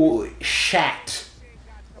 Michael Schacht,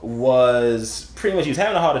 was pretty much, he was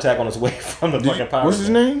having a heart attack on his way from the fucking power. What's his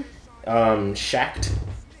name? Schacht.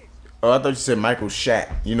 Oh, I thought you said Michael Schacht.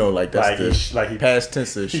 Like that's he past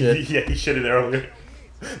tense of shit. Yeah, he shit it earlier.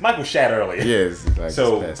 Michael shat earlier. Yes,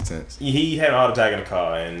 so past tense. He had a heart attack in the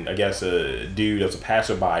car, and I guess a dude that was a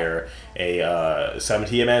passerby, he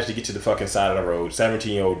had managed to get to the fucking side of the road.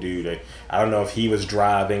 17-year-old dude. I don't know if he was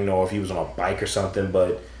driving or if he was on a bike or something,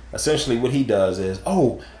 but essentially what he does is,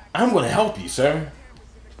 oh, I'm going to help you, sir.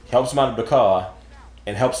 He helps him out of the car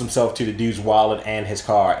and helps himself to the dude's wallet and his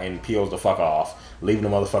car and peels the fuck off, leaving the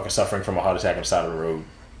motherfucker suffering from a heart attack on the side of the road.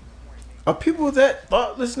 Are people that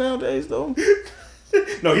thoughtless nowadays, though?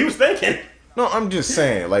 No, he was thinking. No, I'm just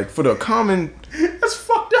saying, like, for the common... That's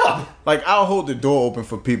fucked up. Like, I'll hold the door open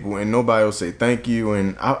for people and nobody will say thank you,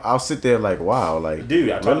 and I'll sit there like, wow, like... Dude,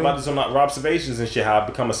 I talked really? about this on my observations and shit, how I've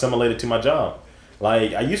become assimilated to my job.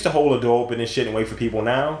 Like, I used to hold the door open and shit and wait for people.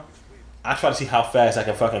 Now, I try to see how fast I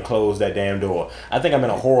can fucking close that damn door. I think I'm in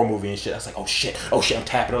a horror movie and shit. I was like, oh shit, I'm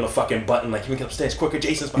tapping on the fucking button. Like, can we get upstairs quicker?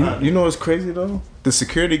 Jason's behind me. You know what's crazy, though? The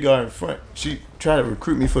security guard in front, she tried to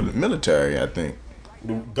recruit me for the military, I think.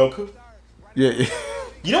 Goku? Yeah.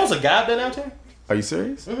 You know what's a guy that out there? Are you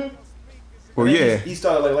serious? Mm-hmm. Well, yeah. He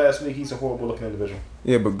started like last week. He's a horrible looking individual.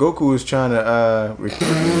 Yeah, but Goku was trying to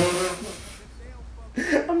recruit me.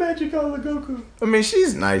 I'm mad you call her Goku. I mean,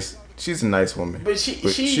 she's nice. She's a nice woman. But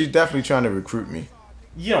she's definitely trying to recruit me.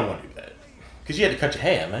 You don't want to do that. Because you had to cut your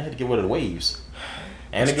hair, man. You had to get rid of the waves.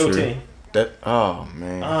 And That's the goatee. True. Oh,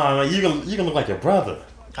 man. Oh, you can look like your brother.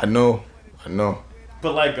 I know.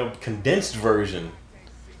 But like a condensed version.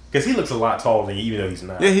 Because he looks a lot taller than you, even though he's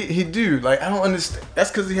not. Yeah, he do. Like, I don't understand. That's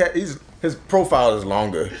because his profile is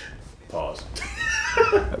longer. Pause.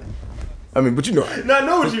 I mean, but you know. No, I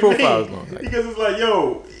know what his you profile mean. is long. Like, Because it's like,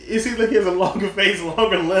 yo, it seems like he has a longer face,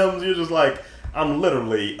 longer limbs. You're just like, I'm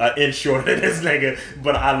literally an inch shorter than this nigga,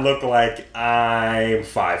 but I look like I'm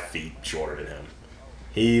 5 feet shorter than him.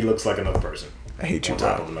 He looks like another person. I hate you, on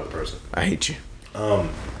top bro. of another person. I hate you. What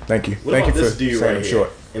Thank you about for this dude saying right here?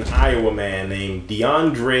 short. An Iowa man named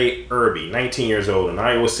DeAndre Irby, 19 years old, in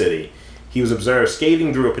Iowa City. He was observed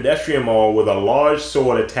skating through a pedestrian mall with a large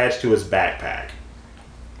sword attached to his backpack.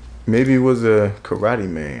 Maybe it was a karate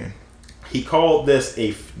man. He called this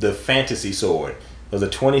the fantasy sword. There was a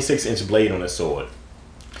 26-inch blade on his sword.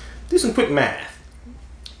 Do some quick math.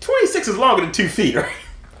 26 is longer than 2 feet, right?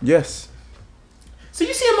 Yes. So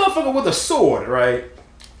you see a motherfucker with a sword, right?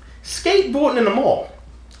 Skateboarding in the mall.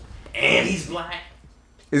 And he's black.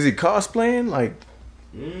 Is he cosplaying? Like,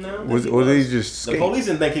 No. was he just The skate? police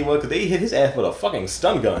didn't think he was because they hit his ass with a fucking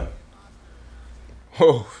stun gun.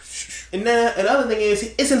 Oh, And then another thing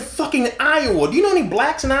is, it's in fucking Iowa. Do you know any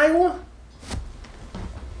blacks in Iowa?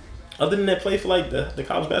 Other than that play for like the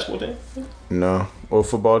college basketball team? no. Or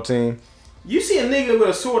football team? You see a nigga with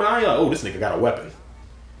a sword in Iowa, oh, this nigga got a weapon.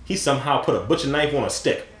 He somehow put a butcher knife on a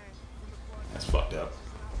stick. That's fucked up.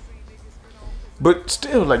 But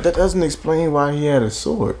still, like, that doesn't explain why he had a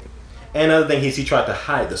sword. And another thing is he tried to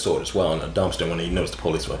hide the sword as well in a dumpster when he noticed the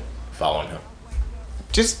police were following him.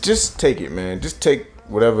 Just take it, man. Just take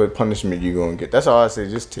whatever punishment you're gonna get. That's all I say.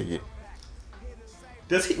 Just take it.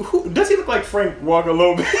 Does he look like Frank Walker a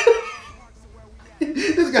little bit?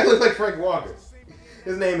 This guy looks like Frank Walker.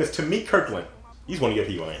 His name is Tamik Kirkland. He's one of your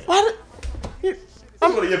people, ain't he? What? He's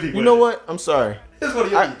one of your people. You know what? I'm sorry. He's one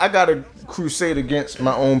of your people. I got to crusade against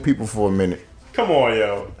my own people for a minute. Come on,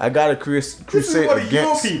 yo. I got to crusade one of your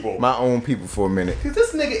against people. my own people for a minute. Cause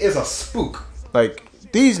this nigga is a spook. Like,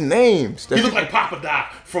 these names. He look like Papa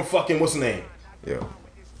Doc from fucking what's his name? Yo.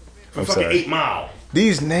 From I'm fucking sorry. 8 Mile.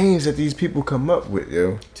 These names that these people come up with,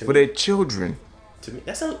 yo, for their children. To me,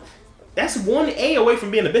 that's one A away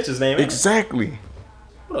from being a bitch's name. Ain't it? Exactly.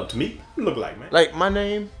 What up, to me? You look like, man. Like, my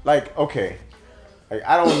name, like, okay. Like,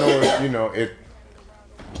 I don't know if, you know, if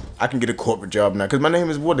I can get a corporate job now. Because my name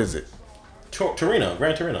is, what is it? Torino,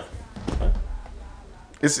 Gran Torino.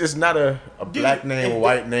 It's not a black name, a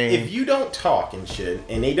white name. If you don't talk and shit,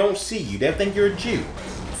 and they don't see you, they'll think you're a Jew.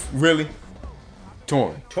 Really?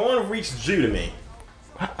 Torn. Torn reeks Jew to me.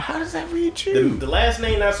 How does that read you? The last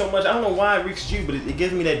name not so much. I don't know why it reeks Jew, but it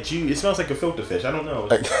gives me that Jew. It smells like a filter fish. I don't know.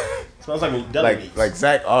 Like, It smells like deli meats. like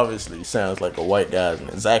Zach obviously sounds like a white guy's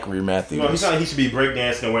name. Zachary Matthews. You know, he sounds like he should be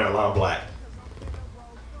breakdancing and wearing a lot of black.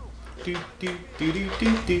 Do, do, do, do,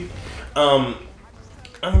 do, do. I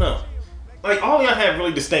don't know. Like, all y'all have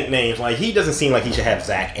really distinct names. Like, he doesn't seem like he should have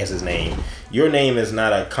Zach as his name. Your name is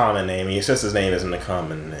not a common name, and your sister's name isn't a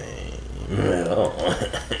common name at all.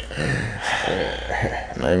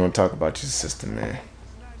 I'm not even gonna talk about your sister, man.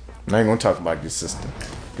 I'm not even gonna talk about your sister.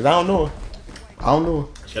 Because I don't know her. I don't know her.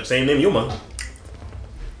 She got the same name as your mother.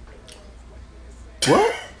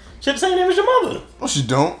 What? She got the same name as your mother. No, she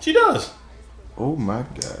don't. She does. Oh my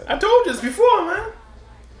God. I told you this before, man.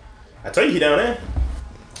 I tell you he down there.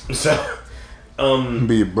 So,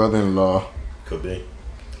 Be your brother-in-law. could be.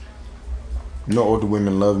 No older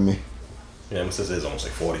women love me. Yeah, my sister is almost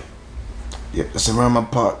like 40. Yep, that's around my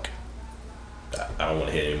park. I don't want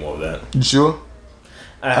to hear any more of that. You sure?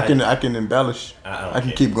 I I can embellish. I don't I can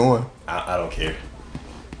care. keep going. I don't care.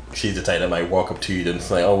 She's the type that might walk up to you and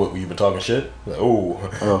say, "Oh, what, you been talking shit?" Like,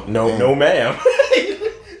 oh, no, damn. no, ma'am.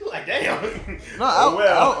 Like, damn. No,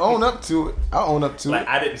 I'll own up to it. I'll own up to Like, it.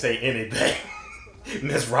 I didn't say anything.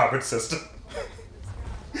 Miss Robert's sister.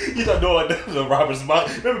 You start doing like this with Robert's mom.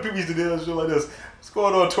 Remember people used to do that shit like this. What's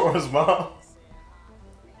going on, Torrance mom?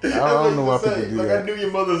 I don't know why people do like, that. I knew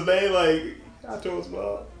your mother's name. Like, I Torrance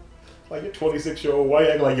mom. Like, you're 26-year-old. Why you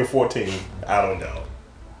acting like you're 14? I don't know.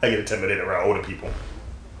 I get intimidated around older people.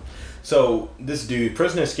 So this dude,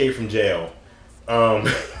 prisoner escaped from jail,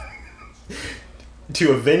 to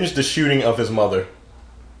avenge the shooting of his mother.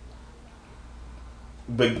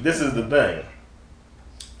 But this is the thing.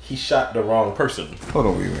 He shot the wrong person. Hold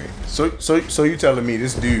on, wait. So you telling me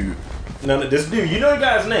this dude? No, this dude. You know the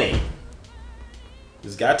guy's name.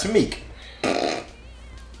 This guy Tamik.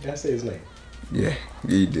 Did I say his name? Yeah,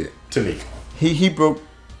 he did. Tamik. He broke.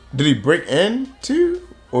 Did he break in too?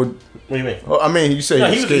 Or what do you mean? Oh, I mean, you say no,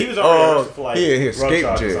 he he was already arrested for like he drug escaped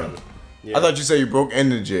charges or jail. something. Yeah. I thought you said you broke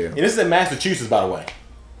into jail. And this is in Massachusetts, by the way.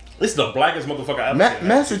 This is the blackest motherfucker I've ever seen.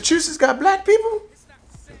 Massachusetts got black people?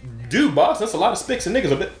 Dude, boss, that's a lot of spicks and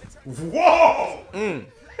niggas a bit. Whoa!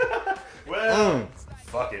 Well,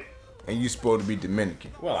 fuck it. And you supposed to be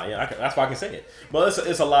Dominican. Well, yeah, that's why I can say it. But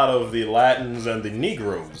it's a lot of the Latins and the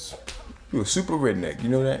Negroes. You a super redneck, you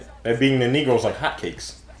know that? And being the Negroes like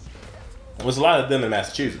hotcakes. There's a lot of them in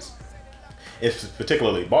Massachusetts. It's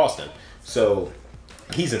particularly Boston. So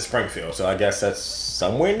he's in Springfield. So I guess that's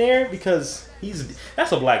somewhere near because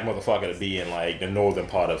that's a black motherfucker to be in like the northern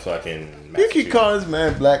part of fucking Massachusetts. You keep calling this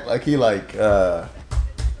man black like he like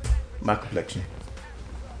my complexion.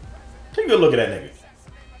 Take a good look at that nigga.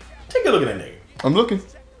 Take a look at that nigga. I'm looking.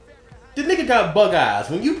 The nigga got bug eyes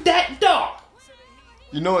when you that dark.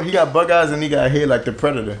 You know what? He got bug eyes and he got hair like the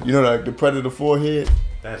Predator. You know, like the Predator forehead?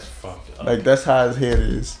 That's fucked up. Like, that's how his head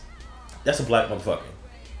is. That's a black motherfucker.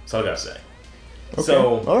 That's all I gotta say. Okay.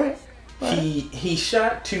 So, all right. He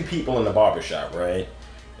shot 2 people in the barbershop, right?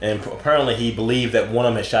 And apparently he believed that one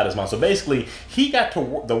of them had shot his mom. So basically, he got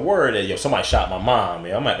to the word that, yo, somebody shot my mom.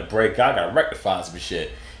 Man, I'm at to break. I gotta rectify some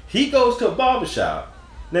shit. He goes to a barbershop.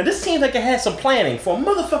 Now, this seems like it had some planning for a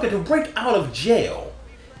motherfucker to break out of jail.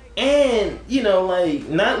 And, you know, like,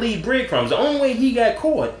 not leave breadcrumbs. The only way he got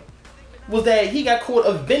caught was that he got caught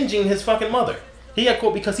avenging his fucking mother. He got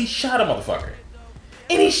caught because he shot a motherfucker.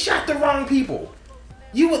 And he shot the wrong people.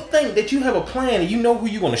 You would think that you have a plan and you know who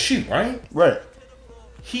you're going to shoot, right? Right.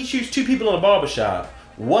 He shoots 2 people in a barbershop.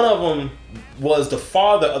 One of them was the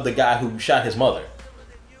father of the guy who shot his mother.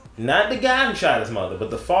 Not the guy who shot his mother, but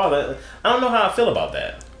the father. I don't know how I feel about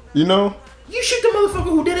that. You know? You shoot the motherfucker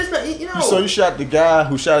who did his, you know. So you shot the guy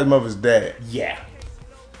who shot his mother's dad? Yeah.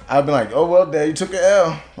 I've been like, oh well, dad, you took an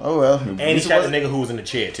L. Oh well. And he shot the nigga who was in the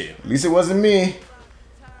chair too. At least it wasn't me.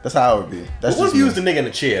 That's how it would be. That's what just if you me. was the nigga in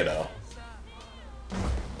the chair though?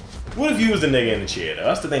 What if you was the nigga in the chair though?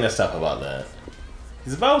 That's the thing that's tough about that.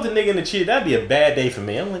 Because if I was the nigga in the chair, that'd be a bad day for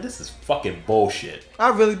me. I'm like, this is fucking bullshit.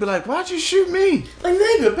 I'd really be like, why'd you shoot me? Like,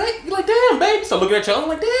 nigga, you're like, damn, baby. So looking at you, I'm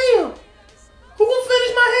like, damn. Who gonna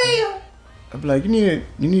finish my hair? I'd be like, you need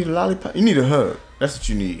a lollipop? You need a hug. That's what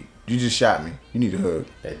you need. You just shot me. You need a hug.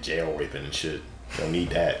 That jail raping and shit. Don't need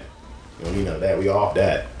that. You don't need none of that. We off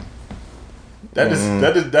that. That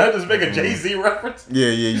just make a Jay-Z reference? Yeah,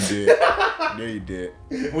 you did. Yeah, you did.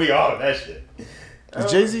 We off that shit.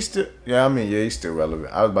 Is Jay-Z still? Yeah, I mean, yeah, he's still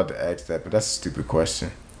relevant. I was about to ask that, but that's a stupid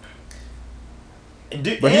question.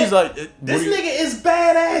 Dude, but he's like, this nigga is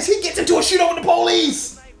badass. He gets into a shootout with the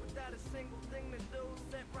police.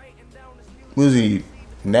 Was he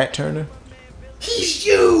Nat Turner? He's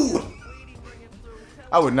you.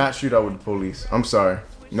 I would not shoot out with the police. I'm sorry.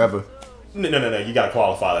 Never. No. You gotta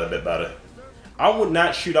qualify that a bit better. I would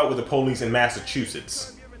not shoot out with the police in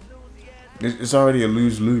Massachusetts. It's already a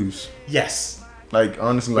lose-lose. Yes. Like,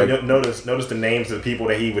 honestly, like... Notice the names of the people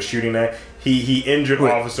that he was shooting at. He injured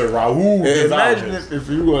Officer Raul. Imagine if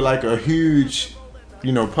you were like a huge,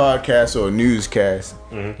 podcast or a newscast.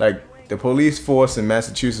 Mm-hmm. Like, the police force in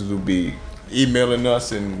Massachusetts would be emailing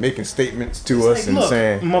us and making statements to us and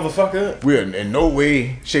saying, motherfucker, we're in no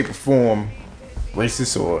way, shape, or form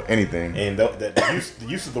racist or anything. And the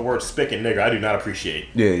use of the word spick and nigger, I do not appreciate.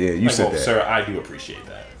 Yeah, you said that. Sir, I do appreciate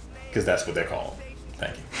that. Because that's what they're called.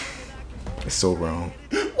 Thank you. It's so wrong.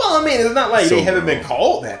 Well, I mean, it's not like they haven't been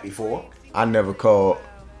called that before. I never called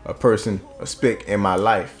a person a spick in my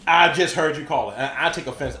life. I just heard you call it. I take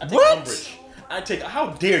offense. I take umbrage. How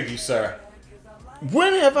dare you, sir?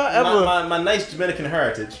 When have I ever... My nice Dominican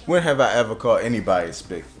heritage. When have I ever called anybody a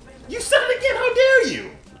spick? You said it again. How dare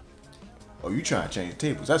you? Oh, you trying to change the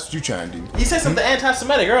tables. That's what you trying to do. You said something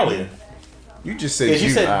anti-Semitic earlier. You just said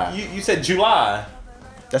July. You said July.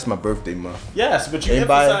 That's my birthday month. Yes, but you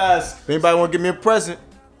emphasize... If anybody want to give me a present...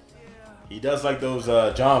 He does like those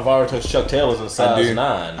John Vartos Chuck Taylors in size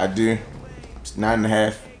 9. I do. It's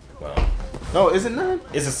 9.5. Well, No, is it 9?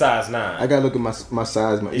 It's a size 9. I gotta look at my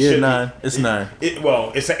size. It 9. It's 9.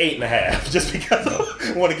 Well, it's an 8.5. Just because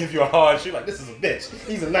I want to give you a hard shoe. Like, this is a bitch.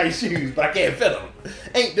 These are nice shoes, but I can't fit them.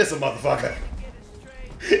 Ain't this a motherfucker?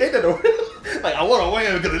 Ain't that like, I want to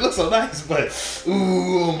wear them because it looks so nice, but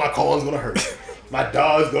ooh, my corn's gonna hurt. My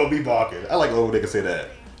dog's gonna be barking. I like old niggas say that.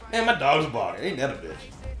 Man, my dog's barking. Ain't that a bitch?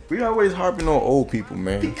 We always harping on old people,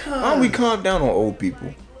 man. Because why don't we calm down on old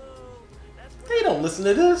people? They don't listen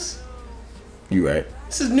to this. You right.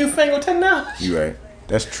 This is newfangled technology. You right.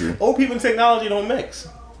 That's true. Old people and technology don't mix.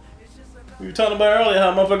 We were talking about earlier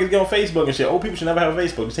how motherfuckers get on Facebook and shit. Old people should never have a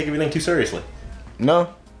Facebook. They take everything too seriously.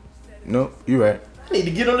 No, you right. I need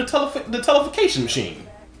to get on the telefication machine.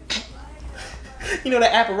 You know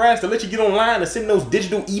that apparatus that lets you get online and send those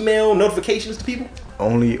digital email notifications to people?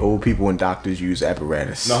 Only old people and doctors use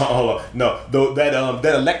apparatus. No, hold on. No.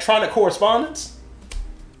 That electronic correspondence?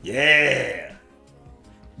 Yeah.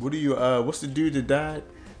 What do you what's the dude that died?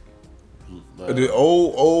 The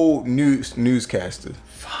old newscaster.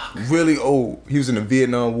 Fuck. Really old. He was in the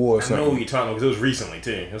Vietnam War or something. I know what you're talking about because it was recently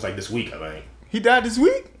too. It was like this week, I think. He died this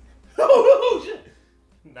week? Oh shit.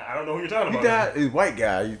 Nah, I don't know who you're talking about. He died. He's a white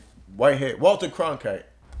guy. White head. Walter Cronkite.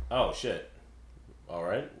 Oh shit. All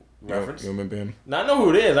right. Reference. You remember him? Nah, I know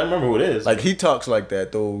who it is. I remember who it is. Like, he talks like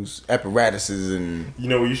that. Those apparatuses and... You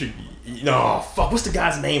know what you should... No, fuck. What's the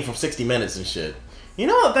guy's name from 60 Minutes and shit? You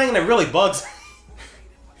know the thing that really bugs...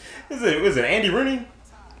 is it Andy Rooney?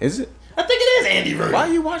 Is it? I think it is Andy Rooney. Why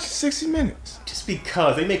are you watching 60 Minutes? Just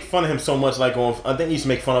because. They make fun of him so much, like on... I think they used to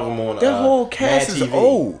make fun of him on That whole cast Mad is TV.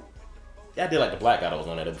 old. Yeah, I did like the black guy that was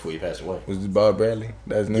on there before he passed away. Was it Bob Bradley?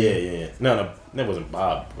 That's his name? Yeah. No, that wasn't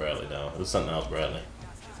Bob Bradley, though. It was something else Bradley.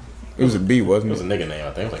 It was a B, wasn't It it? was a nigga name,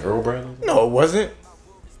 I think. It was like Earl Bradley. No, it wasn't. It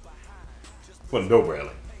wasn't Bill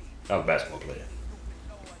Bradley. I was a basketball player.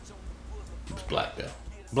 He was black, though.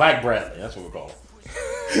 Black Bradley, that's what we're called.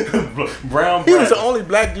 Brown Bradley. He was the only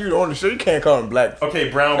black dude on the show. You can't call him black. Okay,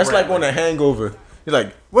 Brown That's Bradley. like on The Hangover. He's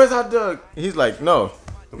like, "Where's our Doug?" He's like, No,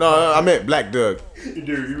 I meant Black Doug." Dude,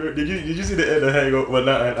 did you see the end of Hangover? Well,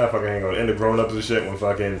 not fucking Hangover. The end of Grown Ups and shit when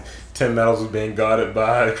fucking Tim Meadows was being guarded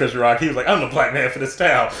by Chris Rock. He was like, "I'm the black man for this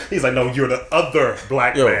town." He's like, "No, you're the other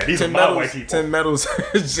black man. These are my white people." Tim Meadows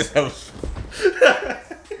is just...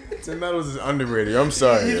 Tim Meadows is underrated. I'm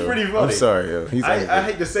sorry, He's yo. pretty funny. I'm sorry, yo. He's I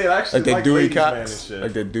hate to say it, I actually like that like Dewey Ladies Man and Cox. shit.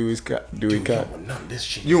 Like that Dewey Cox. Dude, you don't want none of this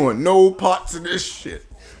shit. You want no parts of this shit.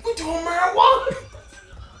 We doing marijuana?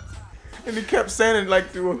 And he kept saying it like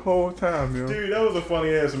through the whole time, yo. Dude, that was a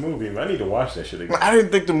funny ass movie, man. I need to watch that shit again. I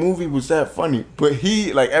didn't think the movie was that funny, but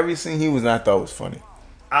he, like, every scene he was in, I thought was funny.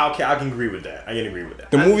 I can agree with that. I can agree with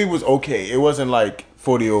that. The movie was okay. It wasn't like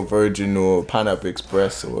 40-Year-Old Virgin or Pineapple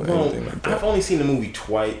Express or anything like that. I've only seen the movie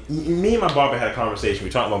twice. Me and my barber had a conversation. We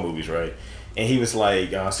talked about movies, right? And he was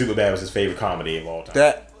like, Superbad was his favorite comedy of all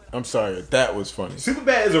time. I'm sorry, that was funny.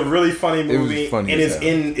 Superbad is a really funny movie, funny and as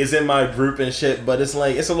it's in my group and shit. But it's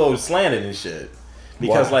like it's a little slanted and shit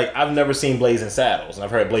because Why? like I've never seen Blazing Saddles, and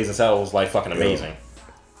I've heard Blazing Saddles was like fucking amazing.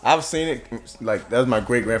 I've seen it. Like, that was my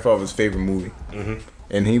great grandfather's favorite movie,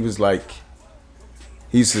 and he was like,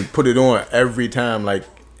 he used to put it on every time, like,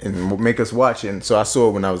 and make us watch it. And so I saw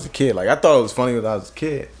it when I was a kid. Like, I thought it was funny when I was a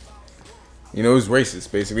kid. You know, it was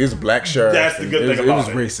racist basically. It was a black shirt. That's the good thing about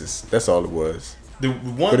it. It was racist. That's all it was.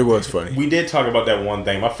 But it was funny. We did talk about that one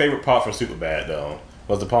thing. My favorite part from Superbad though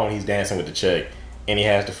was the part when he's dancing with the chick and he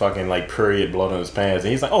has the fucking like period blood on his pants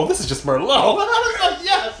and he's like, "Oh, this is just Merlot." I was like,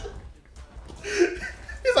 "Yes."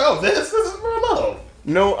 He's like, "Oh, this is Merlot."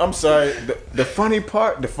 No, I'm sorry. The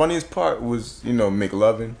funniest part was, you know,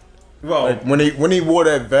 McLovin. Well, Like, when he wore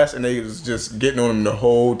that vest and they was just getting on him the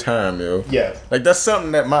whole time, yo. yeah. Like, that's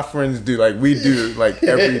something that my friends do. Like, we do, like,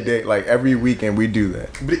 every day, like, every weekend we do that.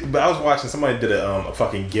 But I was watching, somebody did a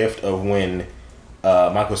fucking gift of when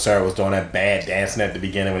Michael Cera was doing that bad dancing at the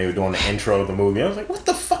beginning when he was doing the intro of the movie. I was like, what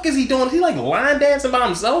the fuck is he doing? Is he like line dancing by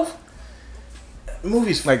himself? The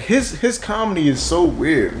movie's Like, his comedy is so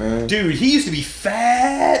weird, man. dude, he used to be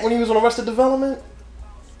fat when he was on Arrested Development.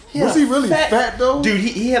 Was he really fat, though? Dude,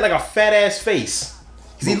 he had like a fat ass face.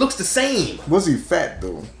 Cause he looks the same. Was he fat,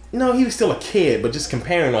 though? No, he was still a kid, but just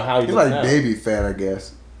comparing on how he He's looks like now. baby fat, I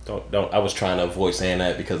guess. Don't. I was trying to avoid saying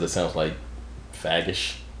that because it sounds like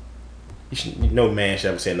faggish. No man should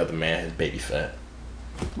ever say another man is baby fat.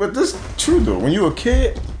 But this true, though. When you a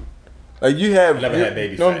kid, like, you have... I never had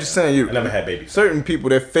baby fat. No, I'm just saying, I never had baby fat. certain people,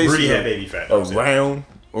 their faces Rudy had are baby fat. round,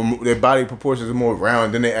 or their body proportions are more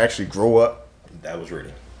round, then they actually grow up. That was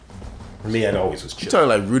Rudy. Me, I always was You chill. talking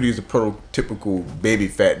like Rudy's a prototypical baby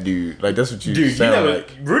fat dude. Like, that's what you Dude, sound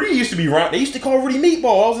like. Rudy used to be round. They used to call Rudy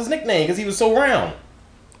Meatball. That was his nickname because he was so round.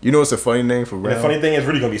 You know what's a funny name for round? And the funny thing is,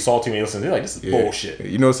 really gonna be salty when you listen. They're like, this is bullshit.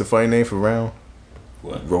 You know what's a funny name for round?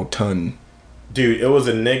 What? Rotund. Dude, it was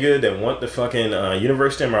a nigga that went to fucking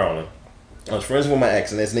University of Maryland. I was friends with my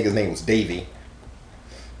ex, and this nigga's name was Davey.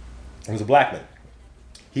 He was a black man.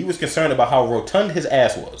 He was concerned about how rotund his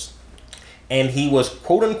ass was. And he was,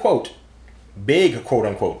 quote unquote, big, quote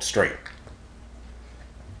unquote, straight.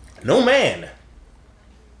 No man,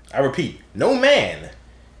 I repeat, no man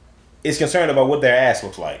is concerned about what their ass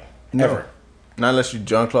looks like. No. Ever. Not unless you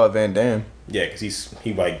Jean-Claude Van Damme. Yeah, because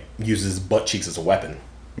he like uses his butt cheeks as a weapon.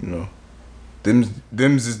 You know.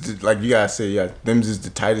 Them's is the, like you gotta say, yeah, them's is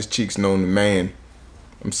the tightest cheeks known to man.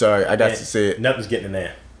 I'm sorry, I got to say it. Nothing's getting in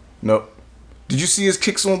there. Nope. Did you see his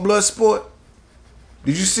kicks on Bloodsport?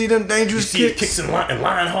 Did you see them dangerous you see kicks? his kicks in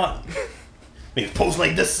Lionheart? He posed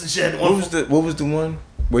like this and shit. What was the one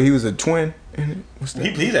where he was a twin in it? What's that?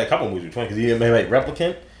 He's had a couple movies with twins because he made like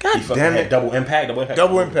Replicant. God he damn it. had Double Impact.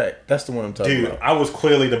 Double Impact. That's the one I'm talking about. Dude, I was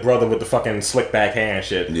clearly the brother with the fucking slick back hair and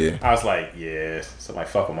shit. Yeah. I was like, yeah. So like,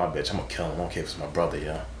 fuck with my bitch. I'm gonna kill him. I don't care if it's my brother,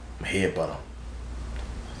 yo. I'm headbutt him.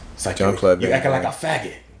 It's like, Jean-Claude you acting like a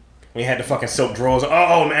faggot. When he had the fucking silk drawers.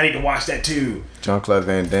 Oh, man, I need to watch that too. Jean-Claude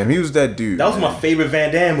Van Damme. He was that dude. That was my favorite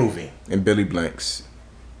Van Damme movie. And Billy Blanks.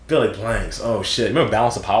 Billy Blanks. Oh, shit. Remember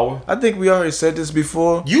Balance of Power? I think we already said this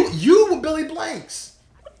before. You were Billy Blanks.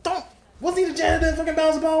 Wasn't he the janitor in fucking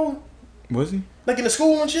Balance of Power? Was he? Like in the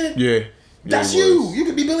school and shit? Yeah. That's you. You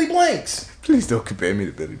could be Billy Blanks. Please don't compare me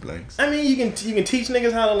to Billy Blanks. I mean, you can teach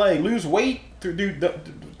niggas how to like lose weight through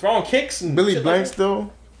throwing kicks and Billy shit Blanks like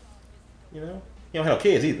though. You know, he don't have no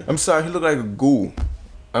kids either. I'm sorry, he looked like a ghoul.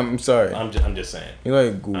 I'm sorry. I'm just saying. He like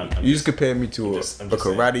a ghoul. You just compared me to a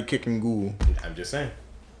karate kicking ghoul. I'm just saying.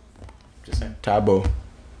 Just saying. Tybo.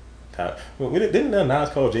 Didn't Nas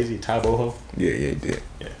call Jay-Z Tybo? Yeah, he did.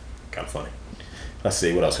 Yeah, kind of funny. Let's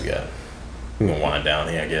see what else we got. We're gonna wind down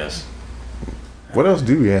here, I guess. What else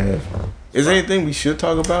do we have? Is there anything we should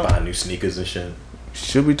talk about? Buy new sneakers and shit.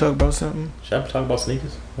 Should we talk about something? Should I talk about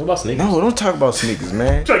sneakers? What about sneakers? No, don't talk about sneakers,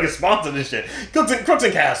 man. I'm trying to get sponsored this shit. Crooks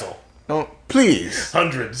and Castle. Don't, please.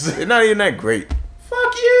 Hundreds. It's not even that great.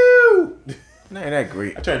 Fuck you. Not even that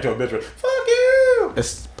great. I turned into a bitch. Fuck you.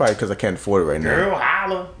 That's probably because I can't afford it right now. Girl,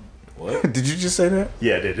 holla. What? Did you just say that?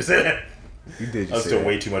 Yeah, I did. Just say that. You did. I was doing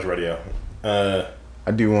way too much radio.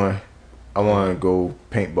 I do want. I want to go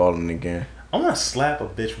paintballing again. I want to slap a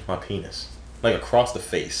bitch with my penis, like across the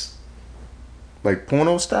face. Like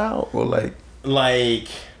porno style, or like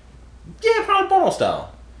yeah, probably porno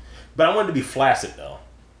style. But I want it to be flaccid though,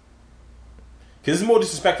 because it's more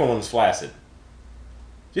disrespectful when it's flaccid.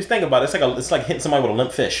 Just think about it. It's like hitting somebody with a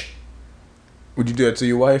limp fish. Would you do that to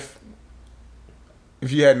your wife?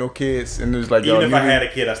 If you had no kids and it was like even if I had a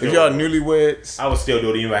kid, I still if y'all newlyweds, I would still do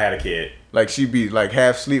it even if I had a kid. Like she'd be like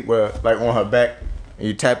half asleep, where like on her back, and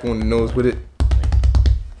you tap on the nose with it.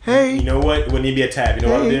 Hey, you know what? Wouldn't even be a tap. You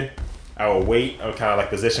know what I would do? I would wait. I would kind of like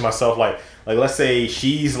position myself like let's say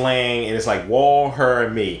she's laying and it's like wall, her,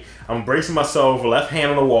 and me. I'm bracing myself, left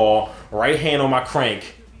hand on the wall, right hand on my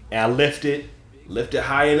crank, and I lift it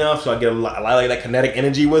high enough so I get a lot of that kinetic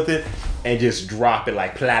energy with it, and just drop it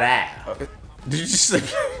like plata. Did you just say?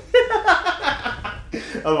 I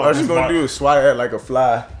was just gonna do is swat at like a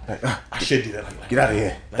fly. Like, I should do that. Like, get out of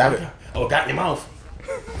here. Oh, got in your mouth.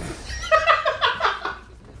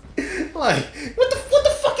 Like, what the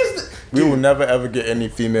fuck is this? We will never ever get any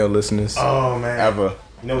female listeners. Oh man. Ever.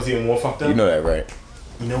 You know what's even more fucked up? You know that, right?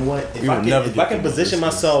 You know what? If I can position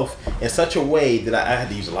myself in such a way that I had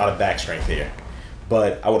to use a lot of back strength here,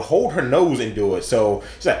 but I would hold her nose and do it. So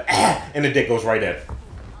she's like, and the dick goes right in.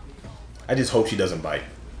 I just hope she doesn't bite.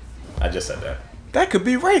 I just said that. That could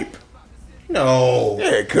be rape. No.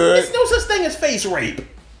 Yeah, it could. There's no such thing as face rape.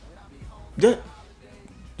 Yeah.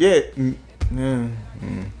 Yeah.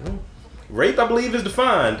 Rape, I believe, is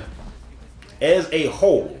defined as a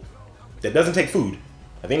whole that doesn't take food.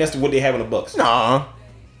 I think that's what they have in the books. Nah.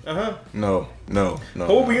 No.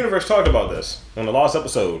 Whole Universe talked about this on the last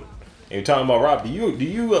episode. And you're talking about Rob. Do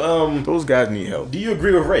you those guys need help. Do you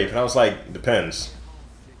agree with rape? And I was like, depends.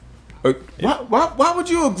 Why would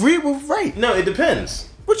you agree with rape? No, it depends.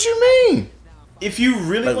 What you mean? If you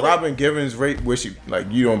really like Robin Givens raped, where she like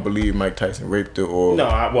you don't believe Mike Tyson raped her, or no?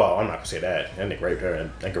 I'm not gonna say that. That nigga raped her, and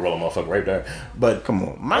that gorilla motherfucker raped her. But come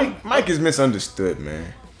on, Mike is misunderstood,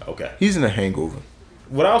 man. Okay, he's in a hangover.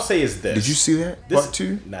 What I'll say is this. Did you see that part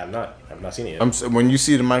 2? Nah, I've not seen it yet. When you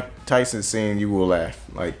see the Mike Tyson scene, you will laugh.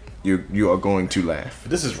 Like you are going to laugh.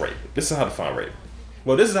 This is rape. This is how to define rape.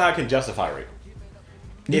 Well, this is how I can justify rape.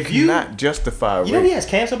 You cannot justify rape. You know he has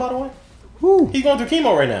cancer, by the way. Who? He's going through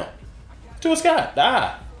chemo right now. To his Scott, the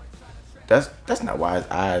eye. That's not why his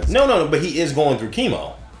eyes. No, but he is going through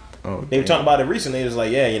chemo. Oh, they were talking about it recently. It was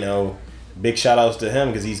like, yeah, you know, big shout outs to him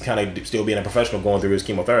because he's kind of still being a professional going through his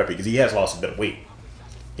chemotherapy because he has lost a bit of weight.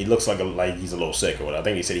 He looks like he's a little sick or whatever. I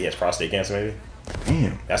think he said he has prostate cancer maybe.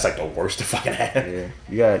 Damn. That's like the worst to fucking have.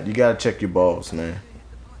 Yeah, you gotta check your balls, man.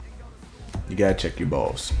 You gotta check your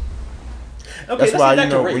balls. Okay, that's why you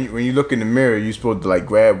know when you look in the mirror, you're supposed to like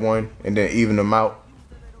grab one and then even them out.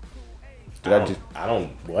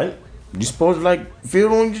 What? You supposed to like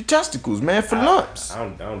feel on your testicles, man, for lumps. I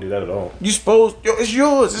don't do that at all. You supposed it's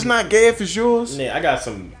yours. It's not gay if it's yours. Yeah,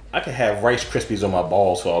 I could have Rice Krispies on my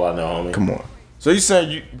balls for all I know, homie. Come on. So you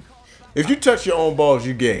saying if you touch your own balls,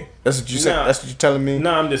 you gay? That's what you saying? That's what you telling me?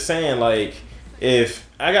 No, I'm just saying like if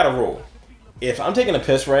I got a rule, if I'm taking a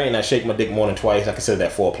piss right and I shake my dick more than twice, I consider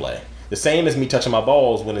that foreplay. The same as me touching my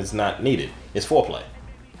balls when it's not needed. It's foreplay.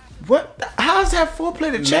 What? How's that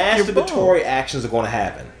foreplay to check your balls? Masturbatory actions are going to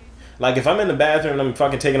happen. Like if I'm in the bathroom and I'm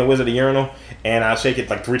fucking taking a whiz at the urinal and I shake it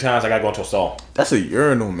like 3 times, I gotta go into a stall. That's a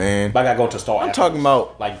urinal, man. But I gotta go into a stall. I'm talking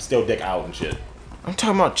about like still dick out and shit. I'm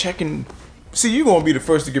talking about checking. See, you gonna be the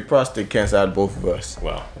first to get prostate cancer out of both of us.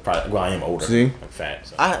 Well, I am older. See, I'm fat.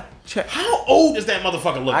 So. I check. How old is that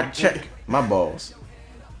motherfucker look? I check my balls.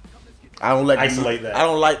 I don't like isolate that. I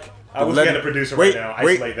don't like. I was getting a producer right now.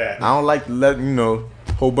 Isolate that. I don't like to let a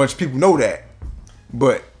whole bunch of people know that,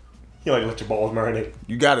 but you like to let your balls marinate.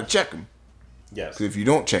 You gotta check them. Yes. Because if you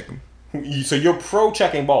don't check them, so you're pro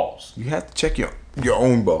checking balls. You have to check your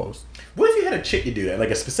own balls. What if you had a chick to do that, like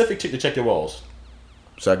a specific chick to check your balls?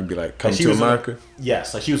 So I could be like, come to America?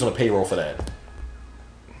 Yes, like she was on a payroll for that.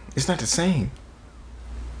 It's not the same.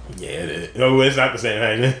 Yeah, it is. No, it's not the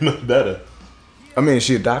same. It's better. I mean, is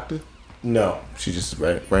she a doctor? No. She's just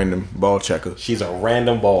a random ball checker. She's a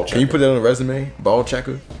random ball checker. Can you put that on a resume? Ball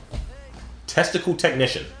checker? Testicle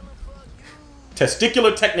technician.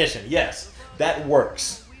 Testicular technician, yes. That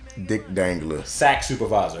works. Dick dangler. Sack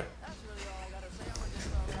supervisor.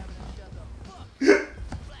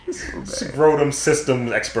 Scrotum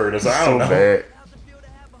system expert. So I don't know. Bad.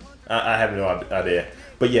 I have no idea.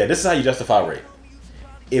 But yeah, this is how you justify rape.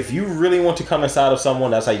 If you really want to come inside of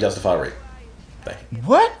someone, that's how you justify rape.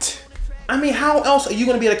 What? I mean, how else are you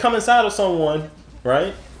going to be able to come inside of someone,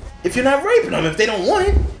 right? If you're not raping them, if they don't want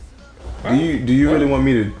it. Right? Do you really want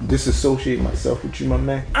me to disassociate myself with you, my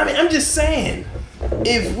man? I mean, I'm just saying,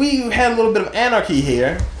 if we had a little bit of anarchy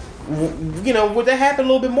here, would that happen a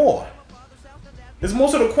little bit more? It's more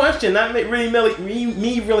so the question, not really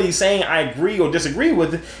me really saying I agree or disagree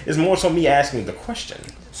with it. It's more so me asking the question.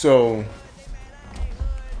 So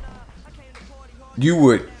you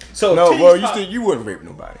would? So no, well, you wouldn't rape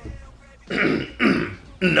nobody.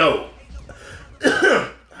 No.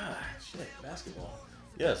 Shit, basketball.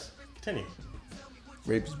 Yes. Continue.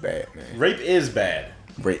 Rape is bad, man. Rape is bad.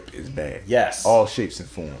 Rape is bad. Yes. All shapes and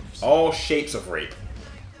forms. All shapes of rape.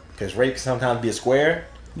 Because rape can sometimes be a square.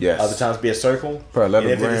 Yes. Other times be a circle.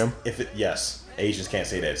 Parallelogram. Yes. Asians can't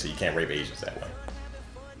say that, so you can't rape Asians that way.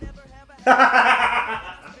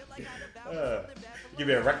 Give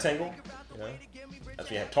it a rectangle. That's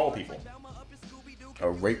when you have tall people. A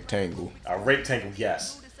rape tangle. A rape tangle,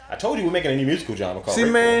 yes. I told you we're making a new musical genre called See,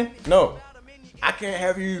 Rape man, Pool. no. I can't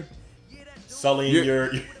have you sullying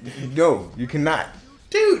your... No, you cannot.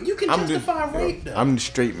 Dude, you can justify rape, though. I'm the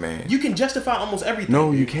straight man. You can justify almost everything.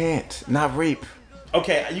 No, you can't. Not rape.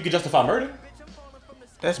 Okay, you can justify murder?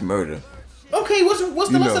 That's murder. Okay, what's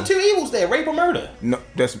the list of 2 evils there? Rape or murder? No,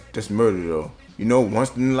 that's murder, though.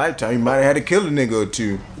 Once in a lifetime, you might have had to kill a nigga or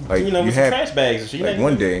 2. Like, with some trash bags and shit. Like,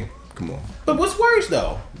 one day. Come on. But what's worse,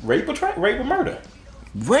 though? Rape or murder?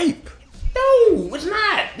 Rape. No, it's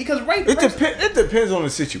not. Because rape... It depends on the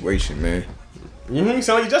situation, man. Mm-hmm.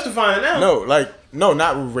 So you're justifying it now. No,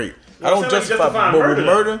 not with rape. I don't justify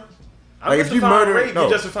murder. Like if you murder, rape, you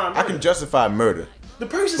justify murder. I can justify murder. The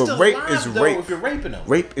person's still rape alive, is though, rape. If you're raping them.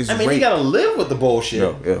 Rape is rape. I mean, you gotta live with the bullshit.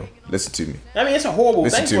 Yo, listen to me. I mean, it's a horrible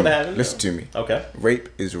thing for that happen. Listen to me. Okay. Rape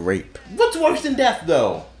is rape. What's worse than death,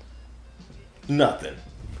 though? Nothing.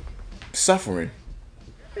 Suffering.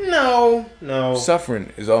 No.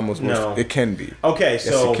 Suffering is almost worse. No. It can be. Okay,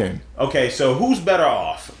 so yes, it can. Okay, so who's better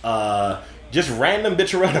off? Just random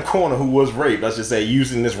bitch around the corner who was raped. Let's just say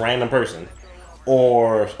using this random person,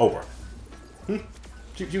 or Oprah.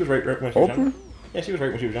 She was raped when she was younger. Yeah, she was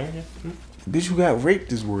raped when she was younger. Yeah. Bitch who got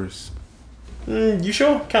raped is worse. You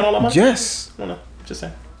sure? Count all that money? Yes. No, just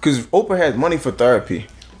saying. Because Oprah has money for therapy.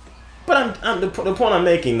 But the point I'm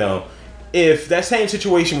making though, if that same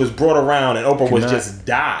situation was brought around and Oprah was just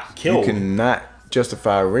killed, you cannot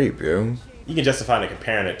justify rape, yo. You can justify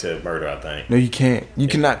comparing it to murder, I think. No, you can't. You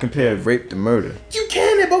cannot compare rape to murder. You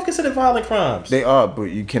can. They're both considered violent crimes. They are, but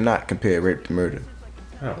you cannot compare rape to murder.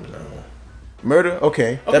 I don't know. Murder?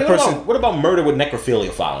 Okay. That person. What about murder with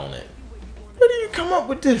necrophilia file on it? Where do you come up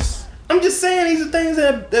with this? I'm just saying these are things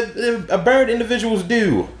that aberrant individuals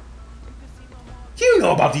do. You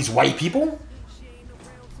know about these white people.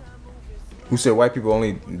 Who said white people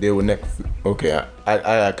only deal with neck? Okay,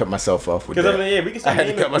 I cut myself off with that. Because I mean, yeah, we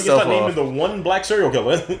can start naming the one black serial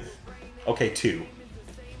killer. Okay, 2.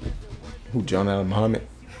 Who, John Allen Muhammad?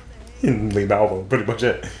 Lee Malvo, pretty much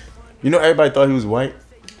it. You know, everybody thought he was white.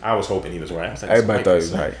 I was hoping he was right. I was like, everybody thought he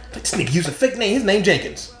was white. This nigga used a fake name. His name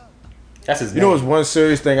Jenkins. That's his name. You know, what's one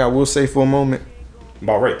serious thing I will say for a moment?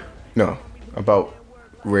 About rape? No, about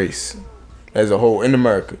race as a whole in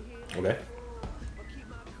America. Okay.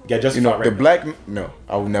 Yeah, just you know, the black. No,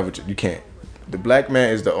 I will never. You can't. The black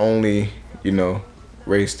man is the only,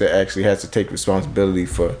 race that actually has to take responsibility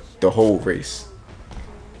for the whole race.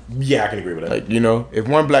 Yeah, I can agree with that. Like, if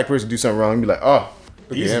one black person do something wrong, you be like, oh,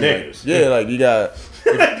 these niggas. Yeah, like you got.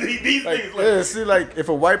 These niggas. Yeah, see, like if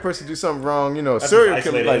a white person do something wrong, serial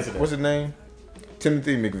killer, like incident. What's his name?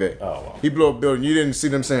 Timothy McVeigh. Oh, wow. He blew up a building. You didn't see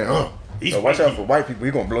them saying, "Oh, watch out for white people.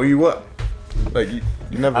 He gonna blow you up." Like you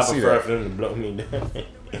never see that. I prefer for them to blow me down.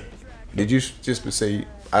 Did you just per se?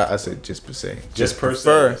 I said just per se. Just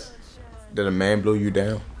prefer that a man blow you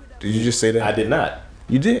down. Did you just say that? I did not.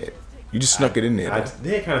 You did. You just snuck it in there. I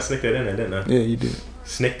did kind of sneak that in there, didn't I? Yeah, you did.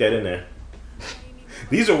 Sneak that in there.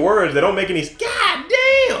 These are words that don't make any. God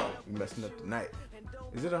damn! You messing up tonight.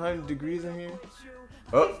 Is it 100 degrees in here?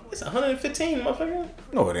 Oh, it's 115, motherfucker.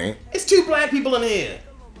 No, it ain't. It's 2 black people in here.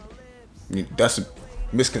 That's a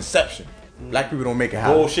misconception. Black people don't make it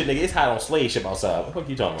hot. Bullshit, nigga. It's hot on slave ship outside. What the fuck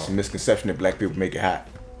you talking about? It's a misconception that black people make it hot.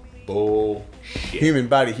 Bullshit. Human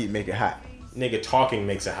body heat make it hot. Nigga, talking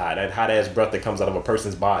makes it hot. That hot ass breath that comes out of a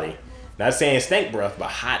person's body. Not saying stank breath, but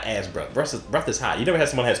hot ass breath. Breath is hot. You never had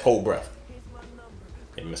someone that has cold breath.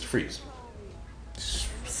 Hey, Mr. Freeze.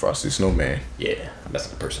 Frosty Snowman. Yeah, that's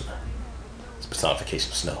the person. It's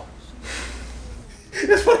personification of snow.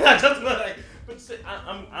 That's what I just like. But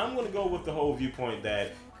I'm gonna go with the whole viewpoint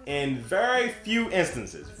that in very few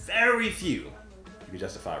instances, you can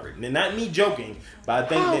justify rape. And not me joking, but I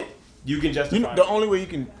think that you can justify. The only way you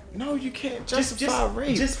can. No, you can't justify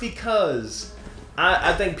rape. Just because.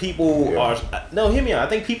 I think people are. No, hear me out. I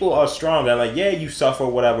think people are strong. They're like, yeah, you suffer,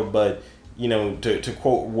 whatever, but. To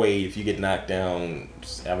quote Wade, if you get knocked down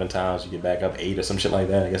 7 times, you get back up 8 or some shit like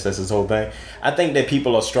that. I guess that's his whole thing. I think that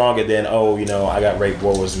people are stronger than, I got raped,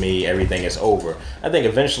 woe was me, everything is over. I think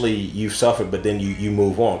eventually you've suffered, but then you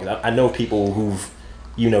move on. Because I know people who've,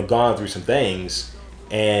 gone through some things,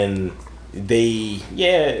 and they,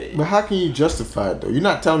 But how can you justify it, though? You're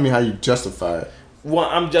not telling me how you justify it. Well,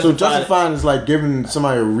 I'm justifying. So justifying is like giving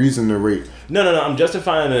somebody a reason to rape. No. I'm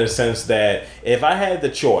justifying in the sense that if I had the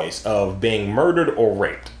choice of being murdered or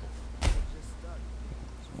raped,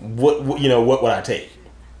 what would I take?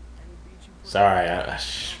 Sorry,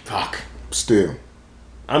 fuck. Still,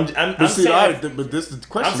 I'm but saying. But this is the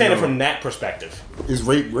question. I'm saying it from that perspective. Is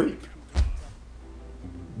rape?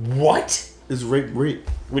 What? Is rape?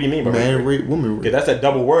 What do you mean by man rape? Woman rape? Yeah, that's a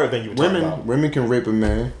double word. Then you were talking about. Women can rape a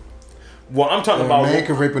man. Well, I'm talking about. Man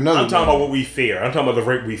can rape another. I'm talking about what we fear. I'm talking about the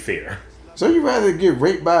rape we fear. So you rather get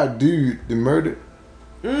raped by a dude than murdered?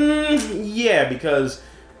 Yeah, because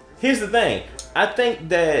here's the thing. I think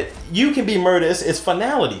that you can be murdered. It's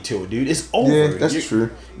finality to it, dude. It's over. Yeah, that's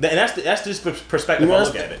true. And that's just perspective I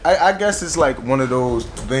look at it. I guess it's like one of those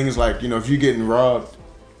things. Like if you're getting robbed,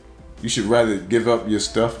 you should rather give up your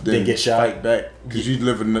stuff than get shot. Fight back, because you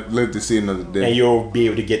live to see another day, and you'll be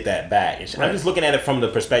able to get that back. Right. I'm just looking at it from the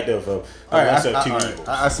perspective of the lesser of two evils.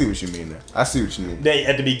 I see what you mean there. I see what you mean.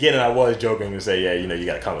 At the beginning, I was joking and say, you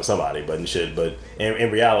got to come with somebody, but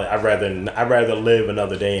in reality, I'd rather live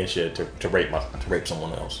another day and shit to rape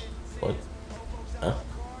someone else. What? Huh?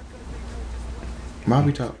 Why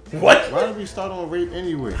we talk? What? Why did we start on rape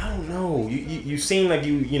anyway? I don't know. You seem like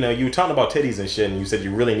you were talking about titties and shit, and you said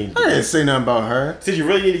you really need. I didn't say nothing about her. You said you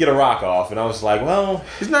really need to get a rock off, and I was like, well,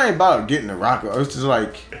 it's not about getting a rock off. It's just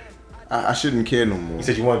like I shouldn't care no more. You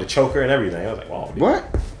said you wanted to choke her and everything. I was like, wow. Dude. What?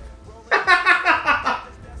 I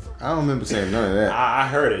don't remember saying none of that. I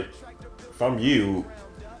heard it from you.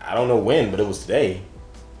 I don't know when, but it was today.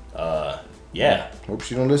 Yeah. Hope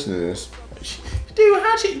she don't listen to this.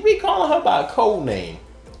 Dude, we calling her by a code name?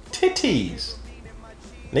 Titties.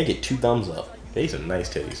 And they get 2 thumbs up. These are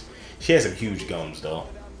nice titties. She has some huge gums though.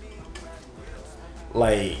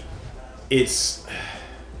 Like, it's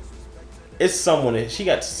someone. She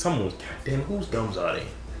got someone. Goddamn, whose gums are they?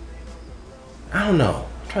 I don't know.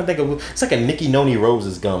 I'm trying to think of. It's like a Nikki Noni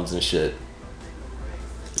Rose's gums and shit.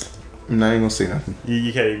 I ain't gonna say nothing.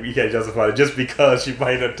 You can't justify it just because she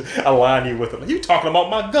might align you with them. You talking about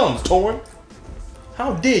my gums, Torn?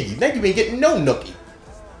 How dare you? Now you ain't getting no nookie.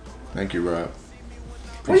 Thank you, Rob.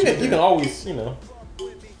 Well, you can always,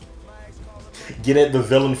 get at the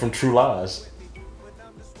villain from True Lies.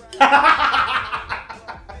 You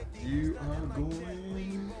are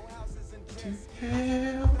going to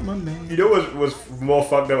hell, my man. You know what was more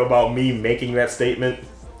fucked up about me making that statement?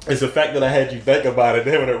 Is the fact that I had you think about it.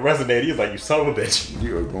 Then when it resonated, he was like, "You son of a bitch."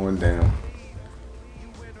 You are going down.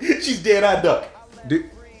 She's dead. I duck.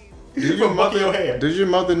 Did your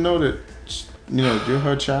mother know that? You're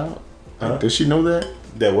her child. Huh? Does she know that?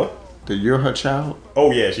 That what? That you're her child?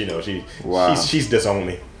 Oh yeah, she knows. Wow. She's disowned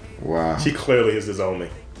me. Wow. She clearly has disowned me.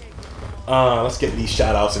 Let's get these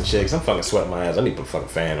shout outs and shit, 'cause I'm fucking sweating my ass. I need to put a fucking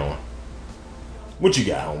fan on. What you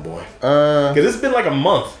got, homeboy? Because it's been like a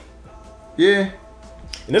month. Yeah.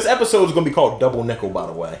 And this episode is gonna be called Double Nickel, by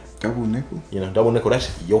the way. Double nickel? Double Nickel, that's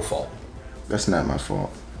your fault. That's not my fault.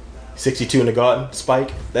 62 in the garden,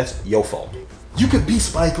 Spike, that's your fault. You could be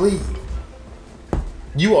Spike Lee.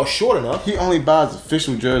 You are short enough. He only buys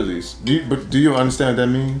official jerseys. Do you understand what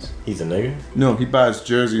that means? He's a nigga? No, he buys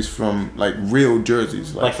jerseys from, like, real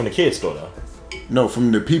jerseys. Like from the kids store, though? No,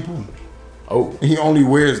 from the people. Oh. He only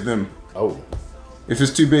wears them. Oh. If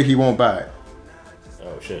it's too big, he won't buy it.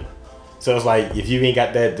 Oh, shit. So it's like, if you ain't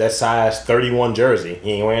got that size 31 jersey,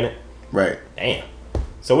 he ain't wearing it? Right. Damn.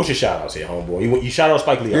 So what's your shout outs here, homeboy? You shout out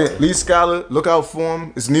Spike Lee. Yeah, Lee Scholar, look out for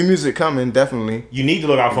him. It's new music coming, definitely. You need to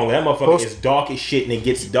look out for him. That motherfucker is dark as shit and it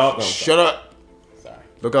gets dark on Shut up. Sorry.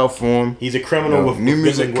 Look out for him. He's a criminal with new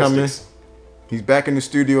music coming. linguistics. He's back in the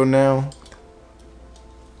studio now.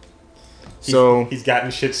 He's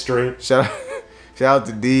gotten shit straight. Shout out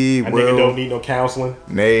to D, That Will. nigga don't need no counseling.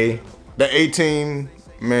 Nay. The 18,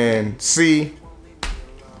 man. C.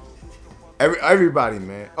 Everybody,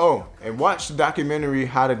 man. Oh, and watch the documentary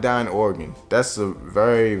How to Die in Oregon. That's a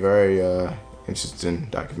very, very interesting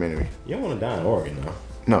documentary. You don't want to die in Oregon, though.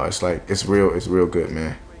 No, it's real good,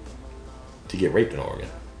 man. To get raped in Oregon.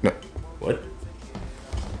 No. What?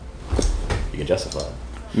 You can justify it.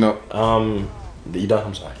 No. You done?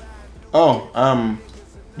 I'm sorry. Oh,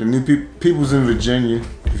 the new people's in Virginia.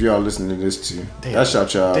 If y'all listen to this too, that's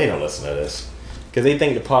y'all. They don't listen to this because they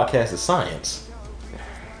think the podcast is science.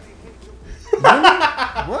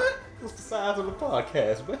 What? What's the science of the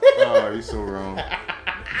podcast, man? Oh, you're so wrong.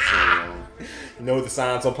 You know what the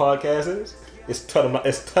science on podcast is? It's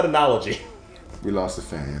tutonology. We lost a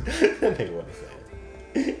fan. That nigga wasn't a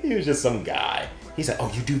fan. He was just some guy. He's like,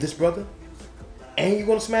 "Oh, you do this, brother? And you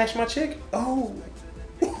gonna smash my chick? Oh."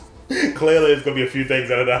 Clearly, there's gonna be a few things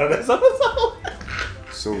that are out of this episode.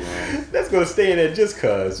 So wrong. That's gonna stay in there just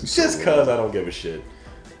cause I don't give a shit.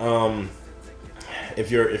 If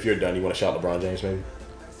you're done, you want to shout LeBron James, maybe?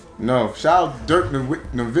 No, shout out Dirk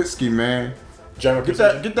Nowitzki, man. Get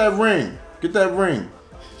that ring. Get that ring.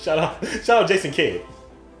 Shout out Jason Kidd.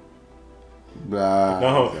 Blah.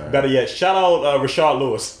 No, better yet, shout out Rashard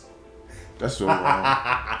Lewis. That's so wrong.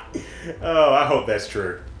 Oh, I hope that's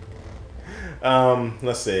true.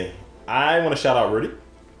 Let's see. I want to shout out Rudy.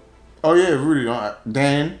 Oh yeah, Rudy.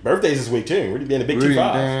 Dan. Birthday's this week too. Rudy being a big Rudy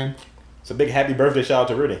 2-5. Dan. It's a big happy birthday shout out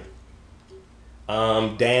to Rudy.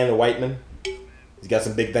 Dan the Whiteman. He's got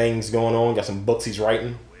some big things going on. Got some books he's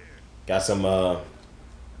writing. Got some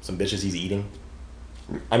bitches he's eating.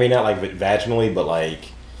 I mean, not like vaginally, but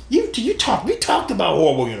like we talked about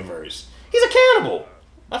Horrible Universe. He's a cannibal.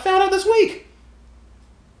 I found out this week.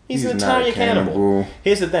 He's an Italian cannibal.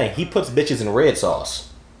 Here's the thing. He puts bitches in red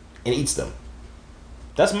sauce and eats them.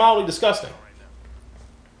 That's mildly disgusting.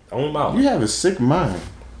 Only mildly. You have a sick mind.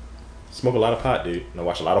 Smoke a lot of pot, dude. And I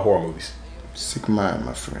watch a lot of horror movies. Sick mind,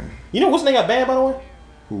 my friend. You know what's name got banned, by the way?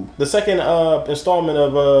 Who? The second installment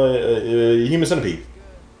of Human Centipede.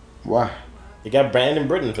 Why? It got banned in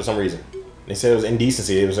Britain for some reason. They said it was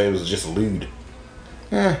indecency. They said it was just lewd.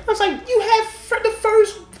 Yeah. I was like, you have the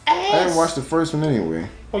first ass. I didn't watch the first one anyway.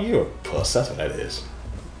 Oh, you're a puss. That's what that is.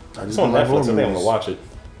 I just It's on don't like Netflix. horror I think I'm movies. gonna watch it. I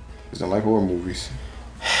just don't like horror movies.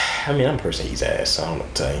 I mean, I'm a person who eats ass, so I don't know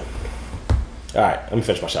what to tell you. All right, let me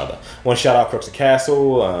finish my shout out. Want to shout out Crooks and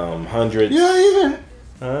Castle, Hundreds. Yeah, even.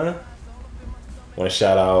 Huh? Want to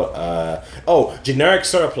shout out, Generic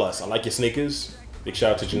Surplus. I like your sneakers. Big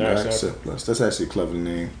shout out to Generic Surplus. That's actually a clever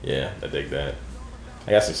name. Yeah, I dig that.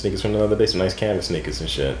 I got some sneakers from the other day, some nice canvas sneakers and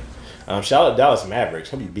shit. Shout out Dallas Mavericks.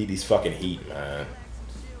 Hope you beat these fucking Heat, man.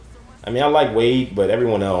 I mean, I like Wade, but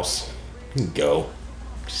everyone else, you can go.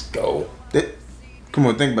 Just go. Come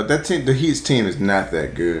on, think about that team. The Heat's team is not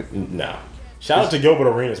that good. No. Shout out to Gilbert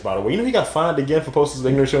Arenas, by the way. You know he got fined again for posting his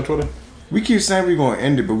ignorant shit on Twitter? We keep saying we're going to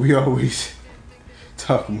end it, but we always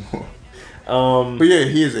talk more. But yeah,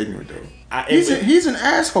 he is ignorant, though. He's an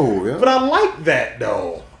asshole, yo. But I like that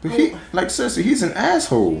though. But he, like seriously, he's an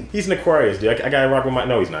asshole. He's an Aquarius, dude. I gotta rock with my.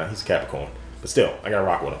 No, he's not. He's a Capricorn. But still, I gotta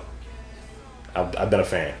rock with him. I've been a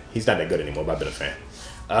fan. He's not that good anymore, but I've been a fan.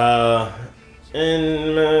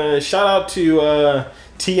 And shout out to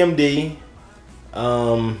TMD,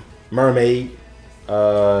 Mermaid.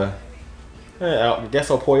 I guess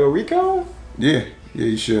Puerto Rico. Yeah,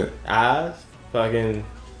 you should. Eyes, fucking.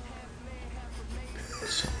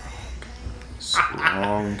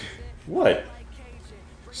 Wrong. What?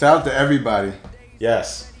 Shout out to everybody.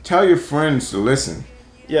 Yes. Tell your friends to listen.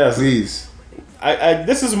 Yes. Please.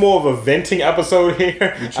 This is more of a venting episode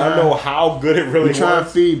here. I don't know how good it really was. We're trying to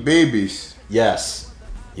feed babies. Yes.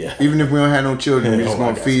 Yeah. Even if we don't have no children, we're just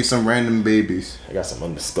going to feed some random babies. I got some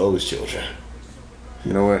undisclosed children.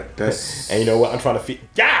 You know what? That's... And you know what? I'm trying to feed...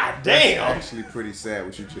 God damn! That's actually pretty sad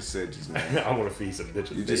what you just said just now. I want to feed some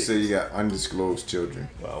bitches. You just said you got undisclosed children.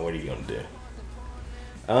 Well, what are you going to do?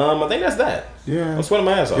 I think that's that. Yeah. I'm sweating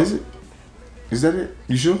my ass off. Is it? Is that it?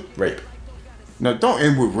 You sure? Rape. No, don't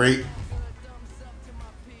end with rape.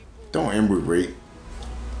 Don't end with rape.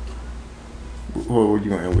 What are you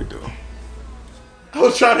going to end with, though? I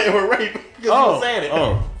was trying to end with rape. Because you were saying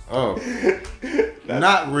it.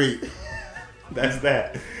 Not rape. That's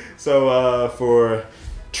that. So, for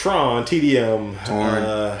Tron, TDM. Torn.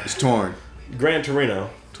 It's Torn. Gran Torino.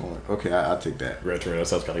 Torn. Okay, I'll take that. Gran Torino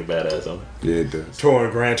sounds kind of badass, huh? Yeah, it does. Torn,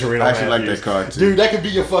 Gran Torino. I actually like that card, too. Dude, that could be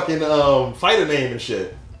your fucking fighter name and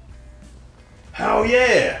shit. Hell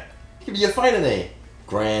yeah. It could be your fighter name.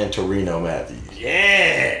 Gran Torino Matthews.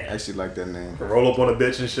 Yeah. I actually like that name. Roll up on a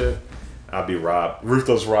bitch and shit. I'll be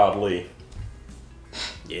Ruthless Rob Lee.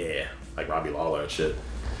 Yeah. Like Robbie Lawler and shit.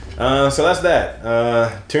 So that's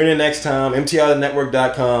that. Tune in next time.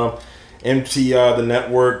 MTRthenetwork.com. MTR the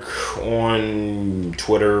Network on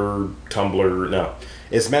Twitter, Tumblr. No.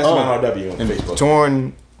 It's Mastermind RW on Facebook.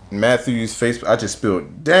 Torn Matthews Facebook. I just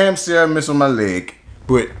spilled damn Sarah Miss on my leg.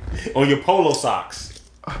 But on your polo socks.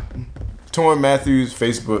 Torn Matthews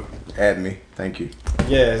Facebook. Add me. Thank you.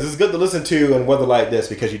 Yeah, this is good to listen to in weather like this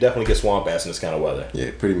because you definitely get swamp ass in this kind of weather.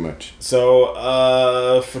 Yeah, pretty much.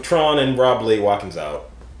 So, for Tron and Rob Lee, Watkins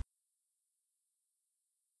out.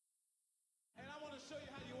 And I want to show you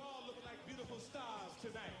how you all look like beautiful stars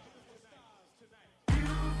tonight.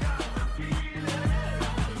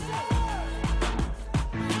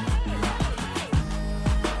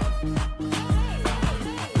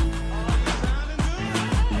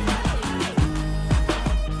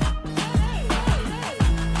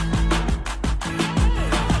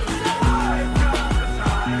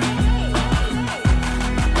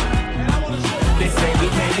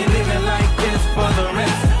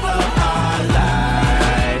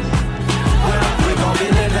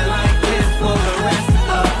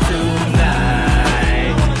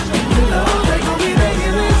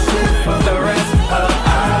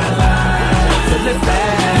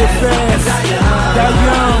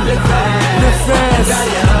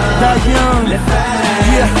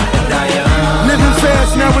 Living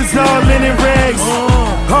fast, now it's all in rags.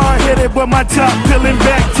 Hard headed, but my top peeling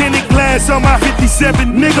back. Tinted glass on my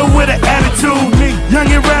 57. Nigga with an attitude. Young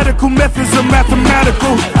and radical, methods are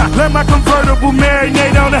mathematical. Let my convertible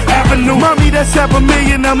marinate on the avenue. Mommy, that's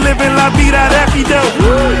 $500,000. I'm living la vida rapido.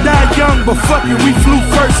 Die young, but fuck it, we flew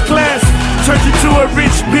first class. Turned you to a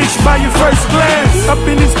rich bitch by your first glass. Up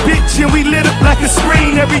in this bitch and we lit up like a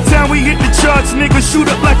screen. Every time we hit the charts, niggas shoot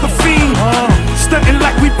up like a fiend. Stunting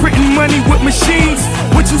like we printing money with machines.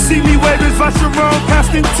 What you see me waving, Vacheron,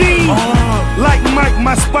 Constantine. Like Mike,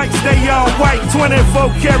 my spikes, they all white.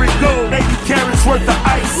 24 karat gold, 80 carats worth of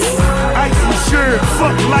ice. Ice insured,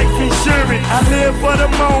 fuck life insurance. I live for the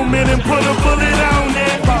moment and put a bullet on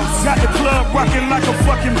it. Got the club rocking like a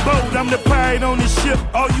fucking boat. I'm the pirate on the ship,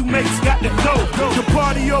 all you mates got to go. The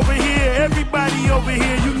party over here, everybody over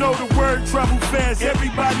here. You know the word, travel fast,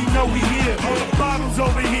 everybody know we here. All the bottles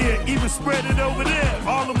over here, even spread it over there.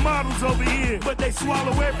 All the models over here, but they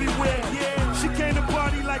swallow everywhere. Yeah, she came to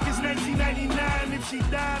party like it's 1999. If she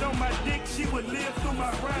died on my dick, she would live through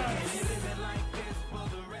my rhyme.